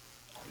someone?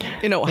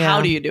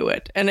 How do you do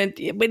it?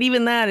 But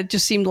even that, it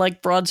just seemed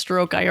like broad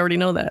stroke. I already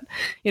know that.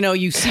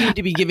 You seem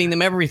to be giving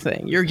them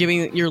everything.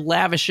 You're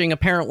lavishing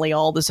apparently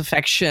all this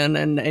affection,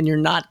 and you're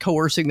not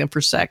coercing them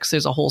for sex.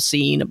 There's a whole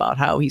scene about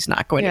how he's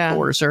not going to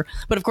coerce her,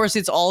 but of course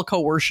it's all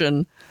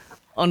coercion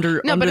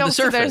under the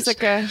surface.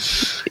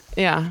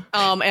 And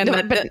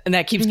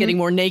that keeps getting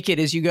more naked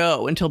as you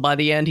go until by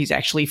the end he's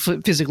actually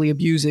physically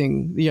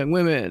abusing the young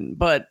women.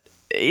 But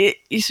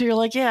so you're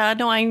like, yeah,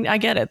 no, I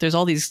get it. There's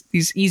all these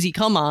easy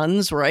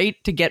come-ons, right,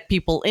 to get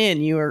people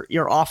in.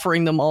 You're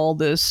offering them all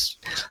this,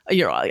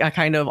 a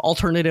kind of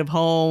alternative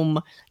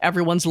home.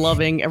 Everyone's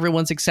loving,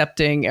 everyone's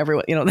accepting,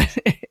 everyone,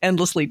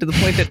 endlessly, to the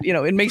point that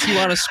it makes you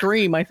want to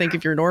scream. I think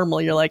if you're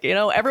normal, you're like,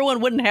 everyone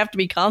wouldn't have to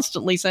be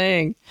constantly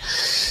saying,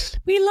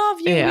 "We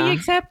love you, we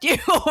accept you,"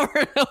 over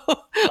and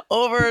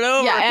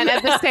over. Yeah, and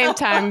at the same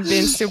time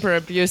being super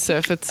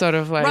abusive. It's sort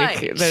of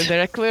like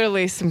there are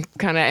clearly some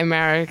kind of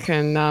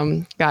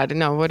American. God,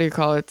 no, what do you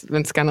call it?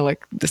 It's kind of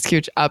like this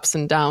huge ups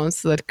and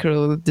downs that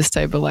clearly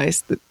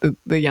destabilize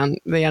the young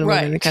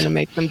women and kind of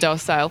make them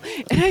docile.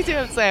 And I do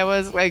have to say, I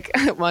was like,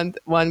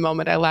 one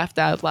moment I laughed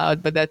out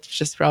loud, but that's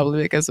just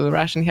probably because of the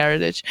Russian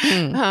heritage.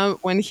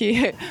 When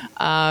he,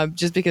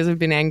 just because of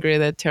being angry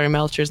that Terry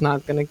Melcher's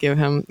not going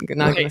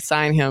to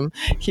sign him,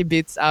 he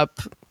beats up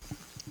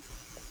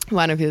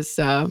one of his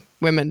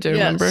women. Do you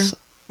remember?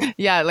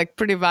 Yeah, like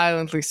pretty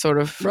violently sort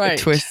of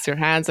twists her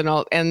hands and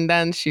all. And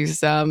then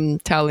she's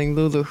telling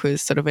Lulu, who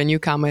is sort of a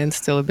newcomer and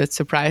still a bit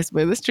surprised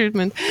by this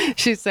treatment,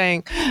 she's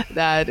saying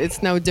that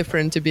it's no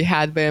different to be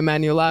had by a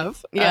man you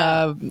love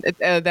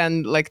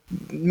than like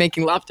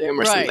making love to him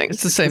or something.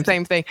 It's the same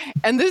thing.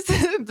 And this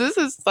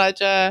is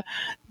such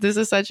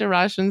a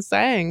Russian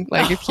saying.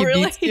 Like, if he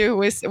beats you,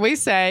 we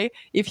say,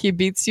 if he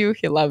beats you,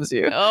 he loves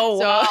you. Oh,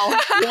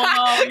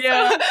 wow.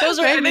 Yeah. Those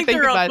are, I think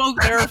there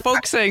are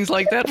folk sayings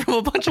like that from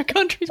a bunch of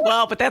countries.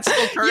 Wow, but that's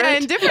still current. Yeah,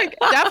 and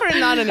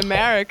definitely not in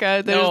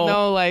America. There's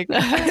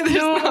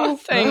no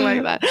thing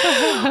like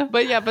that.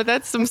 But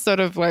that's some sort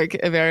of like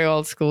a very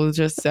old school,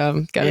 just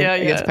kind of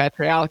I guess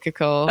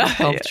patriarchal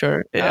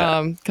culture,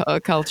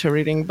 culture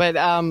reading. But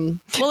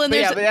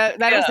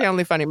that is the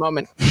only funny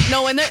moment.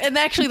 No, and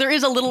actually there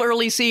is a little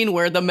early scene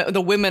where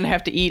the women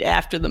have to eat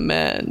after the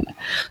men,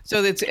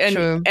 so that's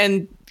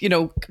and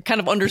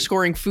kind of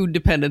underscoring food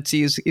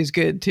dependency is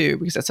good too,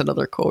 because that's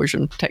another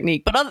coercion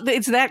technique. But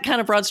it's that kind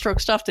of broad stroke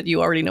stuff that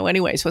you already know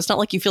anyway. So it's not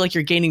like you feel like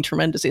you're gaining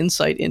tremendous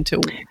insight into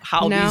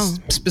how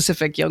these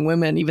specific young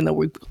women, even though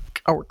we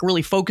are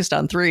really focused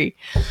on three,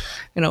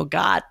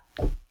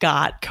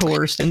 got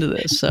coerced into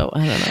this. So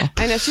I don't know.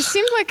 I know. She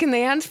seemed like in the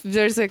end,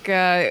 there's like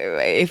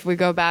if we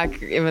go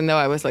back, even though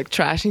I was like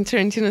trashing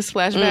Tarantino's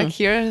flashback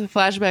here, the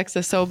flashbacks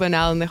are so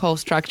banal and the whole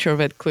structure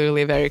of it,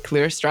 clearly very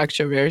clear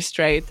structure, very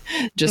straight,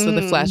 just with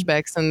the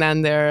flashbacks, and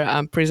then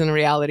their prison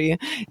reality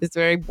is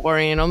very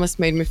boring and almost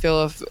made me feel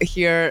of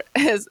Mary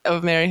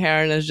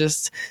Harron as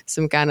just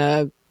some kind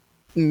of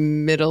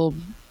middle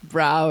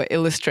brow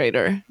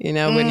illustrator,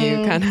 when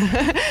you kind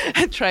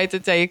of try to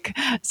take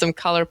some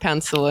color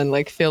pencil and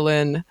like fill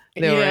in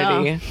the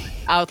already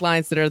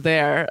outlines that are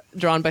there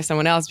drawn by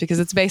someone else, because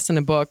it's based on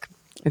a book.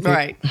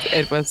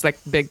 It was like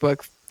a big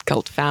book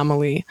called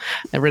Family,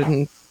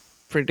 written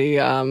pretty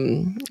I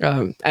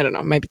don't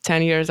know, maybe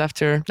 10 years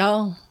after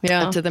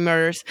the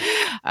murders.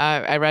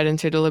 I read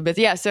into it a little bit.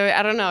 So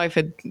I don't know if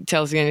it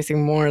tells you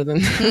anything more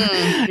than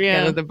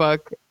the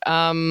book.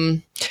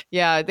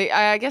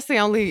 I guess the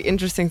only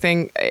interesting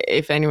thing,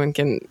 if anyone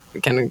can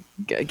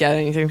get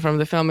anything from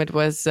the film, it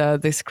was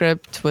the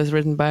script was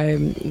written by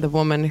the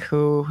woman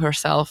who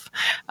herself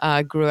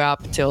grew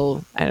up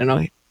till, I don't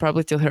know,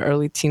 probably till her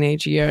early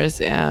teenage years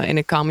in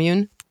a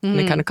commune. In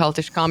a kind of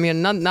cultish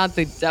commune, not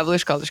the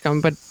devilish cultish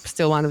commune, but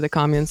still one of the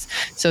communes.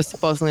 So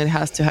supposedly it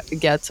has to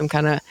get some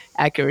kind of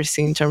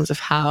accuracy in terms of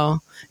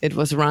how it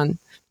was run.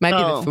 Maybe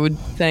the food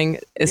thing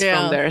is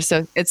from there.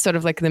 So it's sort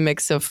of like the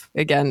mix of,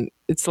 again,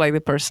 it's slightly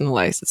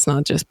personalized. It's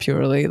not just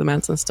purely the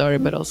Manson story,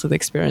 but also the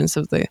experience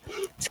of the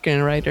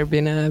screenwriter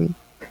being a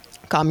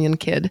commune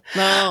kid.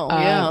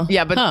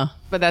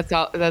 But that's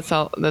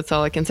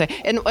all I can say.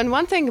 And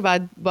one thing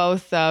about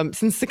both,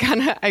 since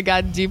I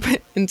got deep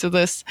into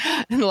this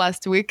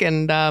last week,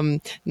 and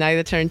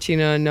neither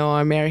Tarantino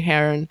nor Mary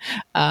Harron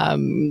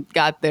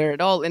got there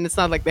at all, and it's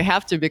not like they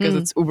have to, because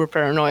it's uber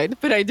paranoid,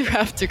 but I do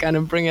have to kind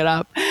of bring it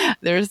up.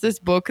 There's this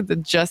book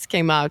that just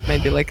came out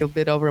maybe like a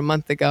bit over a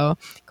month ago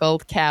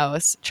called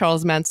Chaos: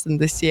 Charles Manson,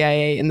 the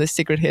CIA, and the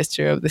Secret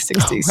History of the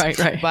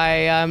 60s,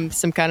 by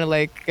some kind of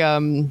like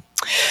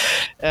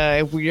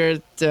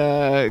weird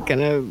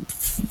kind of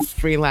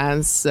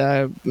freelance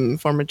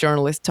former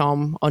journalist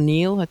Tom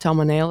O'Neill,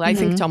 I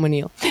think Tom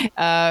O'Neill,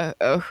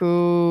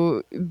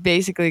 who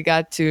basically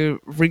got to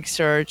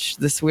research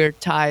this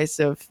weird ties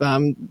of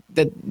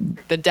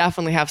that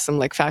definitely have some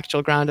like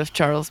factual ground of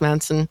Charles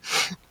Manson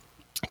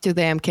to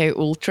the MK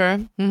Ultra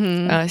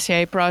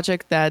CIA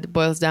project that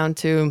boils down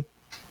to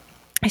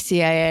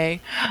CIA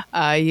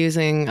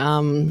using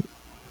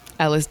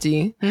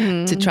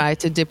LSD to try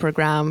to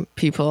deprogram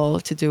people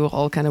to do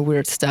all kind of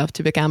weird stuff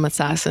to become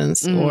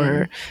assassins,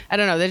 or I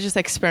don't know. They just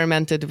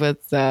experimented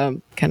with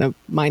kind of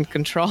mind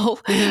control,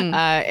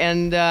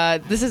 and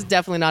this is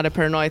definitely not a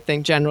paranoid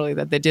thing. Generally,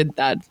 that they did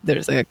that.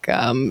 There's like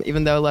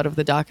even though a lot of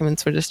the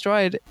documents were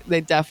destroyed,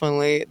 they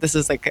definitely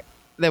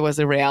there was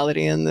a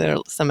reality, and there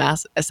some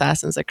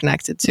assassins are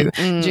connected to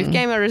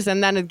JFK murders,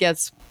 and then it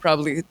gets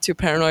probably too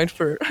paranoid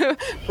for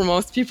for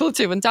most people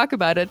to even talk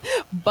about it.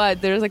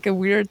 But there's like a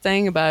weird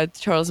thing about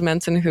Charles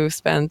Manson, who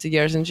spent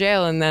years in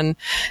jail and then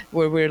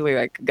weirdly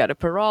like got a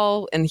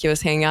parole, and he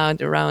was hanging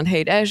out around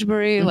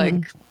Haight-Ashbury,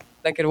 like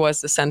it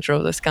was the center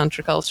of this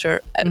counterculture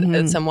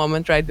at some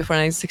moment right before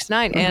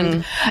 1969.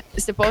 And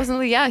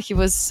supposedly, he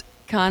was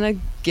kind of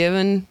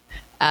given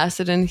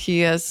acid, and he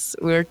has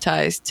weird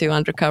ties to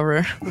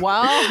undercover.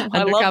 Wow,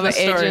 I love the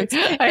story.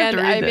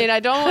 I mean, I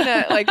don't want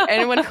to like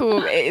anyone who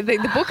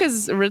the book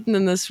is written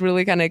in this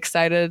really kind of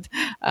excited,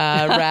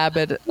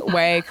 rabid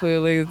way.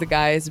 Clearly, the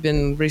guy has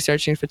been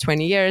researching for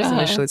 20 years.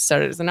 Initially, it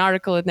started as an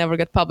article; it never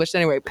got published.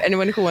 Anyway,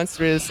 anyone who wants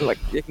to read this, like,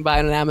 you can buy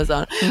it on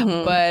Amazon.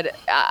 But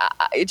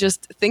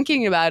just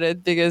thinking about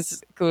it,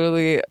 because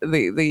clearly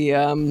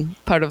the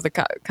part of the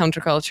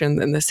counterculture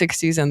in the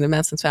 60s, and the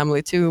Manson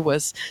family too,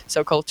 was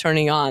so-called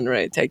turning on,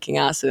 right? Taking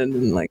acid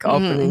and like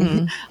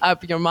opening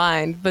up your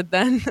mind. But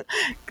then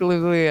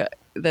clearly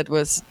that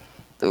was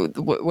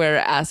where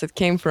acid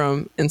came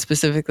from, and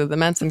specifically the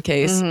Manson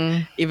case,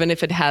 even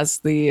if it has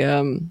the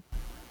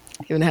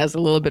even has a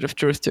little bit of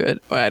truth to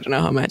it, or I don't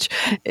know how much,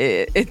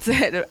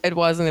 it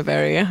wasn't a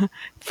very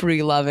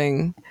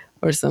free-loving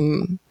or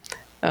some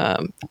I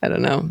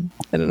don't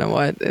know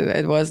what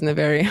it wasn't a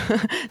very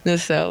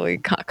necessarily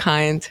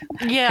kind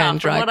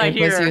drug. What I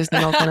hear, was used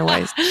in all kind of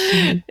ways.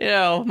 You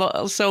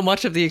know, so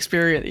much of the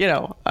experience,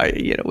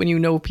 when you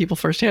know people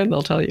firsthand,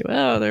 they'll tell you,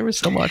 oh, there was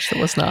so much that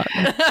was not.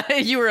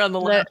 You were on the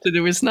left, and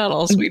it was not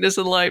all sweetness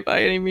and light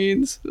by any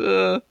means.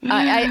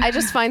 I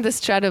just find this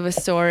thread of a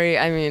story.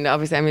 I mean,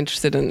 obviously, I'm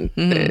interested in,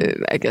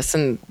 I guess,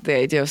 in the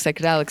idea of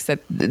psychedelics that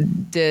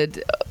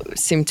did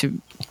seem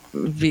to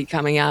be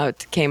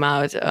came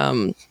out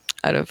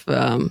of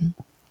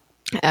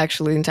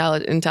actually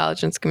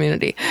intelligence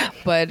community,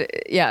 but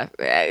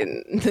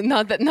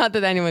not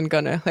that anyone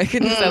gonna like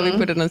necessarily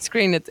put it on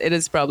screen. It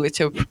is probably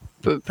too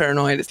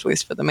paranoid, at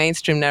least for the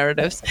mainstream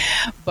narratives.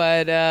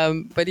 But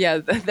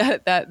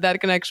that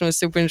connection was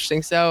super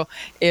interesting. So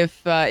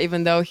if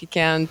even though he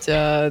can't,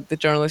 the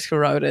journalist who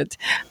wrote it,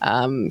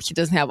 he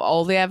doesn't have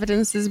all the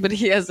evidences, but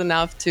he has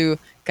enough to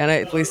kind of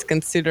at least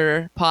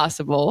consider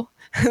possible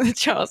that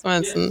Charles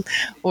Manson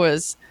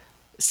was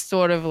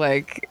sort of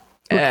like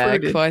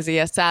quasi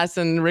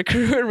assassin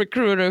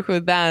recruiter who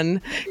then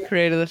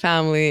created a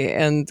family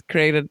and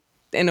created,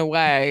 in a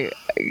way,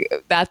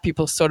 that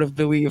people sort of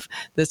believe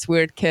this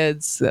weird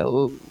kids,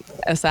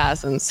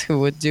 assassins who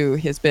would do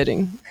his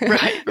bidding,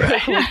 right.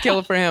 who would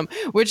kill for him,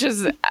 which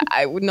is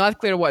not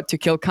clear what to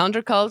kill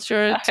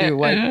counterculture, to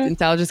what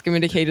intelligence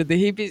communicated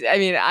the hippies. I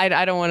mean,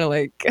 I don't want to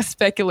like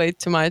speculate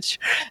too much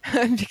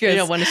because you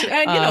don't want to.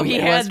 And he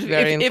had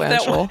very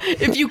influential.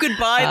 If you could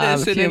buy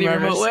this in any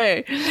remote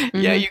way,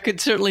 you could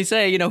certainly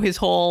say,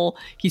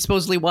 he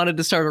supposedly wanted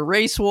to start a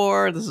race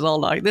war.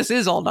 This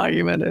is all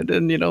documented,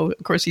 and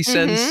of course he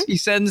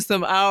sends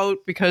them out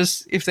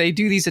because if they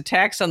do these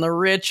attacks on the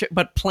rich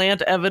but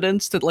plant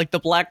evidence that like the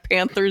Black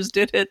Panthers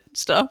did it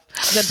stuff,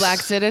 the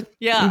blacks did it,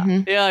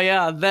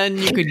 then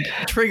you could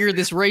trigger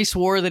this race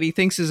war that he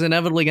thinks is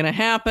inevitably going to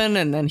happen,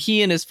 and then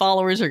he and his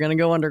followers are going to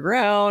go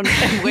underground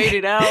and wait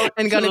it out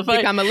and going to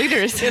become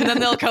leaders, and then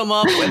they'll come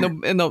up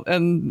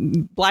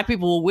and black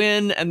people will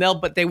win,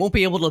 but they won't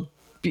be able to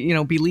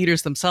be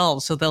leaders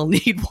themselves, so they'll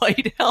need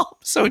white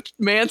help. So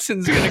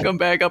Manson's going to come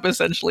back up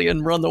essentially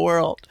and run the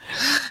world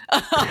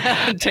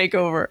and take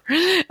over.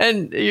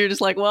 And you're just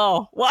like,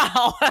 wow.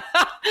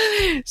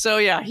 So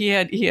yeah, he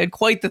had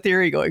quite the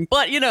theory going.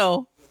 But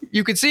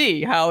you could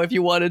see how if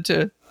you wanted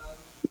to,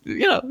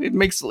 it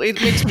makes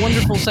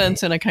wonderful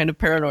sense in a kind of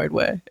paranoid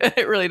way.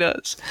 It really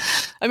does.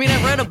 I mean,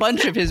 I've read a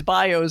bunch of his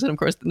bios, and of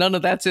course, none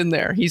of that's in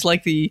there. He's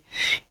like the,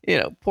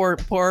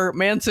 poor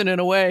Manson in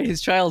a way.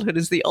 His childhood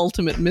is the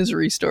ultimate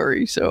misery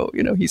story. So,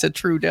 he's a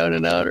true down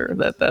and outer.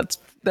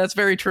 That's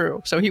very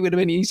true. So he would have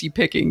been easy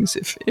pickings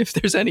if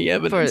there's any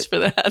evidence for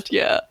that.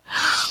 Yeah.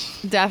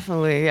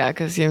 Definitely, yeah,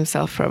 because he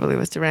himself probably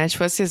was deranged.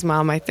 Was his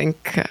mom, I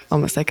think,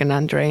 almost like an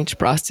underage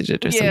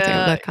prostitute or something of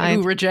that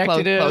kind? Who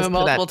rejected him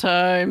multiple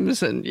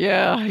times. And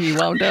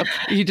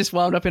he just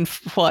wound up in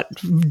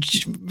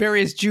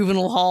various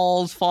juvenile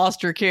halls,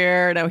 foster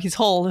care. Now his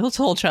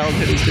whole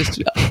childhood is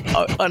just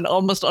an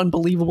almost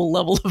unbelievable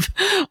level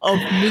of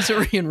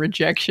misery and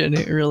rejection.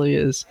 It really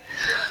is.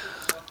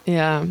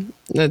 Yeah,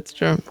 that's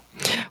true.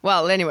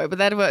 Well, anyway, but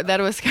that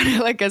was kind of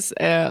like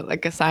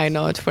a side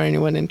note for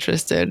anyone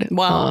interested.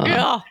 Wow,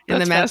 yeah, in the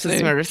that's Manson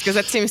fascinating. murders, because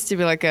that seems to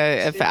be like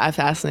a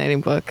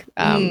fascinating book.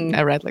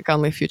 I read like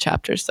only a few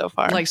chapters so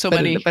far, Like so but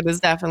many. but it's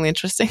definitely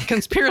interesting.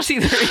 Conspiracy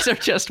theories are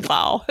just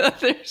wow.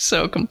 They're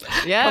so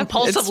Yeah,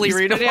 compulsively it's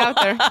readable pretty out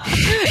there.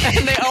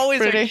 and they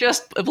always are Pretty.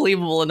 just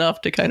believable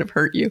enough to kind of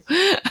hurt you.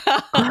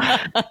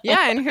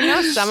 Yeah, and who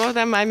knows? Some of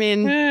them, I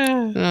mean,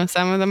 you know,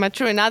 some of them are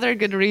true. Another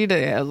good read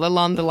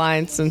along the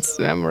line, since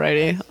I'm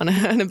already on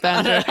a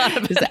banter,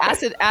 is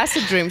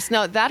Acid Dreams.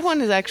 No, that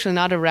one is actually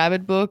not a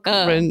rabbit book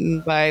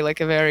written by like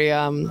a very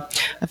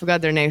I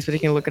forgot their names, but you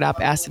can look it up.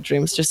 Acid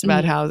Dreams, just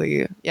about how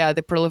the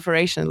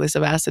proliferation, at least,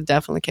 of acid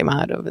definitely came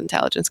out of the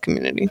intelligence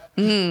community.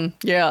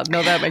 Yeah,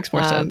 no, that makes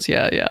more sense.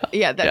 Yeah.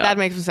 Yeah, that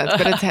makes sense,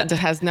 but it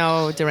has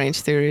no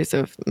deranged theories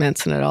of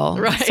Manson at all.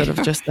 Right. It's sort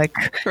of just like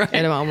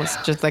you know,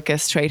 almost just like a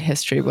straight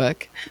history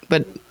book,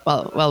 but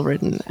well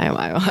written.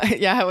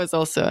 I was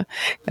also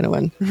kind of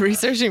when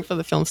researching for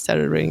the film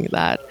started reading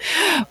that,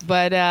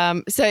 but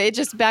so it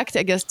just back to,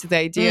 I guess, to the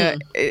idea.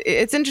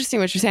 It's interesting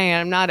what you're saying.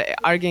 I'm not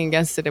arguing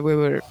against it. We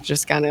were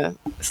just kind of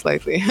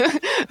slightly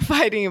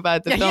fighting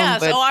about the film. Yeah,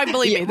 but so I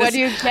believe me. what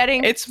you're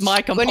getting, It's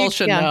my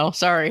compulsion now.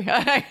 Sorry,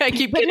 I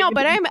keep. but no,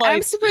 but I'm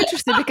fights. super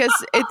interested because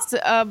it's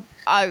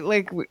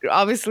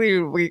obviously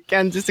we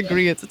can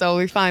disagree. It's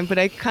totally fine. But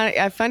I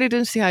find it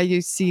interesting how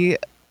you see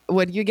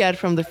what you get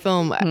from the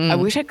film. I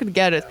wish I could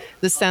get it,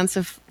 the sense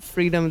of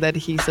freedom that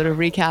he sort of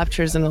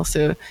recaptures, and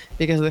also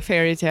because of the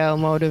fairy tale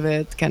mode of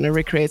it, kind of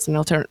recreates an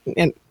sort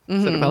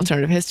of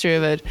alternative history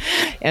of it,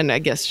 and I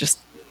guess just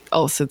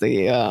also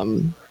the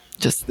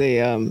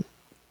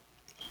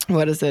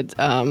what is it?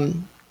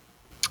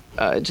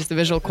 Just the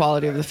visual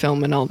quality of the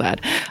film and all that,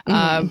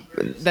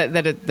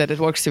 that it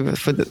works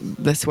for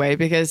this way,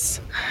 because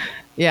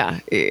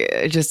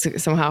it's just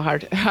somehow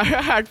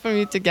hard for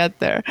me to get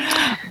there.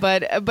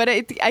 But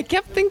I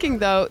kept thinking,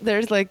 though,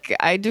 there's like,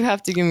 I do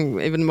have to give him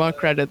even more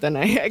credit than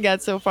I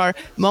get so far.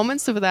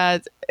 Moments of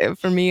that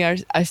for me are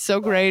so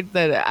great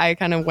that I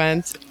kind of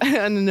went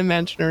on an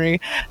imaginary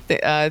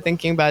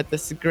thinking about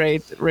this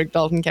great Rick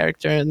Dalton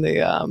character and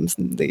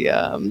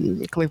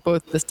the Cliff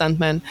Booth, the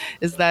stuntman,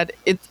 is that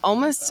it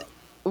almost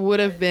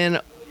would have been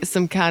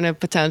some kind of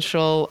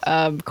potential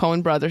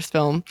Coen Brothers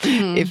film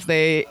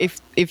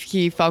if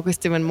he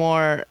focused even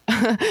more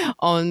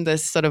on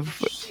this sort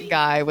of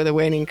guy with a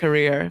waning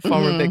career,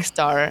 former big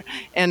star,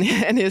 and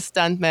his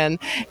stuntman,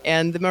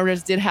 and the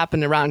murders did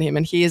happen around him,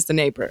 and he is the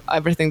neighbor,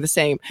 everything the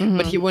same,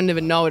 but he wouldn't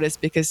even notice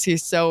because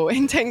he's so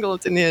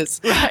entangled in his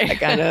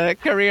kind of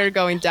career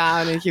going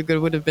down, and he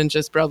would have been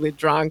just probably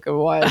drunk or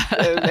what,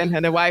 and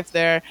had a wife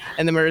there,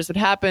 and the murders would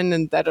happen,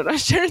 and I don't know,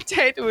 Sharon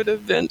Tate would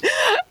have been,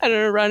 I don't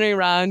know, running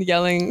around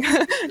yelling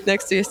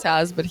next to his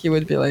house, but he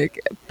would be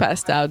like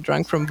passed out,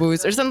 drunk from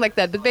booze or something like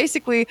that. But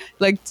basically,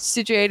 like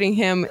situating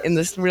him in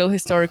this real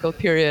historical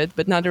period,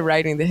 but not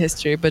rewriting the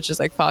history, but just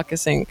like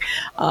focusing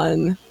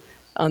on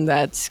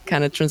that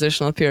kind of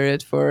transitional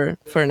period for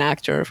an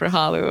actor, for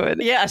Hollywood.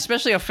 Yeah,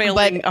 especially a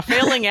failing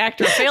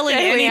actor, failing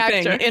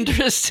anything. actor.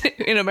 Interest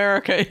in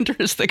America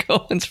interests the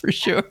Coens for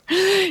sure.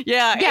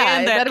 Yeah,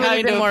 and that would have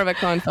kind been of more of a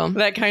Coen film.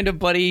 that kind of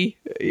buddy,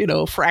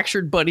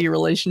 fractured buddy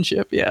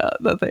relationship. Yeah,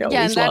 that they always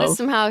and that love. is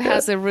somehow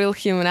has a real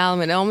human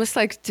element. Almost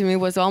like, to me,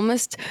 was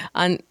almost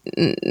on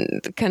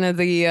kind of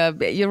the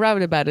you're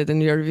right about it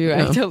in your review.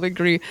 I totally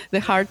agree. The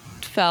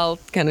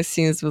heartfelt kind of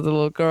scenes with the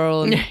little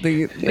girl and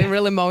the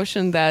real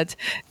emotion that,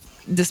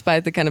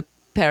 despite the kind of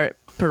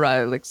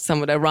like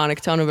somewhat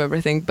ironic tone of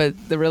everything, but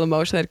the real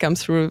emotion that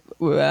comes through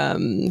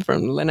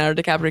from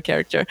Leonardo DiCaprio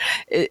character,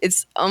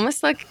 it's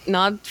almost like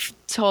not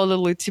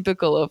totally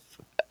typical of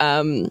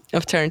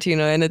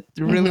Tarantino, and it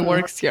really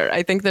works here.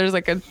 I think there's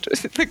like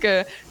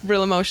a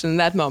real emotion in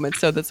that moment,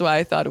 so that's why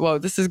I thought, whoa,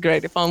 this is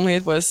great. If only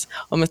it was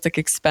almost like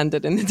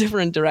expanded in a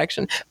different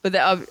direction. But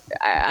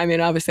I mean,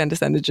 obviously, I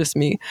understand it's just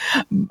me.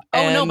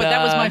 No, but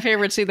that was my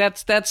favorite. See, that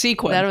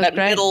sequence,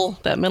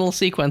 that middle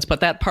sequence, but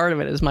that part of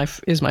it is my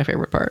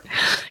favorite part.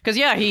 Because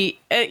he,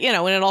 and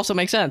it also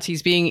makes sense.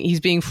 He's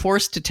being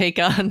forced to take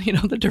on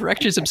the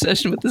director's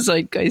obsession with the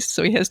zeitgeist,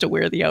 so he has to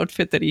wear the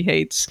outfit that he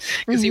hates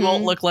because he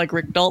won't look like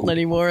Rick Dalton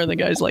anymore. And the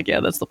guy's like, yeah,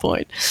 that's the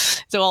point.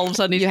 So all of a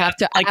sudden you have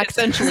to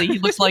essentially he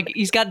looks like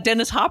he's got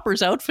Dennis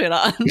Hopper's outfit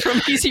on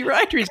from Easy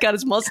Rider. He's got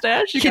his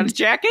mustache, he's got his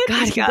jacket.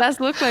 God, he does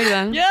look like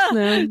that.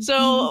 Yeah.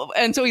 So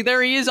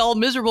there he is, all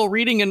miserable,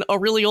 reading a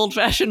really old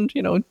fashioned,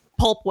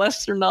 pulp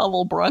Western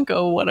novel,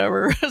 Bronco,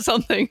 whatever,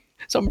 something.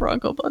 Some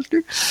Bronco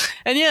Buster.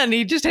 And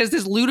he just has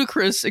this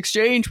ludicrous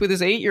exchange with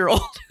his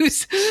 8-year-old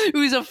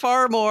who's a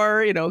far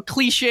more,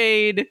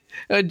 cliched,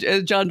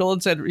 as John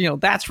Dolan said,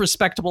 that's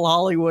respectable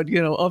Hollywood,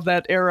 of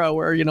that era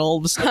where, all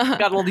of a sudden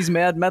got all these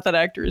mad method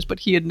actors, but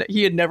he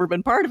had never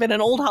been part of it.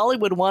 And old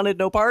Hollywood wanted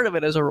no part of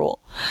it as a role.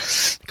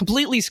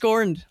 Completely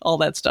scorned all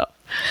that stuff.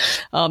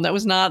 That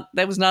was not.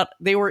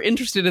 They were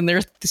interested in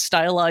their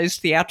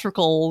stylized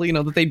theatrical,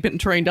 that they'd been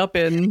trained up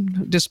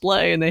in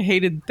display, and they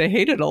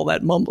hated all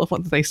that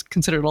they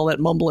considered all that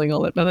mumbling,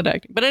 all that method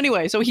acting. But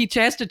anyway, so he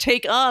has to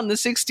take on the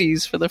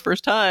 '60s for the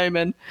first time,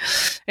 and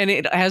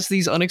it has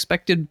these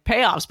unexpected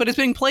payoffs. But it's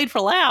being played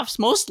for laughs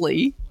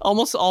mostly,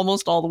 almost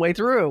all the way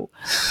through,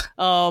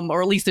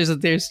 or at least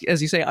there's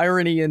as you say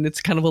irony, and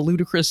it's kind of a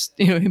ludicrous,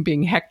 him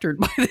being hectored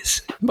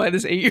by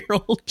this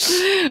 8-year-old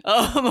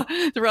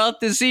throughout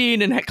the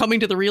scene, and coming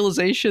to the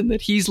realization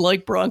that he's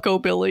like Bronco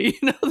Billy.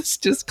 It's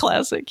just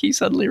classic. He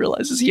suddenly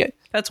realizes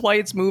that's why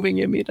it's moving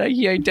him.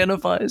 He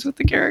identifies with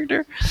the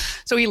character,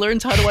 so he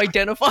learns how to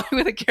identify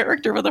with a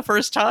character for the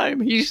first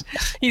time. He's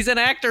an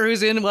actor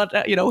who's in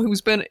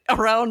who's been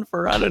around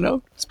for, I don't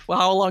know,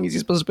 how long is he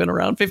supposed to have been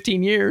around?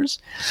 15 years,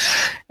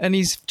 and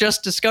he's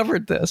just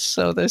discovered this.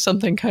 So there's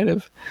something kind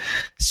of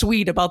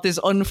sweet about this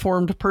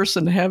unformed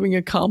person having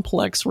a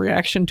complex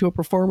reaction to a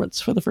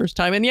performance for the first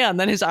time. And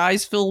then his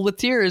eyes fill with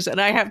tears.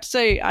 And I have to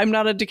say, I'm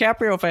not a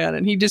DiCaprio fan,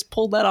 and he just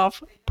pulled that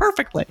off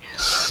perfectly.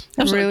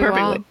 Absolutely really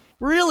perfectly. wow.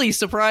 Really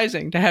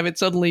surprising to have it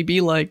suddenly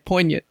be like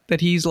poignant,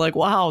 that he's like,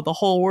 wow, the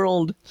whole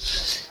world,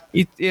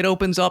 it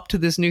opens up to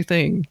this new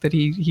thing that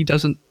he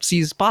doesn't see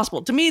as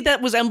possible. To me,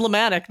 that was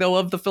emblematic, though,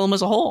 of the film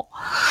as a whole.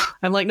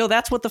 I'm like, no,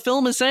 that's what the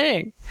film is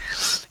saying.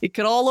 It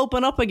could all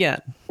open up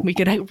again. We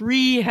could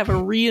have a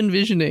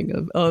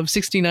re-envisioning of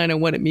 69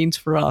 and what it means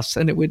for us,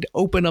 and it would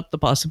open up the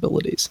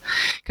possibilities.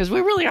 Because we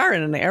really are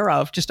in an era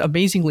of just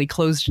amazingly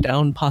closed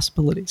down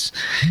possibilities.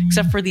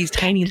 Except for these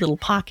tiny little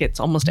pockets.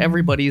 Almost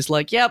everybody's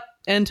like, yep,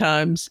 end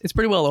times. It's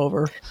pretty well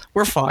over.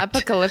 We're fucked.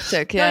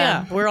 Apocalyptic,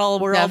 yeah. We're all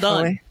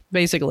done,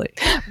 basically.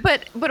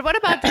 But what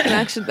about the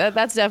connection?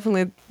 That's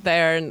definitely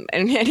there, and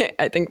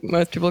I think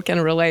most people can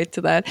relate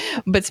to that.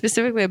 But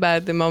specifically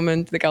about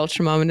the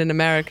culture moment in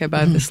America,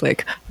 about this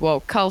like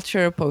woke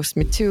culture, post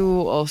Me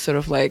Too, all sort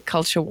of like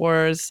culture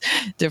wars,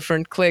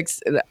 different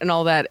cliques, and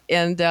all that.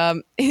 And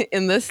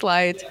in this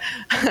light,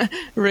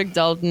 Rick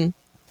Dalton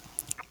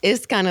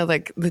is kind of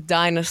like the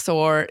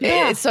dinosaur.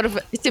 Yeah.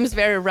 It seems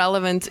very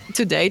relevant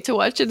today to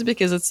watch it,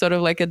 because it's sort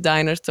of like a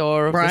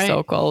dinosaur of the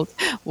so-called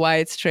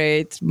white,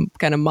 straight,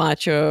 kind of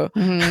macho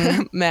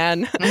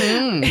man.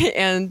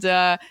 And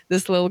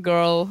this little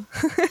girl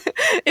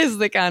is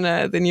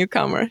the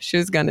newcomer.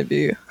 She's gonna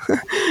be,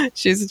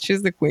 she's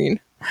the queen.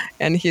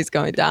 And he's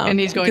going down. And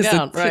he's going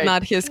down, it's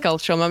not his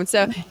cultural moment.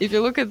 So if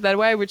you look at it that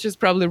way, which is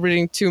probably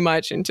reading too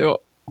much into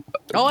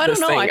I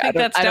don't know. thing. I think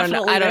that's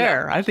definitely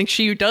there. Know. I think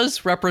she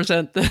does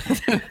represent the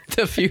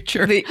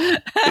future.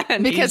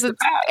 Because it's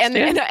and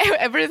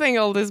everything,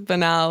 all this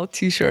banal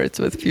T-shirts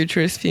with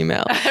 "future is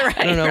female."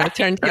 I don't know what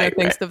Tarantino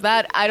thinks of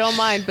that. I don't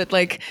mind, but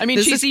like, I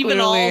mean, she's even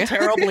all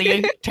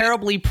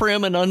terribly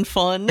prim and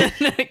unfun,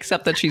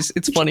 except that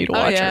it's funny to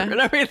watch her and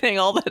everything.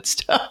 All that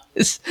stuff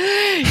is,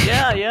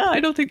 I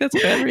don't think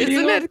that's bad.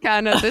 Isn't it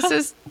kind of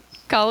this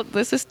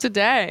is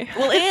today.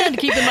 Well, and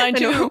keep in mind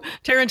too,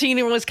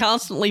 Tarantino was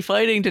constantly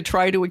fighting to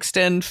try to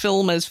extend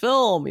film as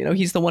film.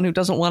 He's the one who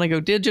doesn't want to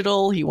go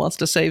digital. He wants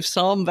to save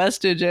some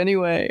vestige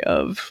anyway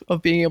of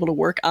being able to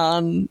work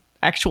on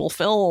actual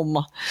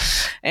film.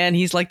 And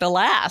he's like the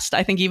last.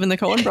 I think even the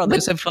Coen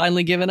brothers have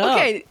finally given up.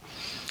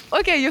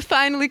 Okay, you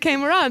finally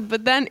came around,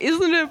 but then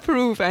isn't it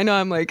proof? I know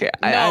I'm like,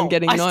 I'm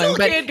getting annoying. I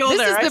still can't go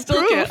there. I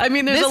still can't. I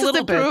mean, there's a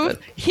little bit. Proof.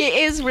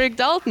 He is Rick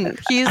Dalton.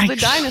 He's the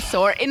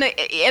dinosaur. In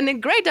a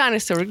great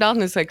dinosaur. Rick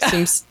Dalton is like,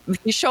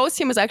 he shows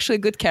him as actually a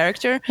good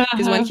character,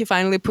 because when he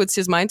finally puts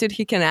his mind to it,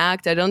 he can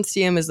act. I don't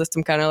see him as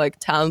some kind of like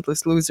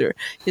talentless loser.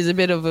 He's a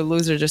bit of a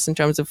loser just in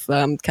terms of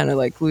kind of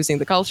like losing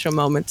the cultural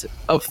moment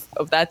of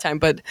that time.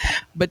 But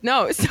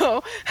no,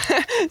 so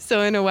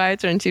in a way,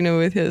 Tarantino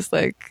with his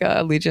like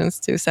allegiance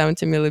to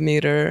 70mm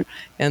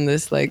and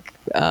this like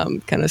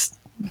kind of,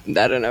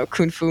 I don't know,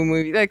 kung fu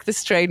movie, like the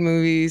straight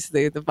movies,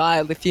 the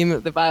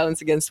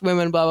violence against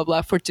women, blah blah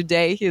blah. For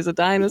today, he's a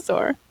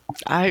dinosaur.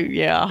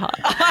 Okay,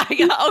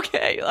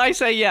 I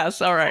say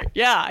yes. All right,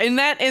 yeah.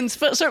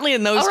 Certainly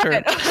in those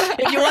terms.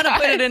 If you want to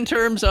put it in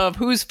terms of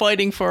who's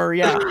fighting for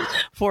a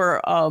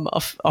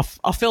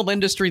film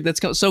industry that's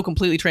so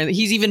completely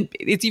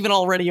it's even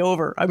already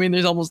over. I mean,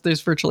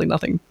 there's virtually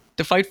nothing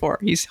to fight for.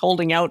 He's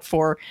holding out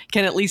for,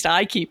 can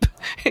I keep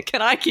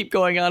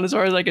going on as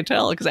far as I can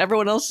tell, because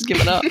everyone else has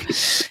given up.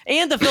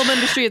 And the film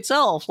industry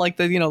itself, like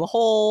the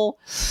whole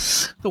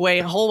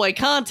way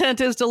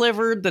content is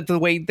delivered, the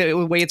way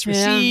it's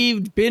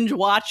received, binge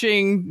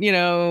watching,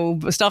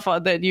 stuff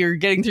that you're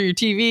getting through your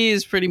TV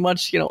is pretty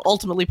much,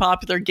 ultimately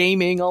popular,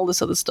 gaming, all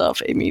this other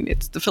stuff. I mean,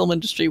 it's the film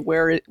industry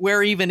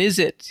where even is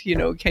it?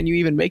 Can you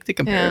even make the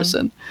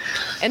comparison?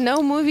 Yeah. And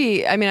no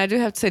movie, I mean, I do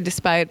have to say,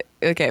 despite,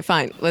 okay,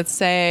 fine, let's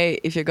say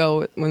if you go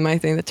with my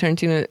thing that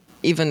Tarantino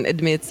even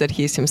admits that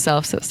he's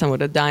himself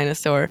somewhat a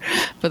dinosaur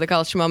for the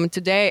culture moment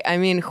today. I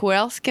mean, who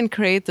else can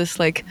create this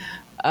like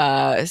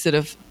sort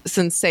of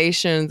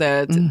sensation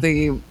that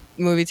the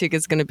movie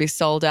ticket's going to be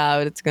sold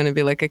out. It's going to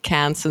be like a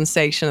Cannes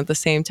sensation at the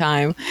same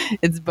time.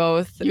 It's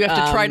both. You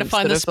have to try to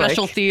find the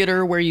special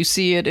theater where you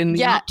see it in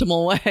the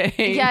optimal way.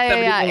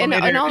 Yeah.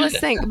 And all this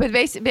thing. But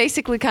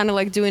basically kind of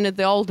like doing it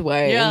the old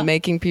way and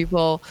making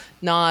people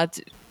not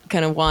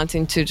kind of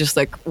wanting to just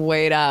like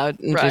wait out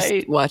and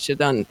just watch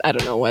it on, I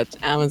don't know what,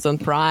 Amazon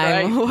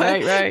Prime.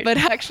 Right. But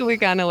actually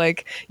kind of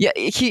like,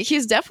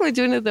 he's definitely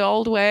doing it the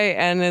old way.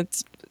 And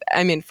it's,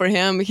 I mean, for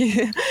him,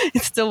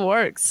 it still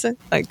works.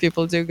 Like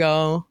people do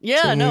go.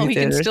 Yeah, no, he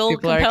can still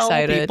people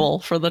compel people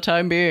for the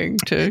time being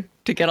to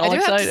get all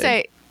excited. I do have to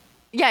say,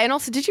 yeah, and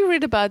also, did you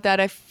read about that?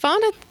 I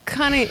found it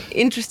kind of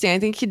interesting. I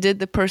think he did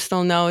the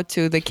personal note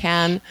to the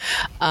Cannes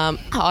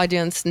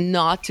audience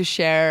not to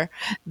share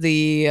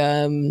the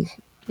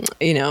the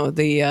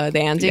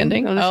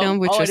ending of the film,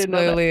 which was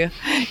clearly,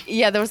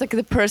 there was like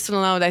the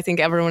personal note. I think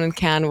everyone in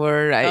Cannes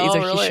were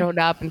either he showed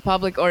up in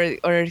public or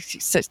he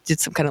did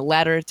some kind of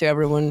letter to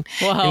everyone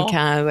in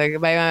Cannes. Like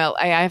by email.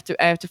 I have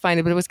to find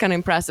it, but it was kind of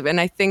impressive, and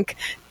I think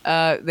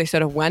they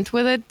sort of went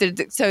with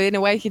it. So in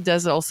a way, he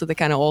does also the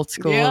kind of old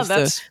school. Yeah,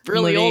 that's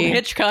really old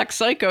Hitchcock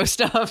Psycho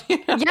stuff.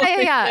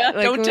 Yeah.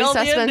 Like don't tell the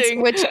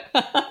ending.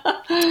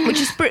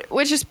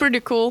 which is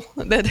pretty cool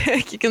that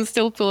he can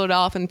still pull it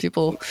off, and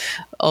people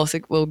also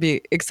will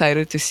be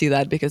excited to see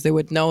that because they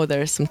would know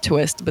there's some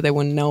twist, but they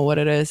wouldn't know what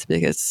it is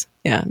because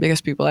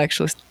people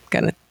actually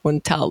kind of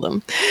wouldn't tell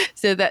them.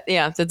 So that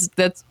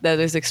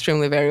is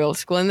extremely very old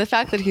school, and the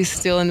fact that he's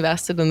still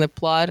invested in the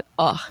plot,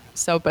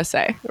 so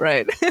passé,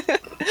 right?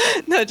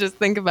 No, just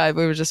think about it.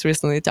 We were just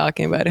recently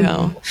talking about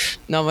how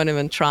no one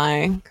even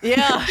trying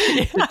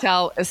to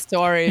tell a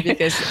story,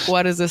 because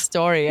what is a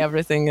story?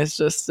 Everything is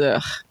just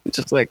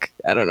like,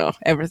 I don't know,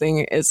 everything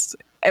is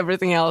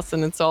everything else,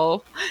 and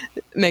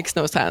it makes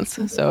no sense.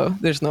 So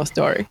there's no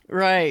story,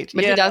 right?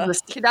 But he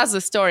does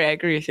the story. I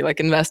agree. He like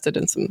invested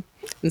in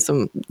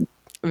some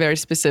very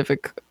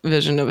specific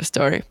vision of a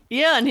story.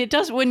 Yeah, and it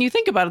does. When you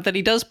think about it, that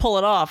he does pull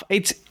it off.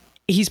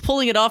 He's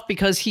pulling it off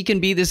because he can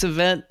be this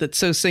event that's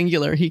so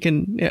singular. He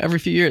can every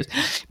few years,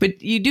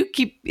 but you do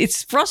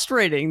it's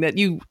frustrating that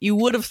you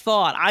would have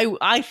thought,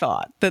 I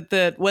thought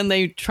that when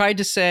they tried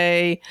to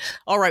say,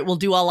 all right, we'll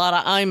do a lot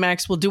of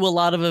IMAX, we'll do a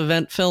lot of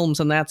event films,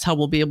 and that's how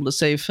we'll be able to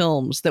save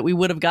films, that we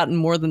would have gotten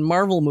more than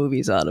Marvel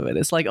movies out of it.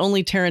 It's like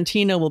only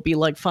Tarantino will be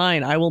like,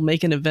 fine, I will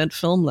make an event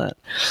film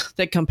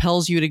that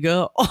compels you to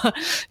go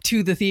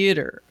to the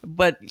theater.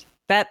 But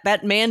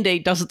that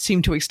mandate doesn't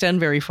seem to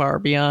extend very far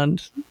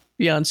beyond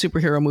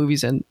superhero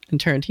movies and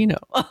Tarantino.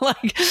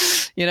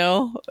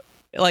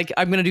 Like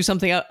I'm going to do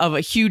something of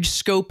a huge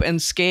scope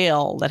and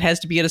scale that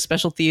has to be at a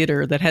special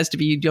theater, that has to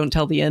be, you don't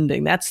tell the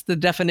ending. That's the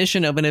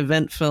definition of an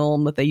event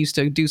film, that they used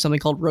to do something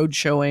called road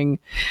showing.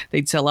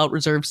 They'd sell out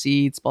reserved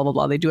seats, blah, blah,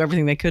 blah. They do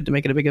everything they could to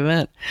make it a big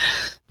event.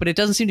 But it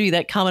doesn't seem to be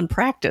that common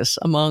practice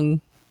among.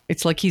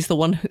 It's like he's the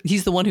one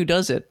who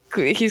does it.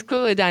 He's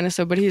clearly a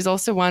dinosaur, but he's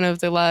also one of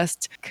the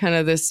last kind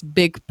of this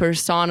big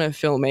persona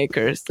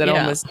filmmakers that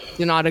almost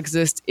do not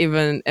exist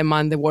even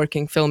among the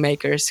working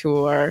filmmakers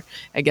who are,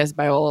 I guess,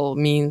 by all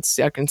means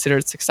are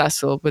considered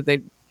successful, but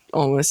they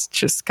almost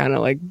just kind of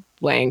like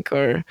blank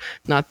or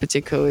not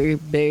particularly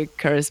big,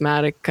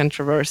 charismatic,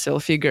 controversial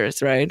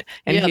figures, right?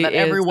 And that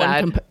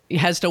everyone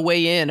has to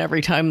weigh in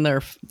every time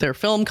their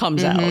film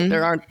comes out.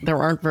 There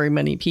aren't very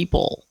many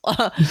people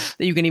that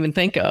you can even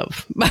think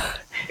of.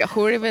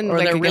 Who are even, or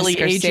like, they're really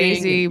Scorsese.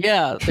 aging.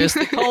 Yeah, there's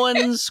the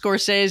Coens,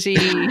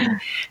 Scorsese.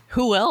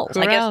 Who else?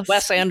 I guess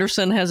Wes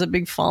Anderson has a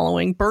big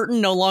following.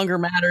 Burton no longer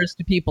matters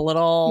to people at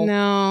all.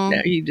 No,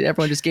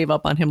 everyone just gave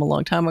up on him a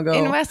long time ago.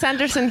 And Wes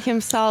Anderson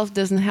himself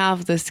doesn't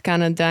have this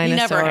kind of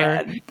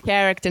dinosaur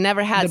character.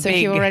 Never had. So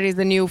he already is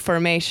the new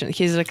formation.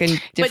 He's like a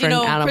different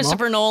animal.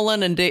 Christopher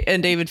Nolan and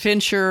David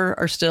Fincher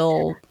are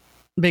still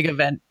big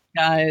event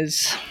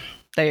guys.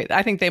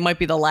 I think they might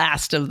be the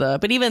last of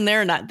but even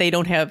they're not. They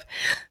don't have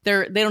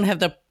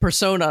the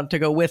persona to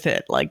go with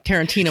it. Like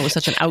Tarantino was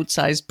such an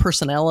outsized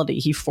personality.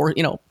 He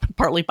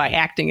partly by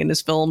acting in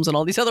his films and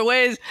all these other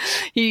ways,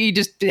 he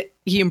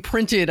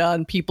imprinted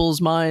on people's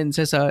minds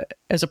as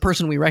a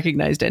person we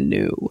recognized and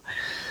knew.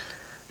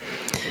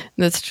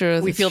 That's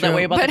true. We feel that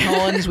way about the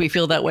Coens. We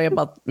feel that way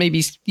about,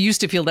 maybe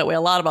used to feel that way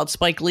a lot about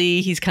Spike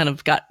Lee. He's kind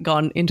of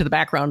gone into the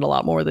background a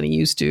lot more than he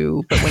used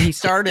to. But when he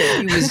started,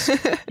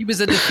 he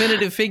was a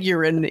definitive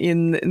figure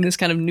in this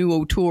kind of new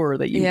auteur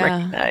that you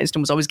recognized,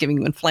 and was always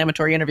giving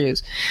inflammatory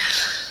interviews.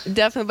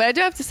 Definitely. But I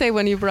do have to say,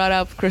 when you brought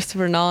up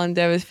Christopher Nolan,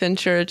 David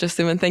Fincher, just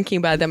even thinking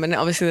about them, and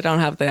obviously they don't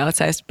have the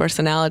outsized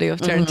personality of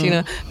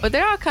Tarantino, but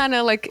they're all kind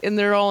of like in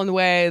their own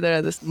way.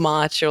 They're this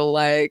macho,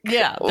 like,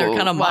 they're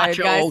kind of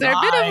macho guys. They're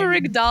a bit of a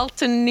Rick guy.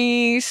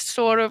 Dalton-y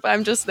sort of.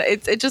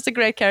 It's just a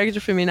great character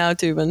for me now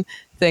to even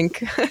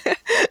think.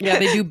 Yeah,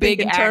 they do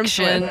big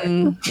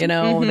action. They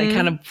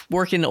kind of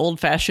work in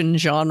old-fashioned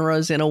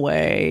genres in a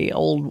way.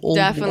 Old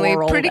definitely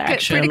war, pretty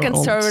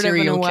conservative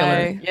in a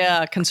way. Killer.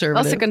 Yeah,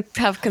 conservative. Also can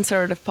have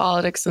conservative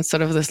politics and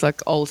sort of this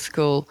like old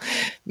school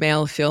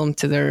male film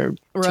to their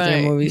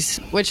movies,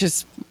 which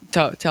is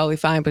totally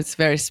fine, but it's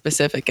very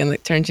specific, and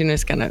like Tarantino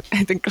is kind of,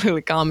 I think,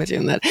 clearly commenting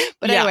on that.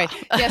 But anyway,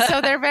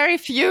 so there are very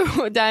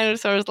few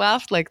dinosaurs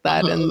left like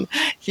that, and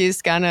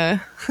he's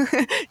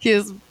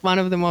he's one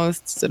of the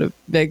most sort of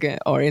big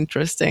or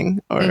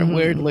interesting or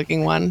weird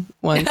looking ones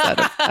out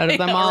of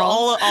them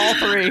all. All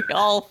three,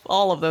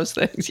 all of those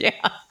things.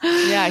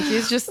 Yeah,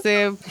 he's just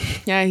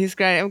he's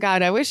great. Oh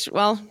God, I wish.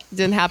 Well, it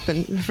didn't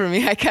happen for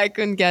me. I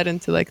couldn't get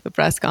into like the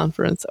press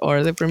conference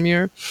or the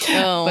premiere.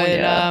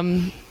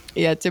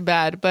 Too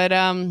bad. But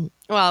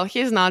well,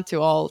 he's not too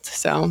old,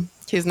 so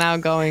he's now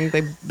going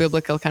the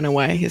biblical kind of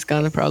way. He's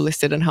gonna probably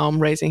sit at home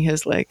raising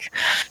his like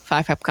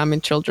 5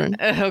 upcoming children.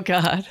 Oh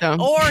God! So.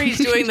 Or he's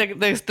doing the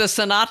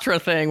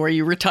Sinatra thing where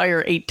you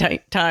retire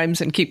 8 times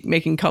and keep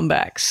making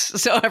comebacks,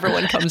 so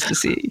everyone comes to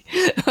see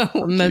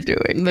what you're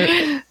doing.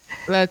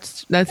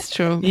 That's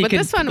true. But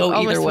this one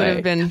almost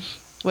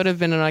would have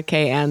been an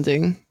okay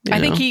ending. I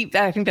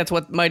think that's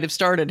what might have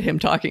started him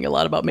talking a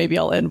lot about maybe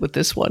I'll end with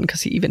this one,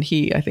 because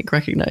he I think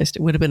recognized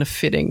it would have been a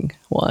fitting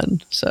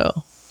one.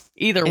 So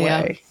either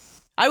way.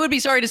 I would be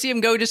sorry to see him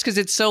go just because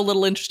it's so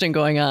little interesting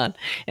going on.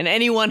 And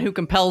anyone who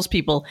compels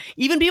people,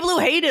 even people who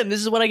hate him, this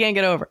is what I can't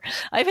get over.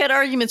 I've had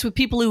arguments with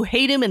people who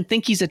hate him and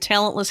think he's a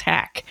talentless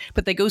hack,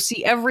 but they go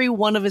see every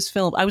one of his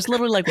films. I was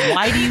literally like,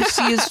 why do you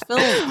see his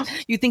films?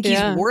 You think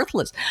he's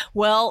worthless?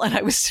 Well, and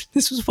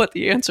this was what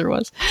the answer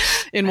was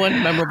in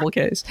one memorable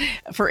case.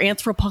 For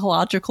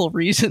anthropological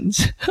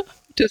reasons.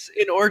 Just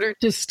in order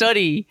to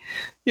study,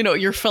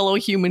 your fellow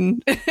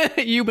human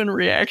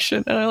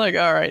reaction. And I'm like,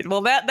 all right,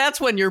 well,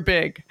 that's when you're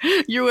big.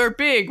 You are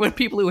big when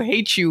people who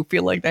hate you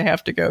feel like they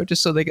have to go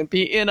just so they can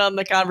be in on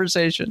the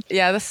conversation.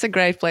 Yeah, that's a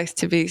great place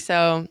to be.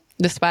 So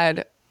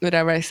despite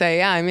whatever I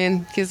say, I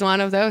mean, he's one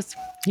of those.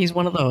 He's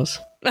one of those.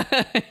 One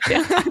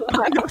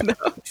of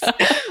those.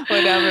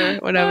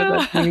 Whatever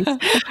that means. All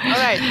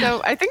right,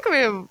 so I think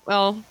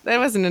that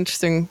was an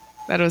interesting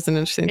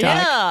talk.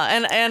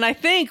 Yeah, and I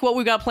think what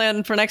we got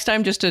planned for next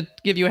time, just to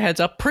give you a heads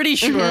up, pretty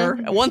sure,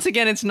 once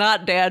again, it's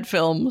not dad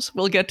films.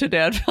 We'll get to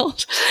dad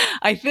films.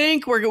 I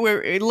think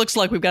it looks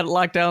like we've got it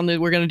locked down.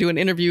 We're going to do an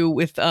interview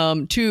with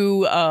 2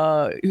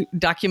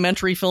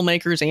 documentary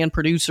filmmakers and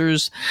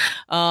producers.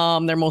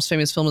 Their most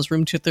famous film is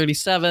Room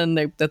 237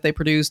 that they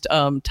produced,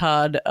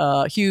 Todd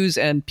Hughes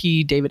and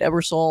P. David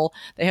Ebersole.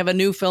 They have a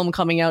new film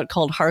coming out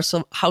called House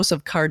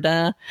of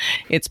Cardin.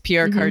 It's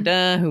Pierre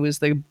Cardin, who is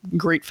the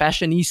great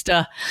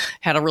fashionista,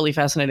 had a really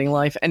fascinating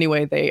life.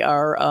 Anyway, they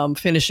are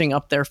finishing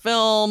up their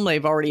film.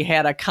 They've already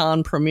had a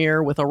Cannes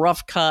premiere with a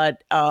rough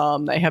cut.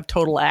 They have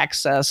total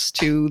access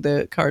to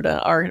the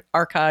Cardin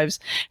archives,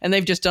 and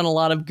they've just done a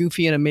lot of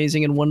goofy and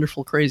amazing and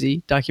wonderful,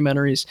 crazy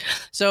documentaries.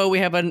 So we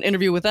have an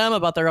interview with them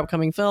about their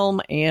upcoming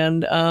film,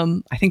 and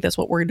I think that's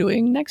what we're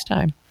doing next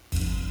time.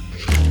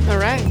 All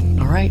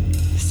right.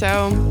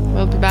 So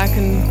we'll be back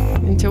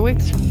in 2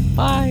 weeks.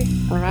 Bye.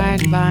 All right.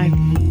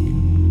 Bye.